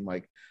doesn't seem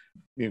like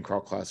Mutant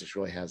Crawl Classics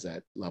really has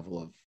that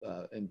level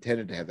of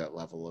intended to have that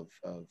level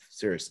of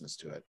seriousness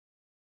to it.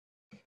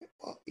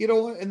 You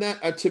know what? And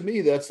that to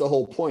me, that's the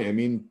whole point. I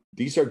mean,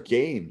 these are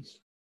games.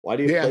 Why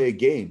do you play a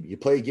game? You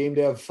play a game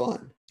to have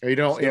fun. You're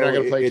not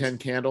going to play 10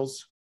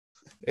 Candles.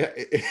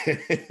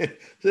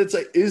 It's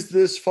like, is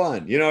this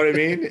fun? You know what I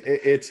mean?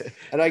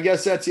 And I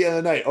guess that's the end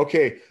of the night.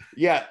 Okay,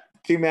 yeah.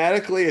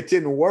 Thematically, it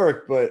didn't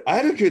work, but I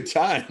had a good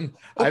time.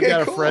 Okay, I've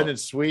got a friend in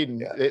Sweden.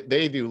 Yeah.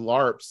 They do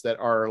LARPs that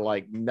are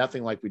like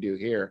nothing like we do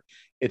here.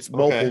 It's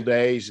multiple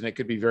days, and it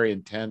could be very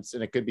intense,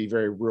 and it could be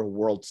very real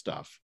world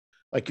stuff.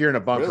 Like you're in a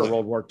bunker,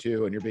 World War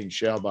II, and you're being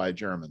shelled by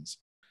Germans,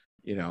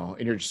 you know,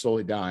 and you're just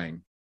slowly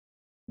dying.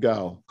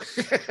 Go.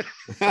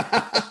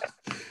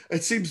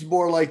 It seems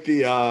more like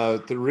the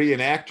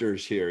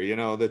reenactors here, you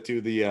know, that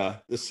do the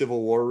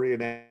Civil War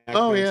reenactments and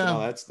all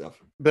that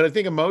stuff. But I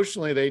think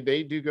emotionally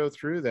they do go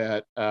through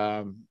that.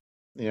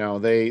 You know,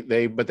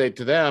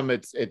 to them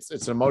it's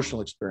an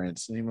emotional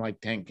experience. And even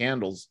like 10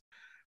 Candles,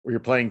 where you're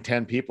playing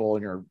 10 people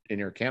and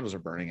your candles are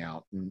burning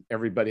out and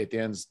everybody at the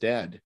end's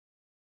dead.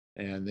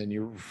 And then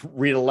you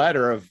read a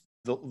letter of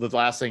the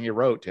last thing you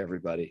wrote to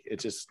everybody.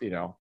 It's just, you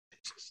know,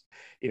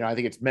 I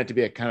think it's meant to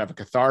be a kind of a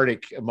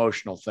cathartic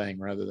emotional thing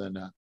rather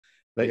than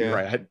but you're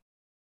right.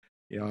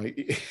 You know,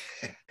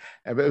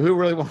 but who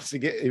really wants to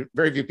get?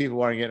 Very few people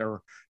want to get in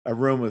a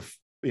room with,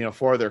 you know,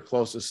 4 of their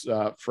closest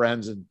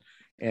friends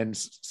and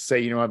say,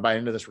 you know, by the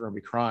end of this, we're going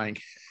to be crying.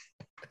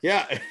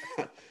 Yeah,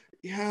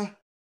 yeah.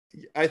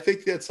 I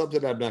think that's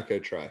something I'm not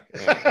going to try.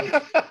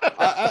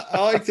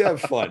 I like to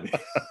have fun.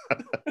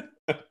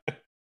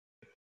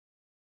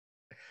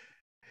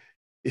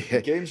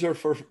 Games are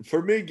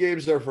for me.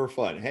 Games are for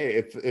fun.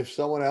 Hey, if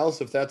someone else,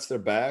 if that's their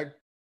bag,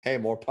 hey,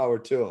 more power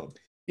to them.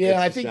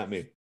 Yeah, I think not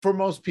me. For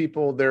most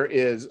people there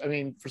is. I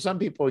mean, for some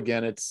people,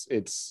 again, it's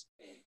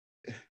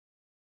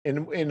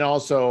and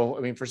also, I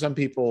mean, for some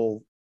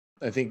people,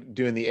 I think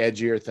doing the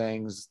edgier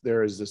things,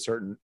 there is a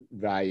certain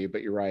value.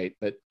 But you're right.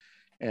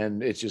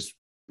 And it's just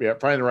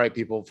finding the right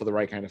people for the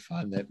right kind of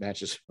fun that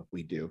matches what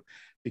we do.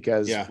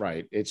 Because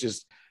right, it's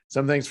just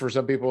some things for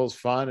some people is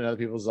fun, and other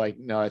people's like,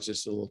 no, it's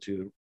just a little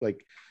too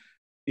like,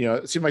 you know.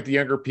 It seemed like the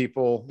younger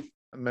people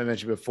I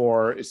mentioned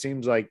before. It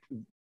seems like,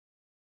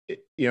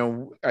 you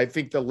know, I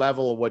think the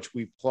level of which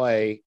we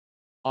play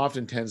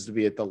often tends to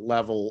be at the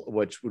level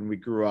which, when we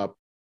grew up,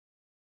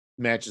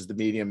 matches the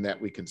medium that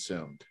we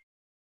consumed.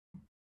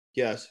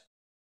 Yes.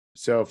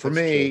 So for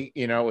me,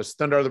 true. You know, it was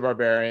Thundarr the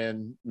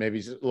Barbarian, maybe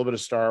a little bit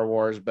of Star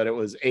Wars, but it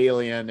was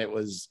Alien. It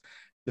was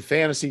the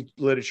fantasy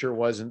literature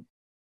wasn't.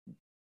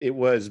 It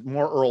was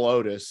more Earl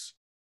Otis,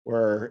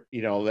 where,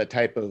 you know, that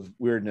type of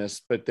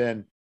weirdness. But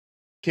then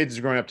kids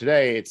growing up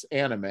today, it's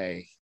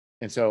anime.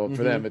 And so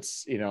for them,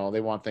 it's, you know,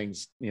 they want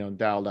things, you know,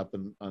 dialed up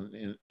on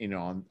the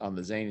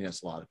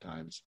zaniness a lot of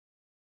times.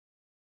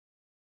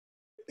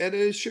 And it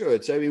is true.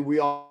 I mean, we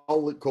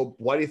all go,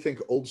 why do you think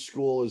old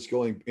school is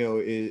going, you know,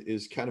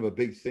 is kind of a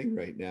big thing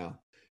right now,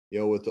 you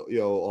know, with, you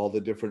know, all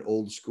the different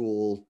old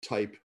school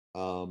type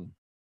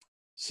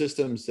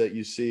systems that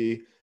you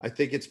see. I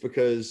think it's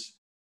because,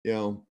 you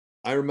know,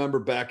 I remember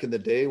back in the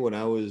day when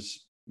I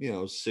was, you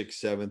know,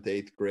 6th, 7th,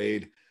 8th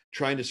grade,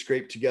 trying to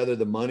scrape together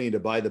the money to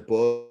buy the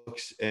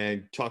books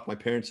and talk my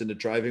parents into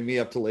driving me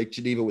up to Lake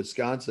Geneva,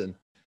 Wisconsin,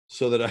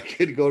 so that I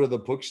could go to the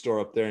bookstore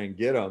up there and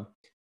get them.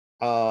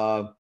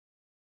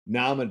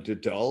 Now I'm an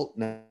adult.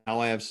 Now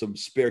I have some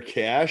spare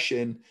cash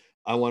and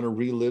I want to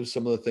relive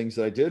some of the things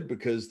that I did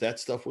because that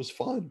stuff was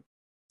fun.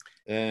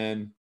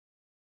 And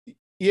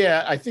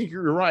Yeah, I think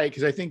you're right,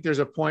 because I think there's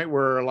a point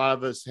where a lot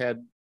of us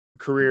had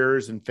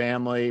careers and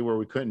family where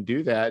we couldn't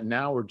do that. And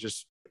now we're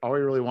just, all we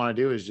really want to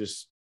do is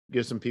just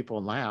give some people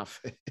and laugh.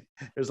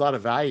 There's a lot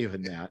of value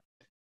in that.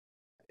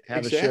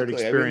 Have a shared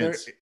Exactly. I mean,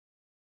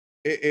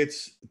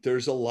 experience.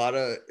 there's a lot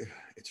of,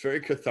 it's very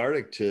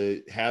cathartic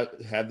to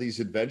have these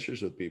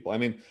adventures with people. I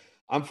mean,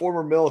 I'm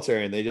former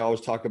military, and they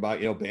always talk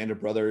about, Band of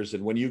Brothers,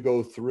 and when you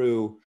go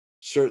through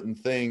certain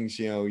things,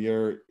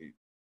 you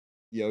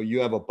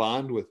have a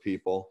bond with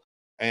people.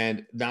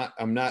 And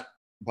I'm not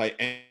by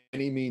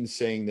any means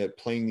saying that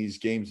playing these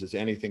games is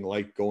anything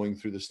like going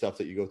through the stuff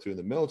that you go through in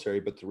the military,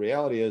 but the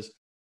reality is,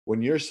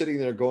 when you're sitting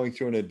there going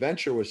through an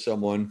adventure with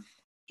someone,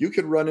 you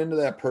could run into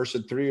that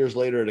person 3 years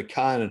later at a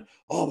con, and,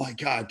 oh my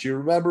God, do you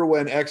remember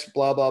when X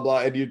blah blah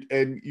blah,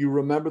 and you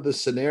remember the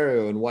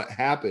scenario and what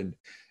happened,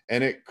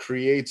 and it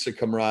creates a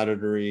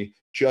camaraderie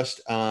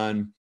just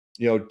on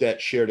that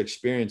shared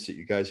experience that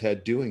you guys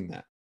had doing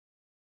that.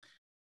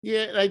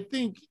 Yeah, I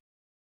think,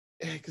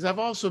 because I've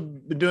also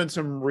been doing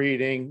some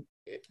reading,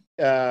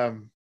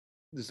 um,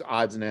 this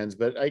odds and ends,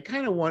 but I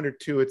kind of wonder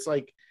too. It's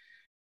like,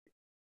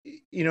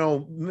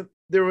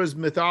 there was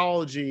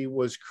mythology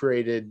was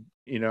created,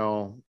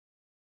 from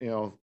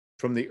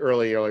the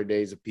early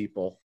days of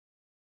people,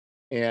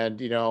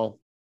 and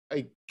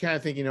I kind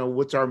of think,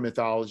 what's our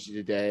mythology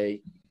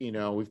today?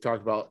 We've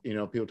talked about,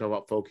 people talk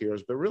about folk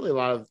heroes, but really a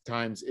lot of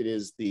times it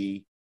is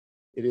the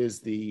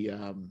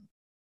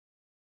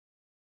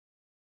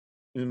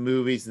in the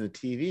movies and the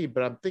TV.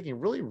 But I'm thinking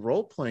really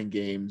role-playing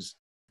games,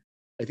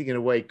 I think in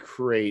a way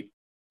create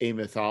a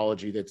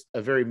mythology that's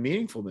a very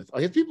meaningful myth.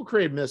 I guess people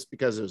created myths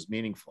because it was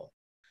meaningful.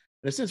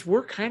 In a sense,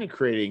 we're kind of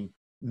creating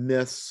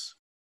myths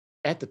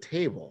at the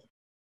table.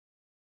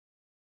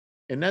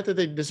 And not that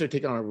they necessarily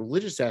take on a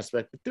religious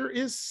aspect, but there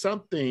is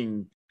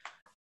something,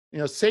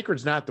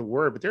 sacred's not the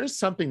word, but there is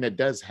something that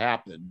does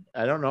happen.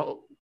 I don't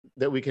know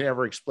that we can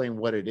ever explain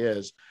what it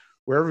is,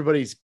 where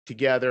everybody's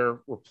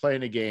together, we're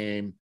playing a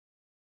game,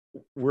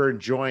 we're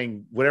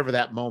enjoying whatever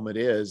that moment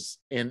is,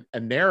 and a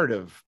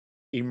narrative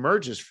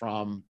emerges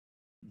from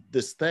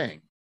this thing.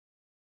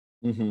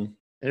 Mm-hmm. And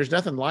there's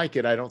nothing like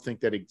it, I don't think,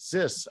 that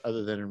exists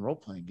other than in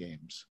role-playing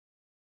games.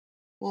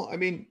 Well, I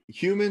mean,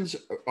 humans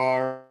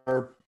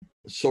are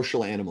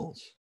social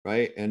animals,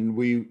 right? And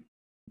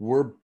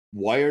we're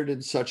wired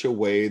in such a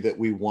way that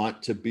we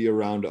want to be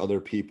around other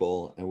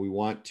people, and we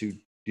want to,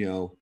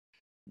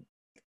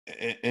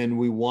 and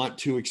we want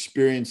to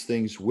experience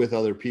things with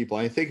other people.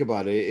 I think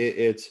about it,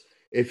 it's,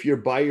 if you're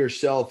by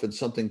yourself and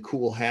something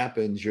cool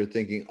happens, you're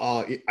thinking,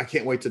 oh, I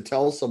can't wait to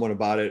tell someone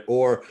about it,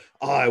 or,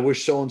 oh, I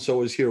wish so and so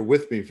was here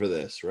with me for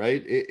this,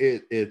 right?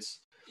 It's,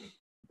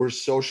 we're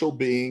social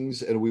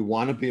beings, and we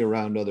want to be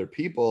around other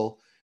people,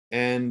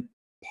 and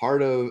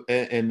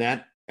and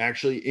that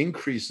actually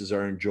increases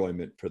our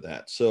enjoyment for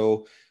that.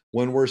 So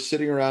when we're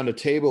sitting around a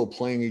table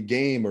playing a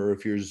game, or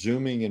if you're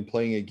zooming and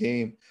playing a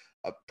game,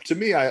 to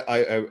me,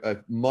 I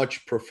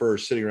much prefer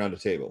sitting around a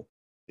table.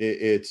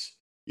 It's,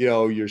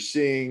 you're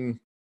seeing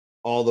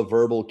all the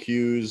verbal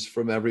cues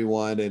from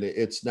everyone, and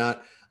it's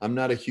not, I'm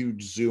not a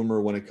huge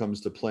zoomer when it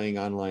comes to playing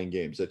online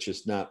games. That's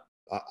just not,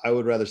 I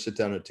would rather sit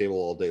down at a table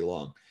all day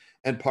long.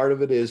 And part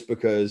of it is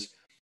because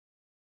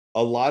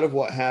a lot of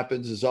what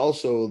happens is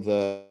also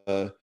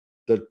the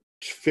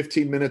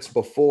 15 minutes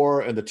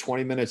before and the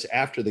 20 minutes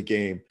after the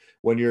game,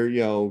 when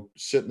you're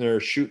sitting there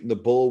shooting the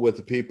bull with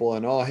the people,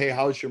 and, oh, hey,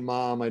 how's your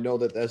mom, I know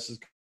that this is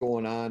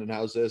going on, and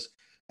how's this.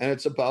 And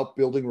it's about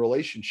building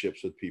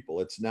relationships with people.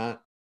 It's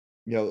not,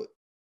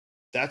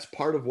 that's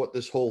part of what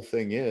this whole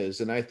thing is.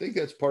 And I think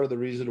that's part of the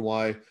reason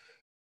why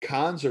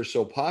cons are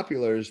so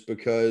popular, is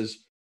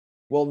because,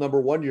 well,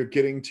 number one, you're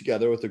getting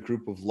together with a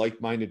group of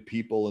like-minded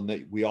people, and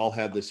that we all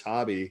have this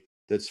hobby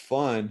that's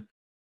fun,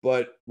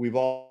 but we've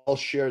all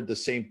shared the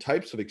same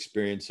types of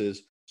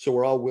experiences. So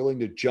we're all willing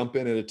to jump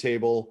in at a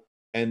table,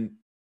 and,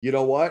 you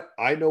know what?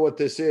 I know what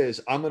this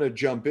is. I'm going to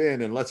jump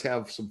in, and let's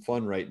have some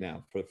fun right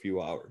now for a few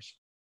hours,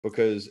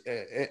 because,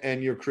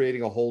 and you're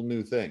creating a whole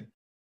new thing.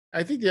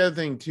 I think the other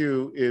thing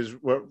too is,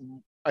 what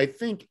I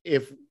think,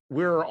 if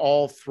we're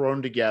all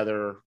thrown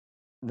together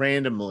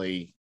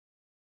randomly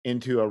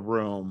into a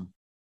room,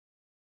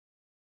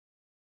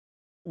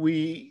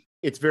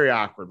 it's very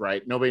awkward,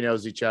 right? Nobody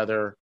knows each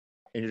other,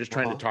 and you're just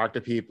trying to talk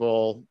to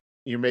people.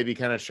 You're maybe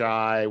kind of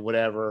shy,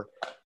 whatever.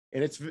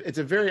 And it's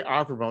a very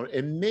awkward moment.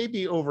 And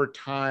maybe over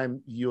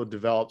time you'll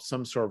develop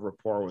some sort of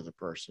rapport with a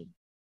person.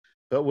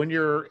 But when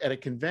you're at a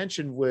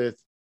convention with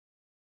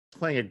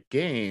playing a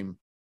game,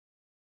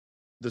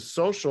 the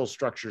social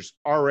structure's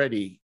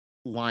already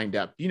lined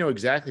up. You know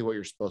exactly what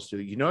you're supposed to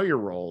do. You know your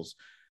roles,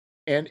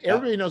 and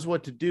everybody knows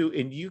what to do.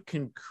 And you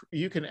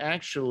can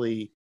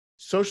actually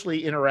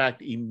socially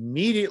interact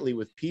immediately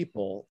with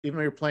people, even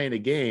though you're playing a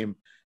game,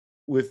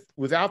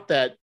 without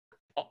that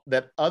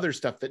other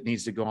stuff that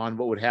needs to go on.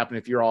 What would happen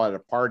if you're all at a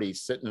party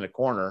sitting in a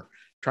corner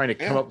trying to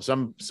come up with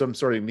some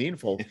sort of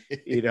meaningful,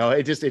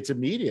 it's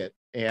immediate.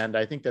 And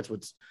I think that's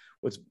what's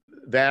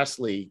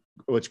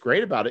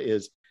great about it,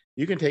 is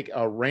you can take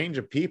a range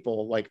of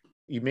people. Like,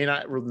 you may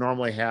not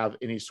normally have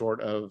any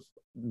sort of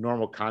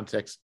normal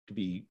context to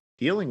be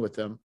dealing with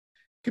them.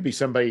 It could be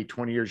somebody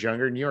 20 years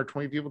younger than you, or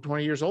 20 people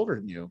 20 years older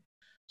than you.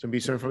 So it'd be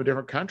someone from a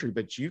different country,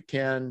 but you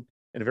can,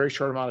 in a very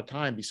short amount of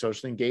time, be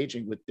socially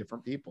engaging with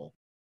different people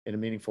in a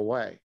meaningful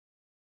way.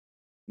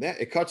 Yeah,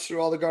 it cuts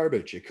through all the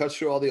garbage. It cuts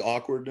through all the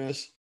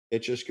awkwardness. It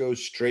just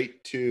goes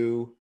straight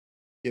to,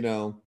 you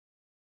know,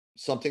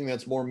 something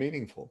that's more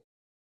meaningful.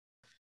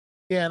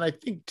 Yeah, and I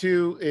think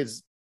too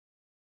is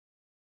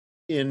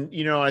I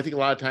think a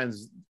lot of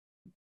times,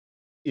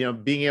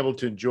 being able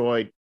to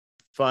enjoy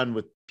fun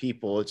with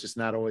people, it's just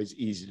not always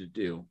easy to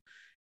do.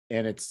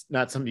 And it's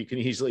not something you can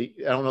easily,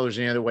 I don't know there's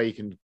any other way you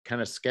can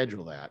kind of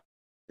schedule that.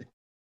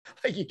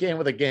 Like you can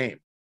with a game.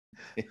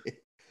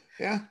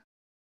 Yeah.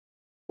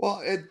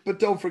 Well, but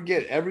don't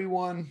forget,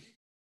 everybody,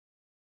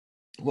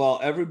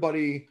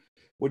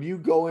 when you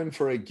go in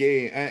for a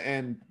game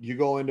and you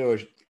go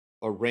into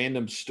a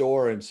random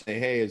store and say,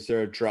 hey, is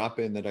there a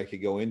drop-in that I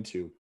could go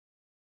into?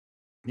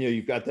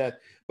 You've got that.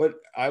 But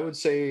I would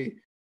say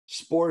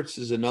sports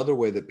is another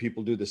way that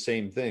people do the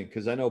same thing,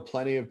 because I know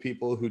plenty of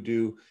people who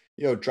do,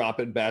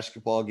 drop-in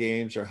basketball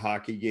games or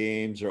hockey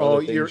games or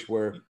other things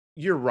where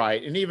you're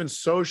right. And even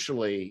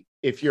socially,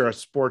 if you're a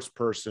sports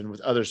person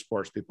with other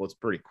sports people, it's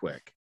pretty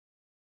quick.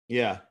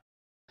 Yeah.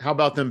 How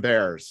about them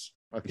Bears?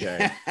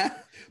 Okay.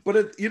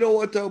 But you know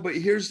what though? But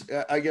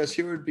I guess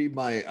here would be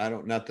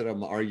not that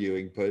I'm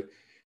arguing, but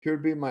here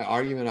would be my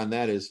argument on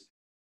that is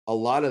a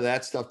lot of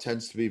that stuff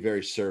tends to be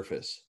very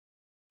surface.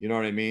 You know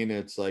what I mean?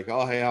 It's like,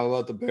 oh, hey, how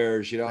about the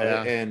Bears?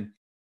 Yeah.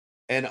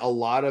 And a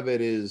lot of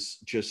it is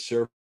just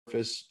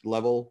surface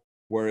level.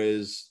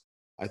 Whereas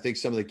I think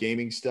some of the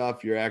gaming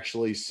stuff, you're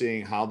actually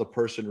seeing how the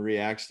person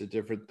reacts to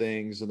different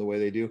things and the way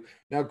they do.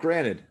 Now,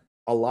 granted,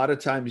 a lot of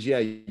times, yeah,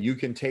 you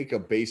can take a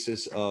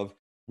basis of,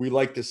 we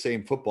like the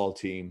same football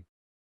team,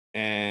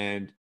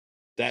 and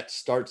that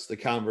starts the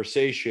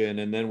conversation.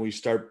 And then we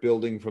start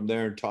building from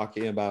there and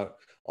talking about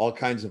all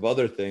kinds of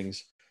other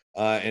things,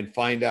 and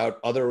find out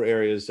other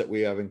areas that we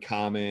have in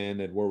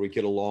common and where we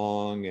get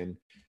along.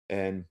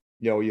 And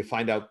you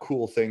find out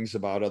cool things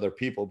about other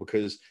people,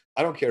 because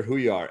I don't care who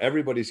you are.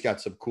 Everybody's got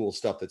some cool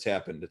stuff that's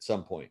happened at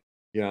some point,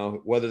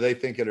 whether they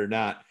think it or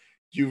not.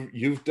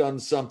 You've done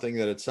something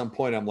that at some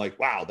point I'm like,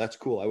 wow, that's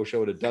cool. I wish I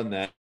would have done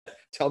that.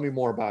 Tell me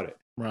more about it.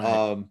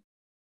 Right.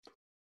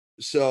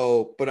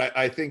 But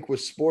I think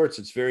with sports,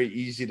 it's very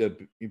easy to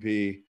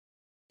be,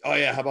 oh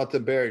yeah, how about the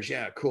Bears?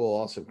 Yeah,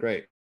 cool, awesome,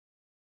 great.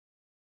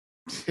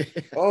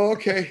 Oh,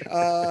 okay.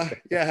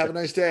 Yeah, have a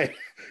nice day.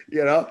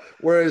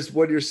 Whereas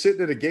when you're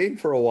sitting at a game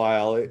for a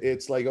while,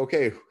 it's like,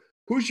 okay,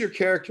 who's your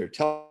character?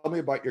 Tell me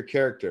about your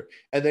character.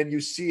 And then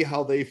you see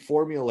how they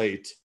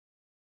formulate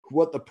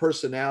what the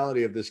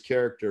personality of this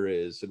character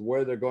is and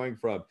where they're going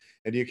from.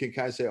 And you can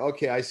kind of say,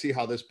 okay, I see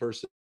how this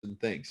person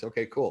thinks.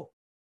 Okay, cool.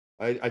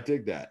 I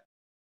dig that.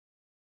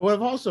 What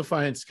I've also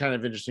find it's kind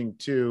of interesting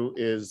too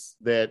is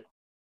that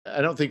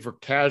I don't think for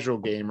casual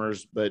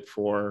gamers, but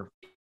for,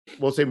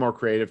 we'll say, more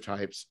creative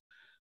types,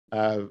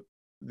 the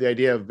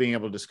idea of being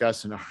able to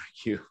discuss and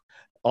argue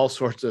all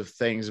sorts of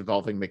things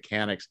involving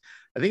mechanics,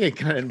 I think it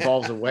kind of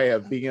involves a way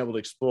of being able to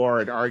explore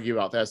and argue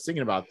about that. I was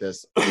thinking about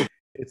this.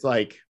 It's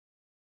like,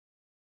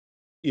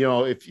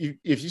 if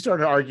you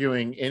started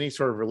arguing any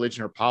sort of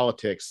religion or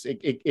politics,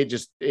 it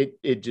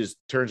just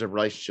turns a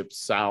relationship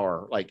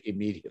sour, like,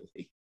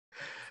 immediately.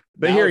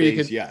 But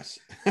nowadays, yes.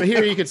 But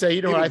here you could say,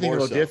 I think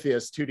the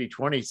Modiphius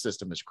 2D20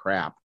 system is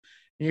crap.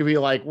 And you'd be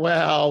like,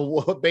 well,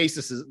 what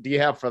basis do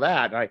you have for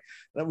that?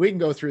 We can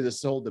go through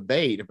this whole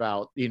debate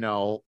about,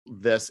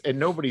 this, and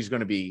nobody's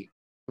going to be,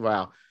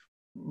 well,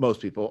 most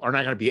people are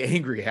not going to be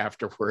angry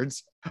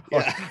afterwards.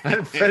 Yeah.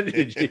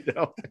 Unfriended,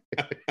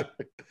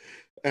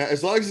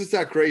 As long as it's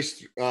not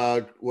Grace,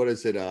 what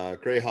is it?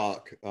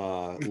 Greyhawk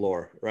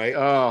lore, right?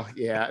 Oh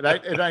yeah.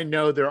 And I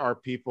know there are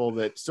people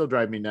that still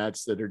drive me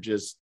nuts that are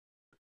just,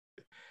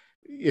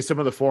 some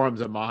of the forums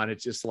I'm on,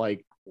 it's just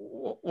like,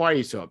 why are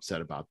you so upset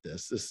about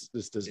this?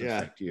 This doesn't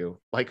affect you.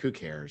 Like, who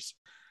cares?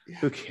 Yeah.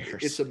 Who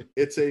cares?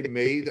 It's a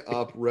made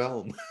up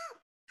realm.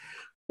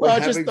 Well,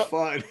 having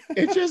fun.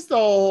 It's just the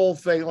whole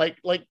thing, like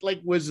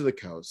Wizards of the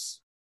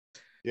Coast.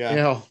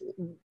 Yeah.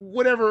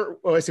 Whatever.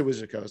 Oh, I say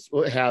Wizards of the Coast.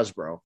 Well,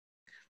 Hasbro.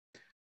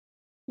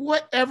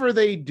 Whatever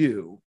they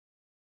do,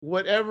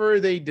 whatever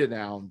they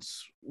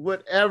denounce,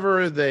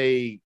 whatever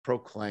they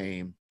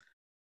proclaim,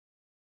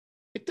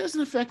 it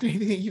doesn't affect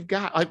anything that you've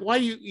got. Like, why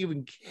do you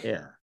even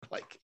care?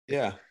 Like,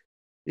 yeah.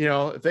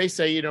 If they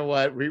say,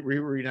 what,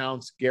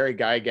 renounce Gary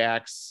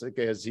Gygax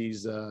because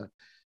he's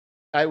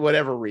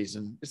whatever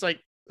reason, it's like,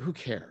 who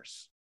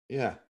cares?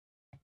 Yeah.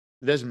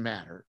 It doesn't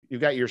matter. You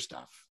got your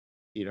stuff,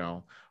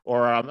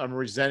 or I'm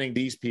resenting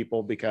these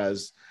people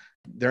because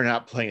they're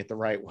not playing it the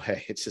right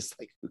way. It's just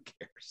like, who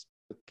cares?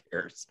 Who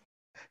cares?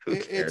 Who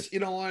cares?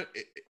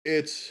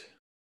 It's,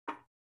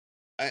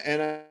 what?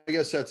 And I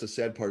guess that's the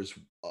sad part is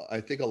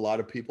I think a lot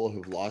of people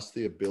have lost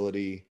the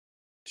ability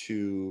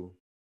to,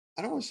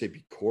 I don't want to say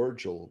be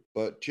cordial,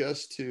 but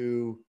just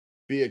to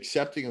be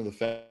accepting of the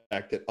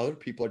fact that other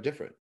people are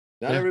different.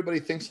 Not everybody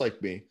thinks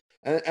like me.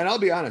 And I'll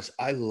be honest,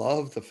 I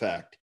love the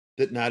fact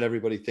that not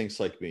everybody thinks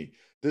like me.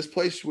 This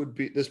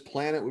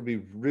planet would be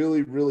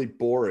really, really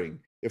boring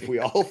if we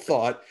all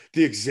thought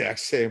the exact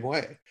same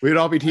way. We'd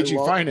all be teaching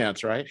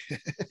finance, right?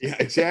 Yeah,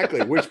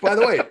 exactly. Which, by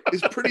the way,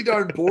 is pretty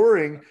darn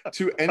boring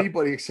to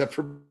anybody except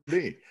for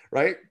me,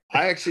 right?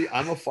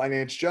 I'm a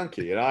finance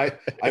junkie, and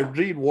I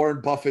read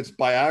Warren Buffett's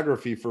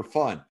biography for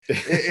fun.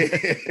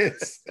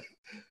 It's,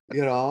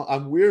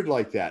 I'm weird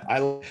like that.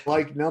 I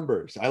like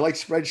numbers. I like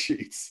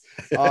spreadsheets.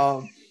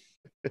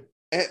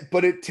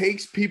 But it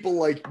takes people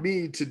like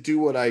me to do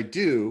what I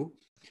do,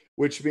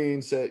 which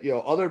means that,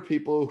 other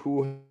people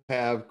who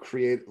have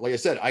created, like I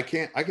said, I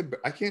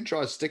can't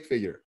draw a stick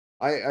figure.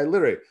 I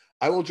literally,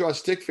 I will draw a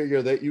stick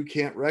figure that you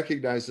can't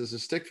recognize as a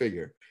stick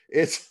figure.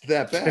 It's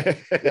that bad.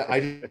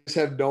 I just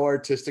have no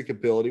artistic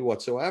ability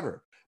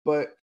whatsoever.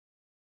 But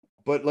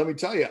let me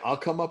tell you, I'll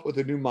come up with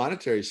a new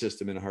monetary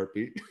system in a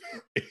heartbeat.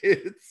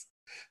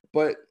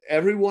 But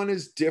everyone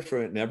is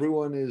different, and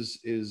everyone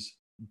is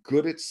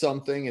good at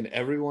something, and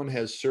everyone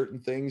has certain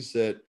things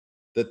that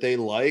they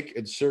like,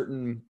 and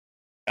certain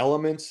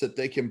elements that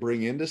they can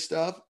bring into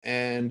stuff.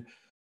 And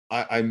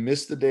I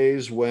miss the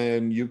days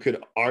when you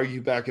could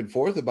argue back and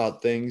forth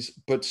about things,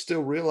 but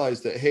still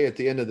realize that, hey, at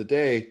the end of the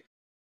day,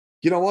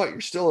 you know what?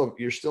 You're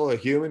still a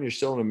human. You're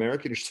still an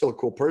American. You're still a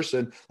cool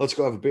person. Let's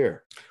go have a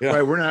beer.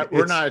 Right. We're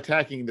not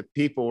attacking the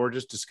people. We're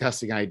just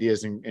discussing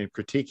ideas and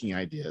critiquing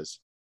ideas.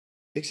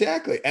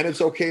 Exactly. And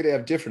it's okay to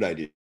have different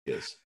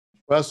ideas.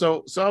 Well,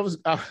 so I was,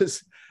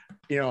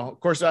 of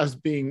course I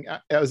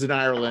was in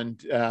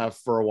Ireland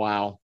for a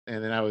while,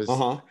 and then I was,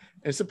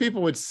 and some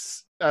people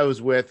I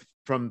was with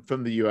from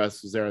the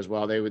US was there as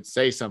well. They would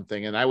say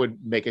something and I would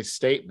make a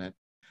statement,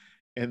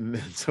 and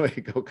then so I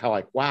go kind of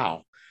like,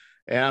 wow.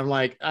 And I'm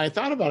like, I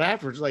thought about it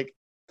afterwards, like,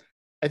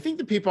 I think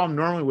the people I'm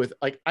normally with,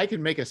 like, I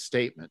can make a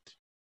statement,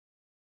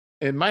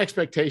 and my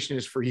expectation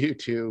is for you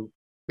to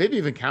maybe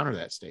even counter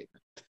that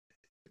statement.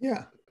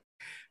 Yeah.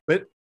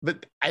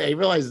 But I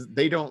realize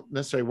they don't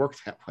necessarily work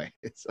that way.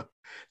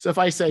 So if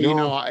I say,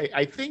 No.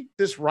 I think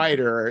this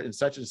writer and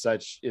such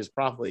is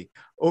probably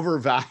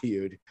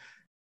overvalued,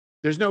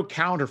 there's no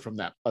counter from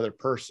that other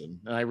person.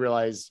 And I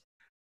realize,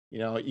 you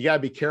got to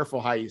be careful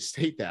how you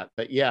state that.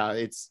 But yeah,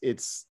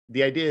 it's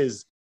the idea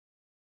is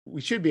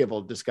we should be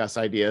able to discuss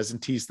ideas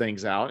and tease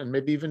things out, and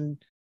maybe even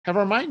have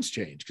our minds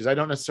change, because I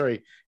don't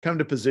necessarily come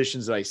to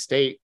positions that I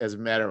state as a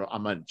matter of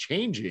I'm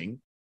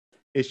unchanging.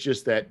 It's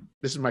just that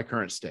this is my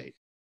current state.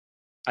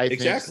 I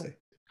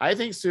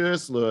think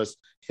C.S. Lewis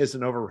is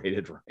an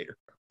overrated writer.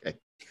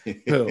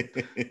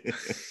 Okay.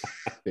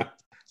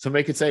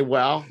 Somebody could say,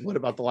 well, what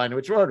about the line in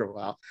which order?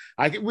 Well,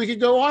 we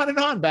could go on and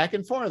on, back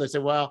and forth. I say,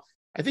 well,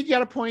 I think you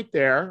got a point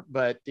there,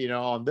 but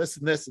on this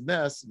and this and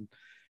this, and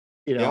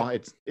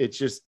it's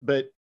just,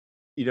 but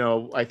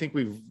I think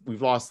we've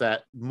lost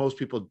that. Most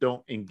people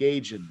don't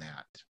engage in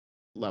that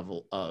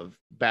level of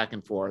back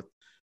and forth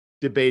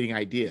debating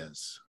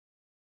ideas.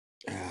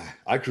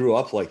 I grew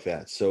up like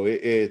that. So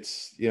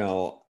it's,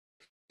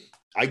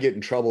 I get in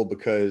trouble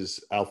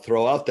because I'll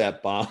throw out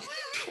that bomb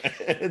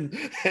and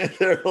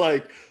they're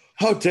like,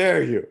 how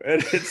dare you?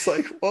 And it's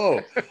like,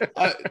 whoa,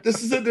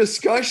 this is a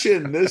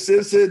discussion. This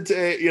isn't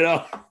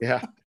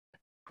yeah.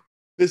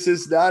 This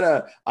is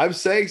not I'm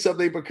saying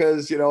something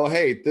because,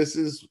 hey, this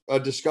is a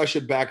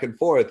discussion back and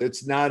forth.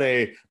 It's not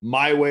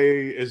my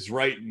way is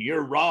right and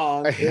you're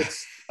wrong.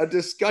 It's a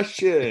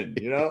discussion,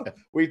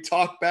 we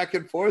talk back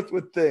and forth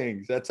with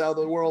things. That's how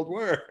the world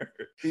works.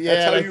 Yeah,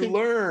 that's how you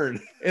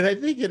learn. And I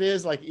think it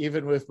is like,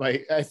 even with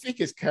I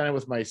think it's kind of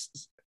with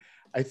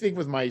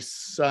with my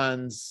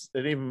sons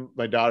and even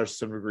my daughters to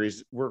some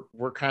degrees,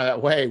 we're kind of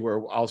that way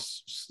where I'll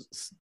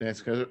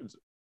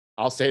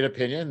say an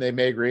opinion, they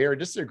may agree or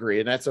disagree,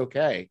 and that's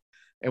okay.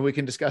 And we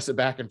can discuss it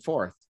back and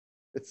forth.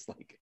 It's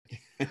like,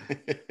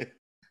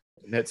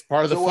 that's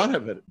part of the fun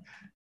of it.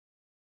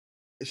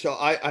 So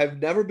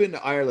I've never been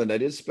to Ireland. I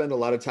did spend a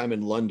lot of time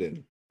in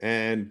London,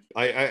 and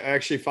I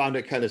actually found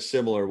it kind of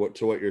similar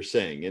to what you're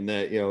saying, in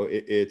that,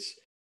 it's,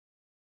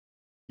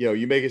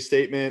 you make a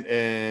statement,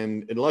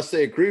 and unless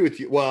they agree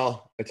with you,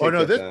 well, I take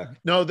that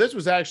back. This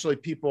was actually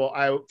people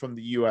from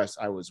the US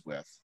I was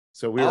with.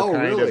 So we were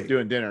kind of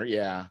doing dinner.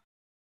 Yeah.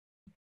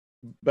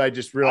 But I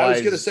just realized, I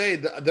was going to say,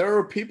 there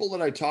are people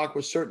that I talk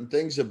with certain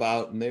things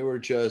about, and they were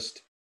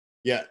just,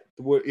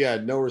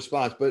 no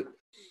response. But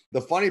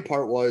the funny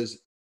part was,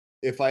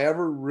 if I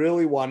ever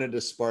really wanted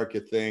to spark a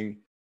thing,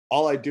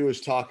 all I do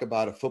is talk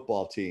about a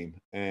football team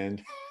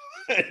and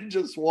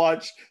just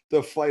watch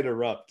the fight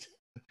erupt.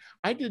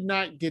 I did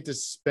not get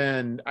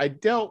to I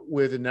dealt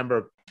with a number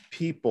of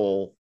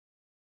people,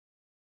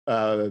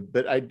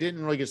 but I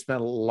didn't really get to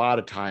spend a lot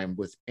of time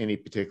with any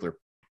particular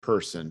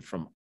person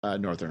from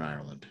Northern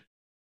Ireland.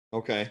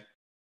 Okay.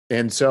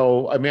 And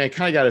so, I mean, I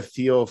kind of got a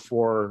feel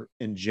for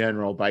in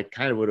general, but I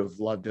kind of would have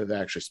loved to have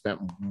actually spent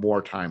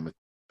more time with,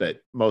 but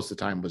most of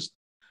the time was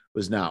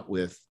not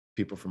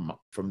people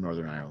from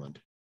Northern Ireland.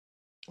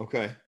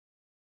 Okay.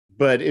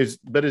 But it's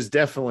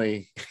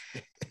definitely,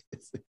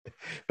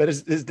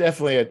 it's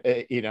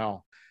definitely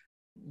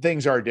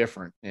things are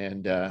different.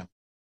 And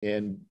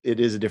and it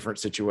is a different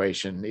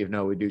situation, even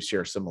though we do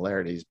share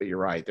similarities. But you're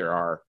right, there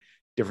are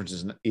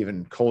differences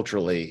even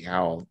culturally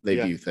how they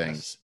view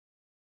things.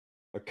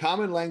 A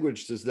common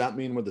language does not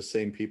mean we're the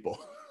same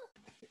people.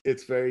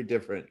 It's very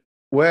different.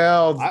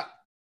 Well,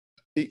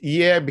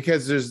 yeah,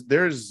 because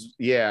there's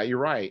you're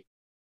right.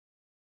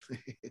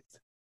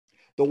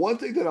 The one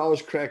thing that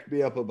always cracked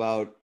me up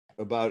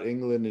about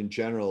England in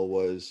general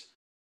was,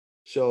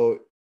 so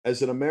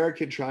as an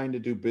American trying to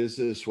do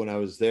business when I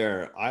was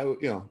there,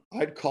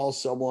 I'd call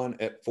someone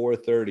at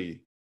 4:30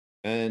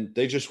 and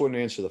they just wouldn't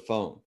answer the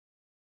phone.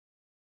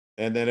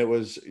 And then it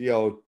was,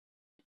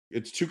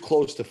 it's too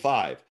close to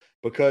 5,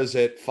 because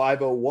at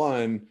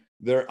 5:01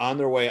 they're on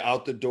their way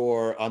out the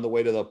door on the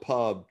way to the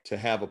pub to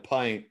have a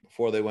pint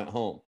before they went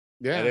home.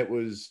 Yeah. And it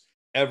was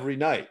every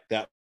night.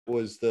 That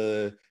was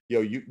the,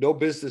 no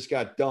business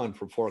got done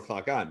from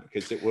 4:00 on,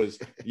 because it was,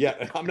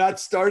 I'm not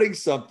starting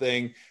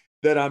something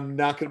that I'm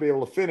not going to be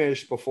able to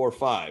finish before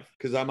 5,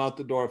 because I'm out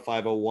the door at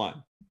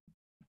 5:01.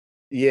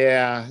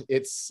 Yeah,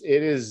 it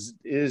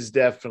is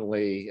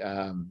definitely,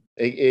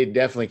 it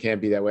definitely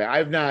can't be that way.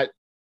 I've not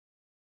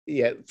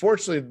yet.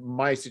 Fortunately,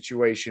 my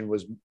situation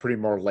was pretty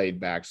more laid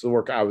back. So the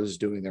work I was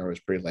doing there was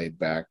pretty laid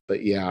back.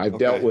 But yeah,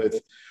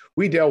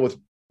 we dealt with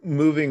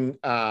moving,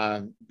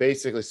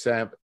 basically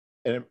set up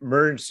an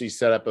emergency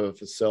setup of a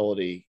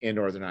facility in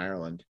Northern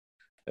Ireland,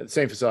 the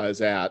same facility I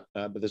was at,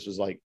 but this was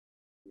like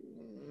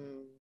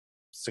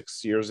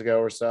 6 years ago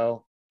or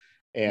so.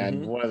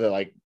 And one of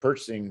the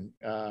purchasing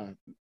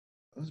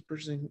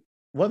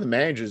one of the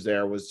managers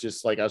there was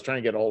just like, I was trying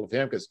to get a hold of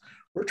him because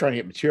we're trying to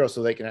get material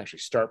so they can actually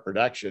start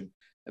production.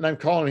 And I'm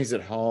calling, he's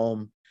at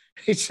home.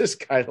 He's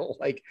just kind of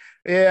like,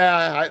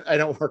 I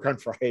don't work on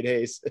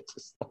Fridays. It's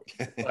just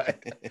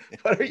like,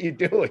 what are you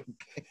doing?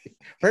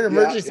 We're in an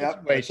emergency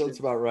situation. That sounds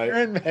about right. You're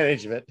in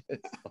management.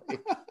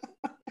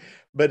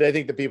 But I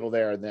think the people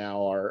there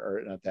now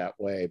are not that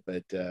way.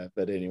 But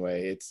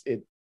anyway,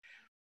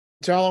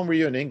 so how long were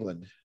you in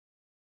England?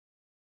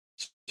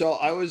 So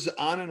I was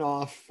on and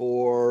off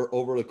for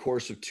over the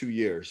course of 2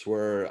 years,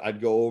 where I'd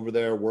go over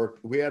there, work.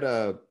 We had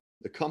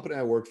the company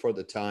I worked for at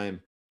the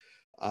time,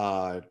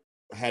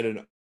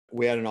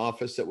 we had an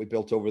office that we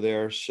built over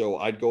there. So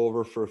I'd go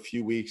over for a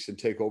few weeks and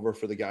take over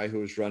for the guy who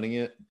was running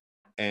it.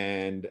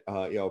 And,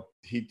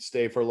 he'd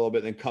stay for a little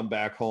bit and then come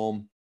back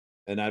home,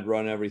 and I'd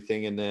run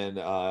everything. And then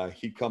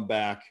he'd come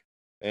back,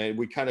 and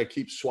we kind of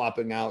keep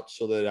swapping out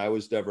so that I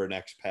was never an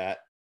expat.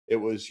 It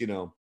was,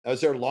 I was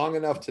there long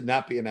enough to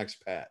not be an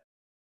expat.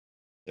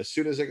 As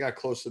soon as I got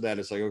close to that,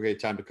 it's like, okay,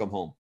 time to come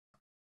home.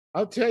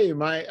 I'll tell you,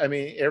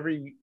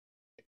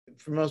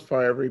 for the most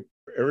part,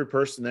 every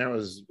person there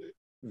was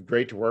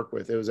great to work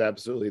with. It was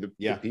absolutely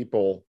the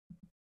people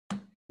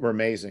were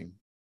amazing.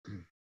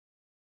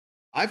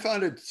 I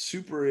found it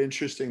super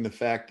interesting, the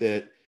fact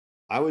that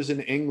I was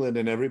in England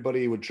and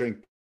everybody would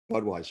drink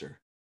Budweiser.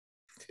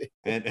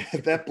 And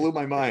that blew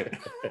my mind.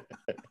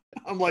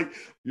 I'm like,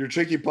 you're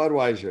drinking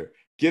Budweiser.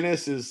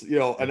 Guinness is,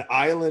 an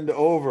island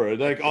over.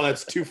 They're like, oh,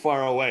 that's too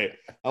far away.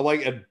 I'm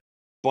like, a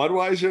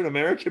Budweiser, an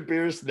American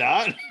beer, is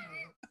not.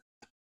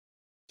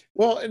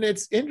 Well, and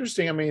it's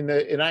interesting. I mean,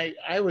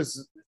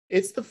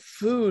 it's the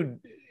food,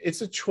 it's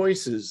the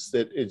choices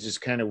that it's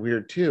just kind of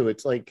weird too.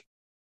 It's like,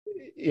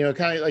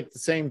 kind of like the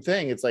same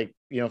thing. It's like,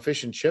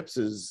 fish and chips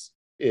is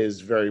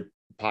very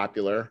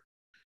popular,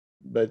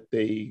 but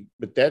they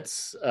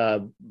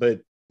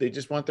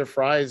just want their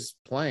fries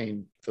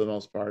plain for the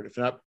most part. If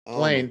not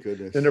plain,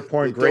 then they're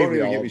pouring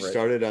gravy all over it. Don't even get me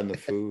started on the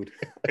food.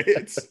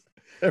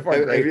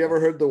 Have you ever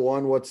heard the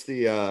one? What's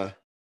here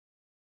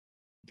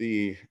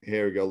we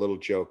go, little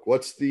joke.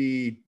 What's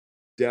the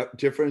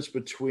difference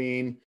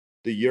between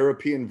the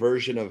European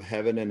version of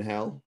heaven and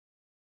hell?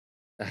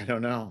 I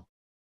don't know.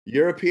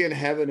 European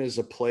heaven is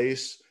a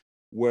place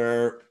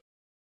where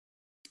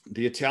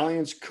the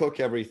Italians cook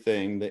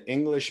everything, the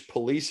English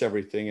police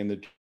everything, and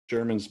the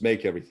Germans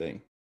make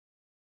everything.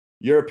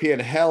 European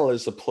hell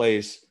is a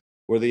place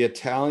where the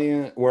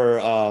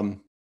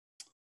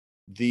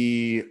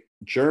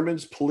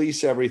Germans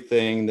police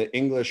everything, the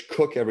English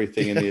cook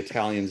everything, and the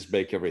Italians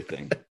make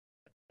everything.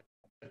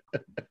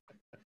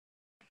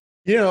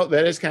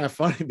 That is kind of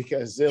funny,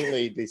 because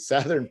Italy, the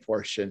southern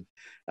portion,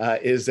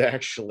 is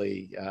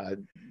actually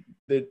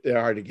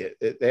they're hard to get.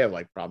 They have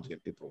problems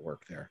getting people to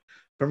work there.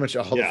 Pretty much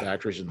all the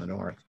factories in the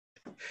north,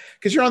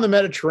 because you're on the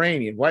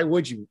Mediterranean. Why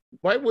would you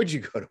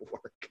go to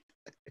work?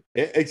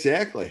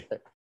 Exactly.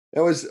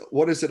 That was,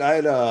 what is it? I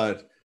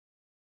had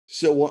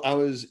so I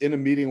was in a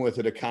meeting with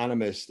an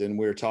economist, and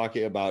we were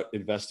talking about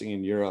investing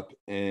in Europe,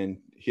 and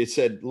he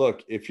said,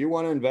 look, if you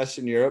want to invest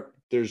in Europe,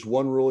 there's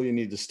one rule you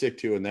need to stick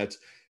to, and that's,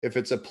 if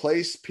it's a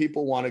place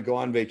people want to go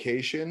on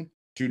vacation,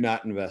 do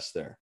not invest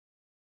there.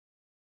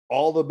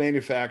 All the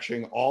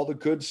manufacturing, all the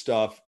good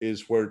stuff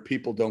is where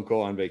people don't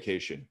go on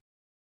vacation.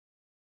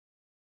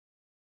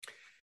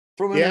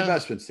 From an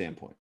investment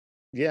standpoint.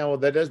 Yeah, well,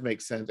 that does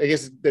make sense. I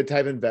guess the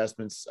type of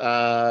investments.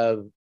 I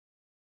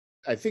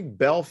think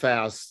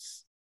Belfast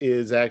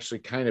is actually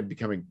kind of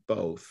becoming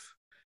both.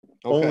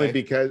 Okay. Only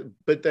because,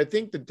 but I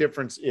think the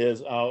difference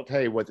is, I'll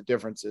tell you what the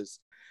difference is.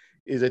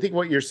 is I think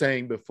what you're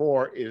saying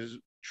before is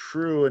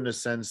true in the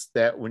sense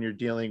that when you're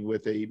dealing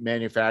with a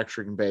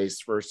manufacturing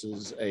base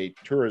versus a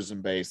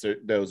tourism base,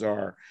 those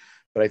are.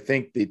 But I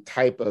think the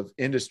type of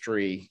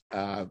industry,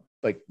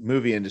 like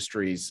movie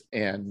industries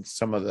and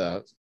some of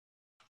the,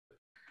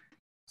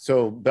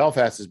 so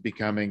Belfast is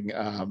becoming,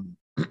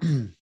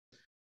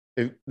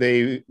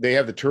 they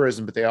have the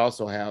tourism, but they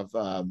also have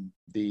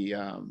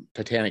the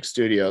Titanic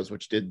Studios,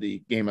 which did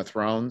the Game of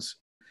Thrones.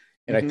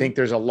 And I think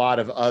there's a lot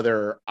of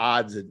other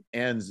odds and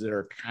ends that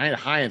are kind of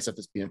high and stuff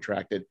that's being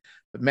attracted,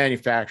 but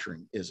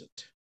manufacturing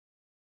isn't.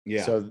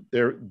 Yeah. So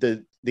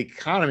the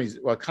economies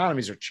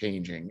are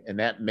changing, and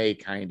that may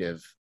kind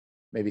of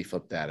maybe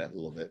flip that a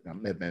little bit.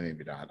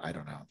 Maybe not. I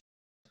don't know.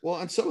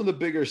 Well, and some of the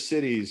bigger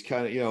cities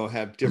kind of,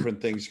 have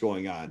different things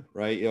going on,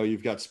 right?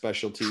 You've got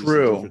specialties in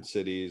different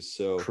cities.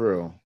 So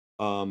true.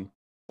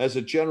 As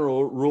a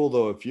general rule,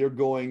 though, if you're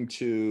going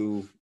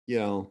to,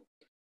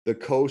 the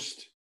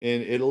coast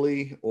in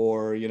Italy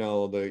or,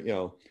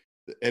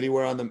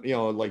 anywhere on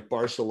the, like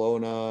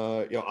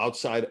Barcelona,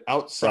 outside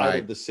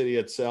Right. of the city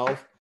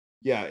itself,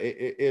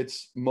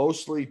 it's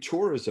mostly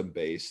tourism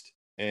based,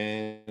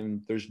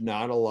 and there's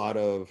not a lot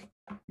of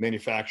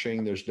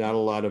manufacturing. There's not a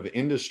lot of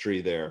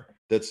industry there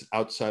that's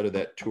outside of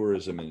that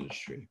tourism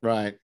industry.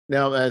 Right.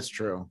 No, that's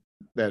true.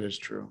 That is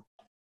true.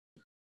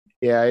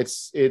 Yeah,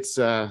 it's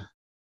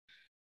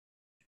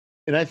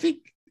and I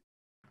think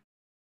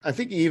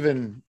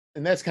even,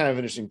 and that's kind of an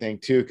interesting thing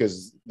too,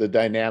 because the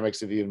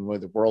dynamics of even where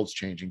the world's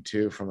changing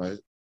too, from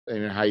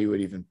how you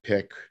would even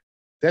pick.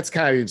 That's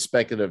kind of even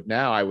speculative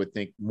now. I would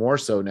think more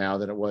so now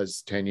than it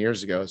was 10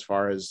 years ago, as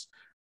far as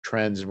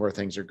trends and where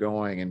things are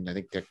going. And I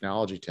think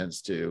technology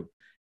tends to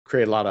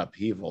create a lot of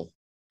upheaval.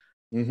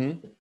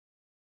 Mm-hmm.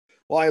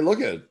 Well, I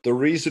look at it. The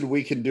reason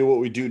we can do what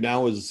we do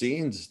now as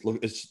zines,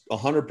 it's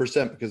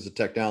 100% because of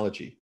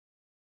technology.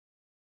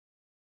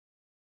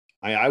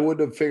 I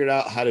wouldn't have figured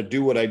out how to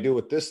do what I do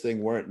with this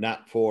thing were it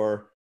not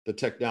for the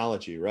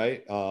technology,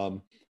 right?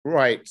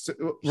 Right.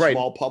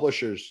 Small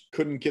publishers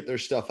couldn't get their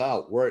stuff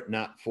out were it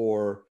not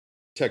for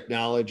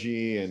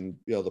technology and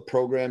the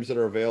programs that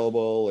are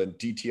available and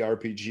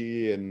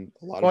DTRPG and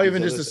a lot of. Well,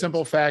 even just the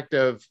simple fact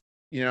of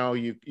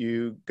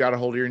you got a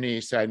hold of your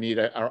niece. I need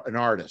an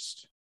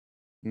artist.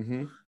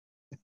 Mm-hmm.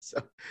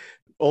 So,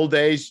 old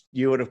days,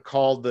 you would have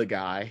called the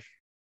guy.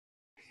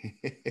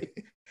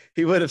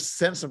 He would have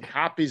sent some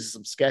copies of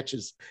some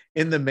sketches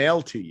in the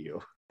mail to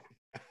you.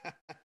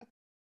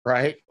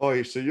 Right?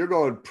 Oh, so you're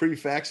going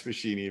pre-fax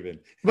machine even.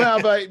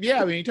 Well, but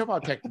yeah, I mean, you talk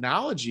about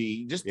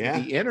technology, just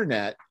the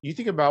internet, you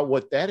think about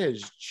what that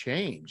has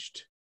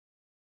changed,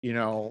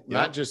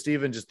 not just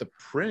even just the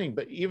printing,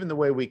 but even the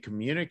way we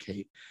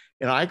communicate.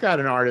 And I got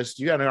an artist,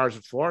 you got an artist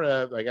in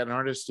Florida, I got an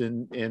artist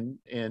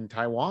in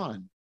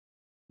Taiwan.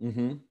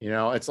 Mm-hmm.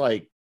 It's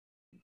like,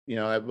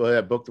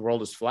 that book, The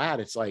World is Flat.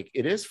 It's like,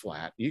 it is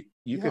flat. You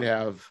could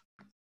have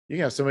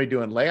somebody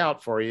doing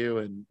layout for you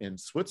in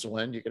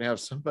Switzerland. You can have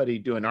somebody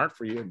doing art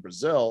for you in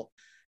Brazil,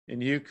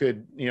 and you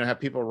could, have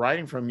people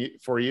writing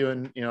for you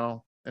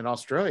in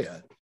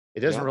Australia.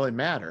 It doesn't really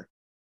matter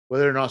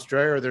whether they're in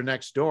Australia or they're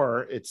next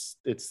door. It's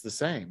the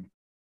same.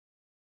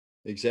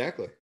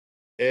 Exactly.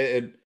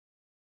 And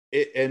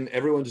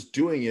everyone's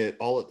doing it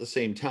all at the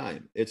same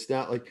time. It's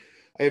not like,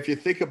 if you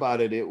think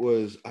about it,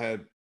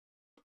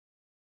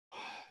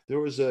 there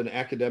was an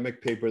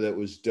academic paper that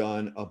was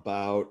done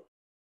about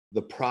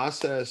the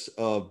process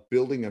of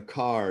building a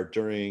car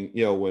during,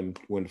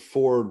 when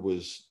Ford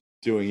was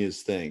doing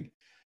his thing.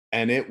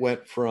 And it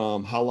went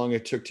from how long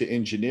it took to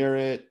engineer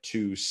it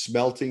to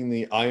smelting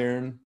the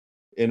iron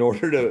in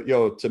order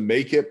to, to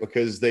make it,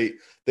 because they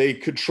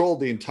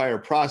controlled the entire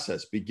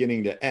process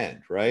beginning to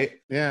end. Right.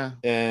 Yeah.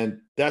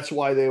 And that's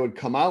why they would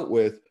come out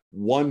with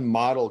one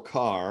model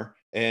car,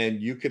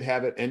 and you could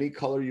have it any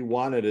color you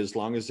wanted as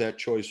long as that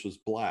choice was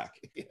black.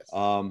 Yes.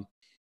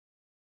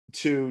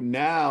 To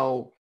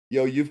now,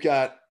 you've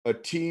got a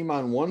team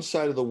on one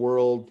side of the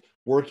world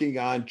working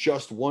on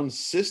just one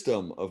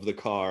system of the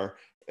car,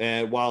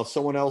 and while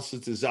someone else is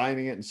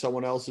designing it and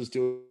someone else is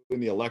doing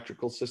the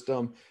electrical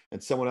system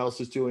and someone else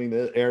is doing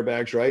the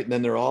airbags, right? And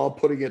then they're all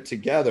putting it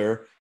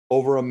together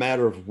over a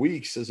matter of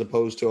weeks as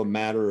opposed to a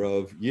matter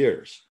of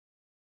years.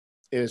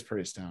 It is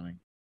pretty astounding.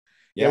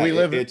 Yeah, we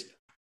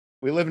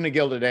live in a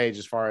gilded age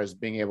as far as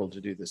being able to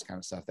do this kind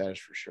of stuff. That is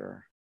for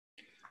sure.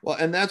 Well,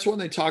 and that's when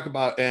they talk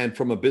about, and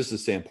from a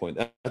business standpoint,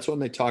 that's when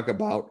they talk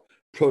about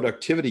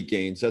productivity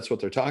gains. That's what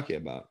they're talking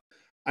about.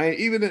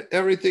 Even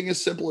everything as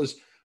simple as,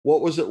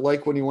 what was it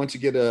like when you went to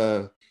get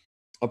a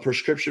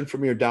prescription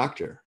from your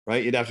doctor,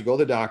 right? You'd have to go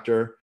to the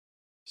doctor,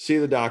 see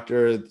the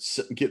doctor,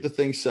 get the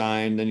thing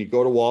signed. Then you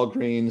go to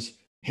Walgreens,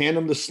 hand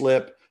them the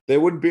slip. They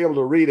wouldn't be able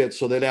to read it,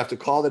 so they'd have to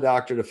call the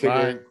doctor to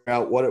figure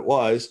out what it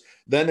was.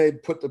 Then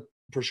they'd put the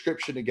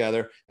prescription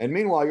together. And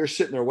meanwhile, you're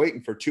sitting there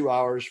waiting for 2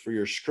 hours for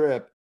your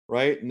script,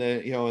 right? And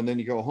then, and then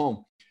you go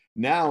home.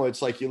 Now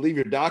it's like you leave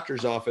your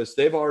doctor's office.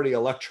 They've already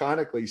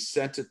electronically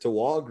sent it to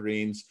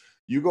Walgreens.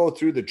 you go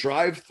through the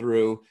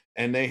drive-through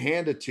and they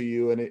hand it to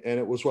you, and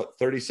it was what,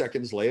 30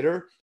 seconds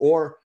later?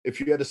 Or if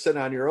you had to sit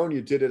on your own,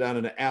 you did it on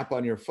an app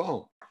on your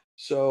phone.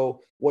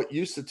 So what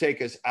used to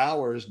take us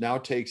hours now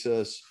takes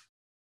us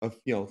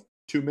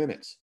 2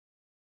 minutes.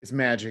 It's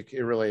magic.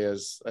 It really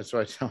is. That's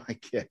what I tell my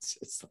kids.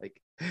 It's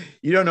like,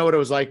 you don't know what it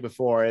was like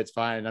before. It's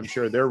fine. I'm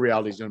sure their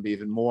reality is going to be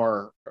even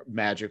more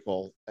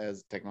magical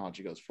as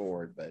technology goes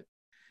forward. But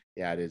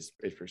yeah, it's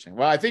interesting.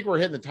 Well, I think we're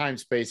hitting the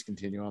time-space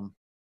continuum.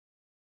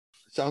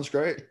 Sounds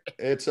great.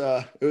 It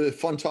was a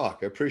fun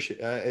talk.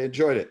 I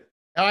enjoyed it.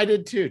 Oh, I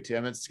did too,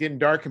 Tim. It's getting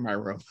dark in my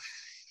room.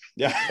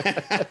 Yeah.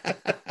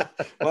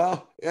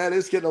 Well, yeah, it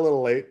is getting a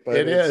little late, but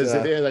it is.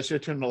 I should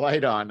have turned the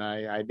light on.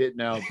 I didn't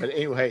know. But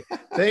anyway,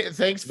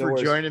 thanks for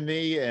joining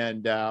me,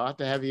 and I'll have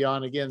to have you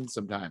on again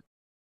sometime.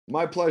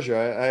 My pleasure.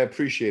 I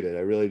appreciate it.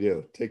 I really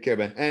do. Take care,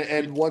 man.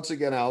 And once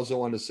again, I also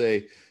want to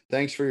say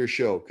thanks for your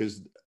show,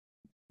 because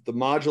the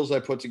modules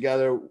I put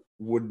together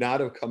would not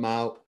have come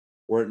out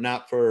were it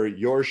not for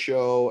your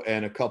show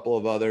and a couple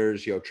of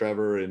others,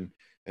 Trevor and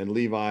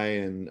Levi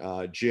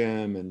and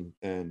Jim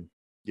and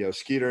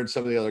Skeeter and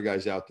some of the other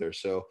guys out there.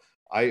 So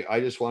I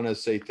just want to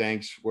say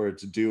thanks where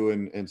it's due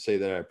and say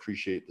that I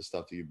appreciate the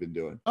stuff that you've been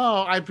doing.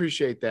 Oh, I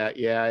appreciate that.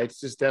 Yeah,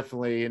 it's just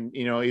definitely,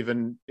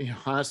 and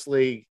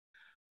honestly,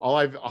 all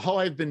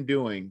I've been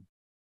doing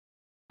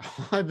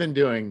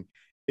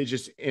is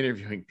just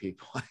interviewing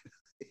people.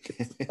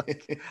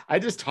 I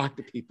just talk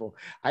to people.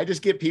 I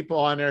just get people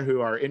on there who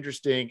are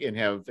interesting and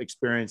have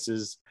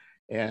experiences,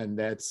 and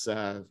that's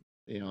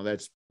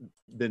that's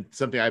been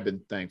something I've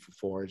been thankful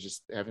for, is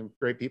just having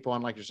great people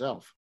on like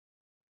yourself.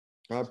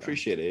 I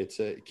appreciate it.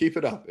 It's keep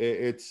it up.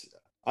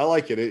 I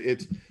like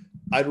it.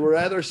 I'd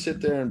rather sit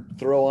there and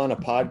throw on a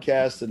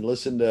podcast and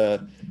listen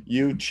to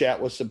you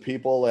chat with some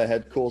people that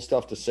had cool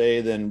stuff to say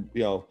than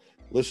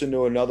listen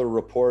to another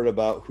report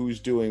about who's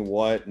doing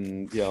what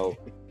and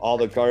all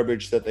the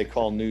garbage that they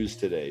call news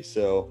today.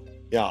 So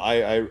yeah,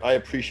 I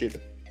appreciate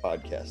the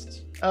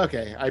podcasts.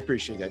 Okay, I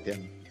appreciate that,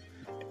 Tim.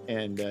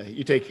 And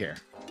you take care.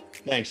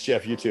 Thanks,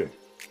 Jeff. You too.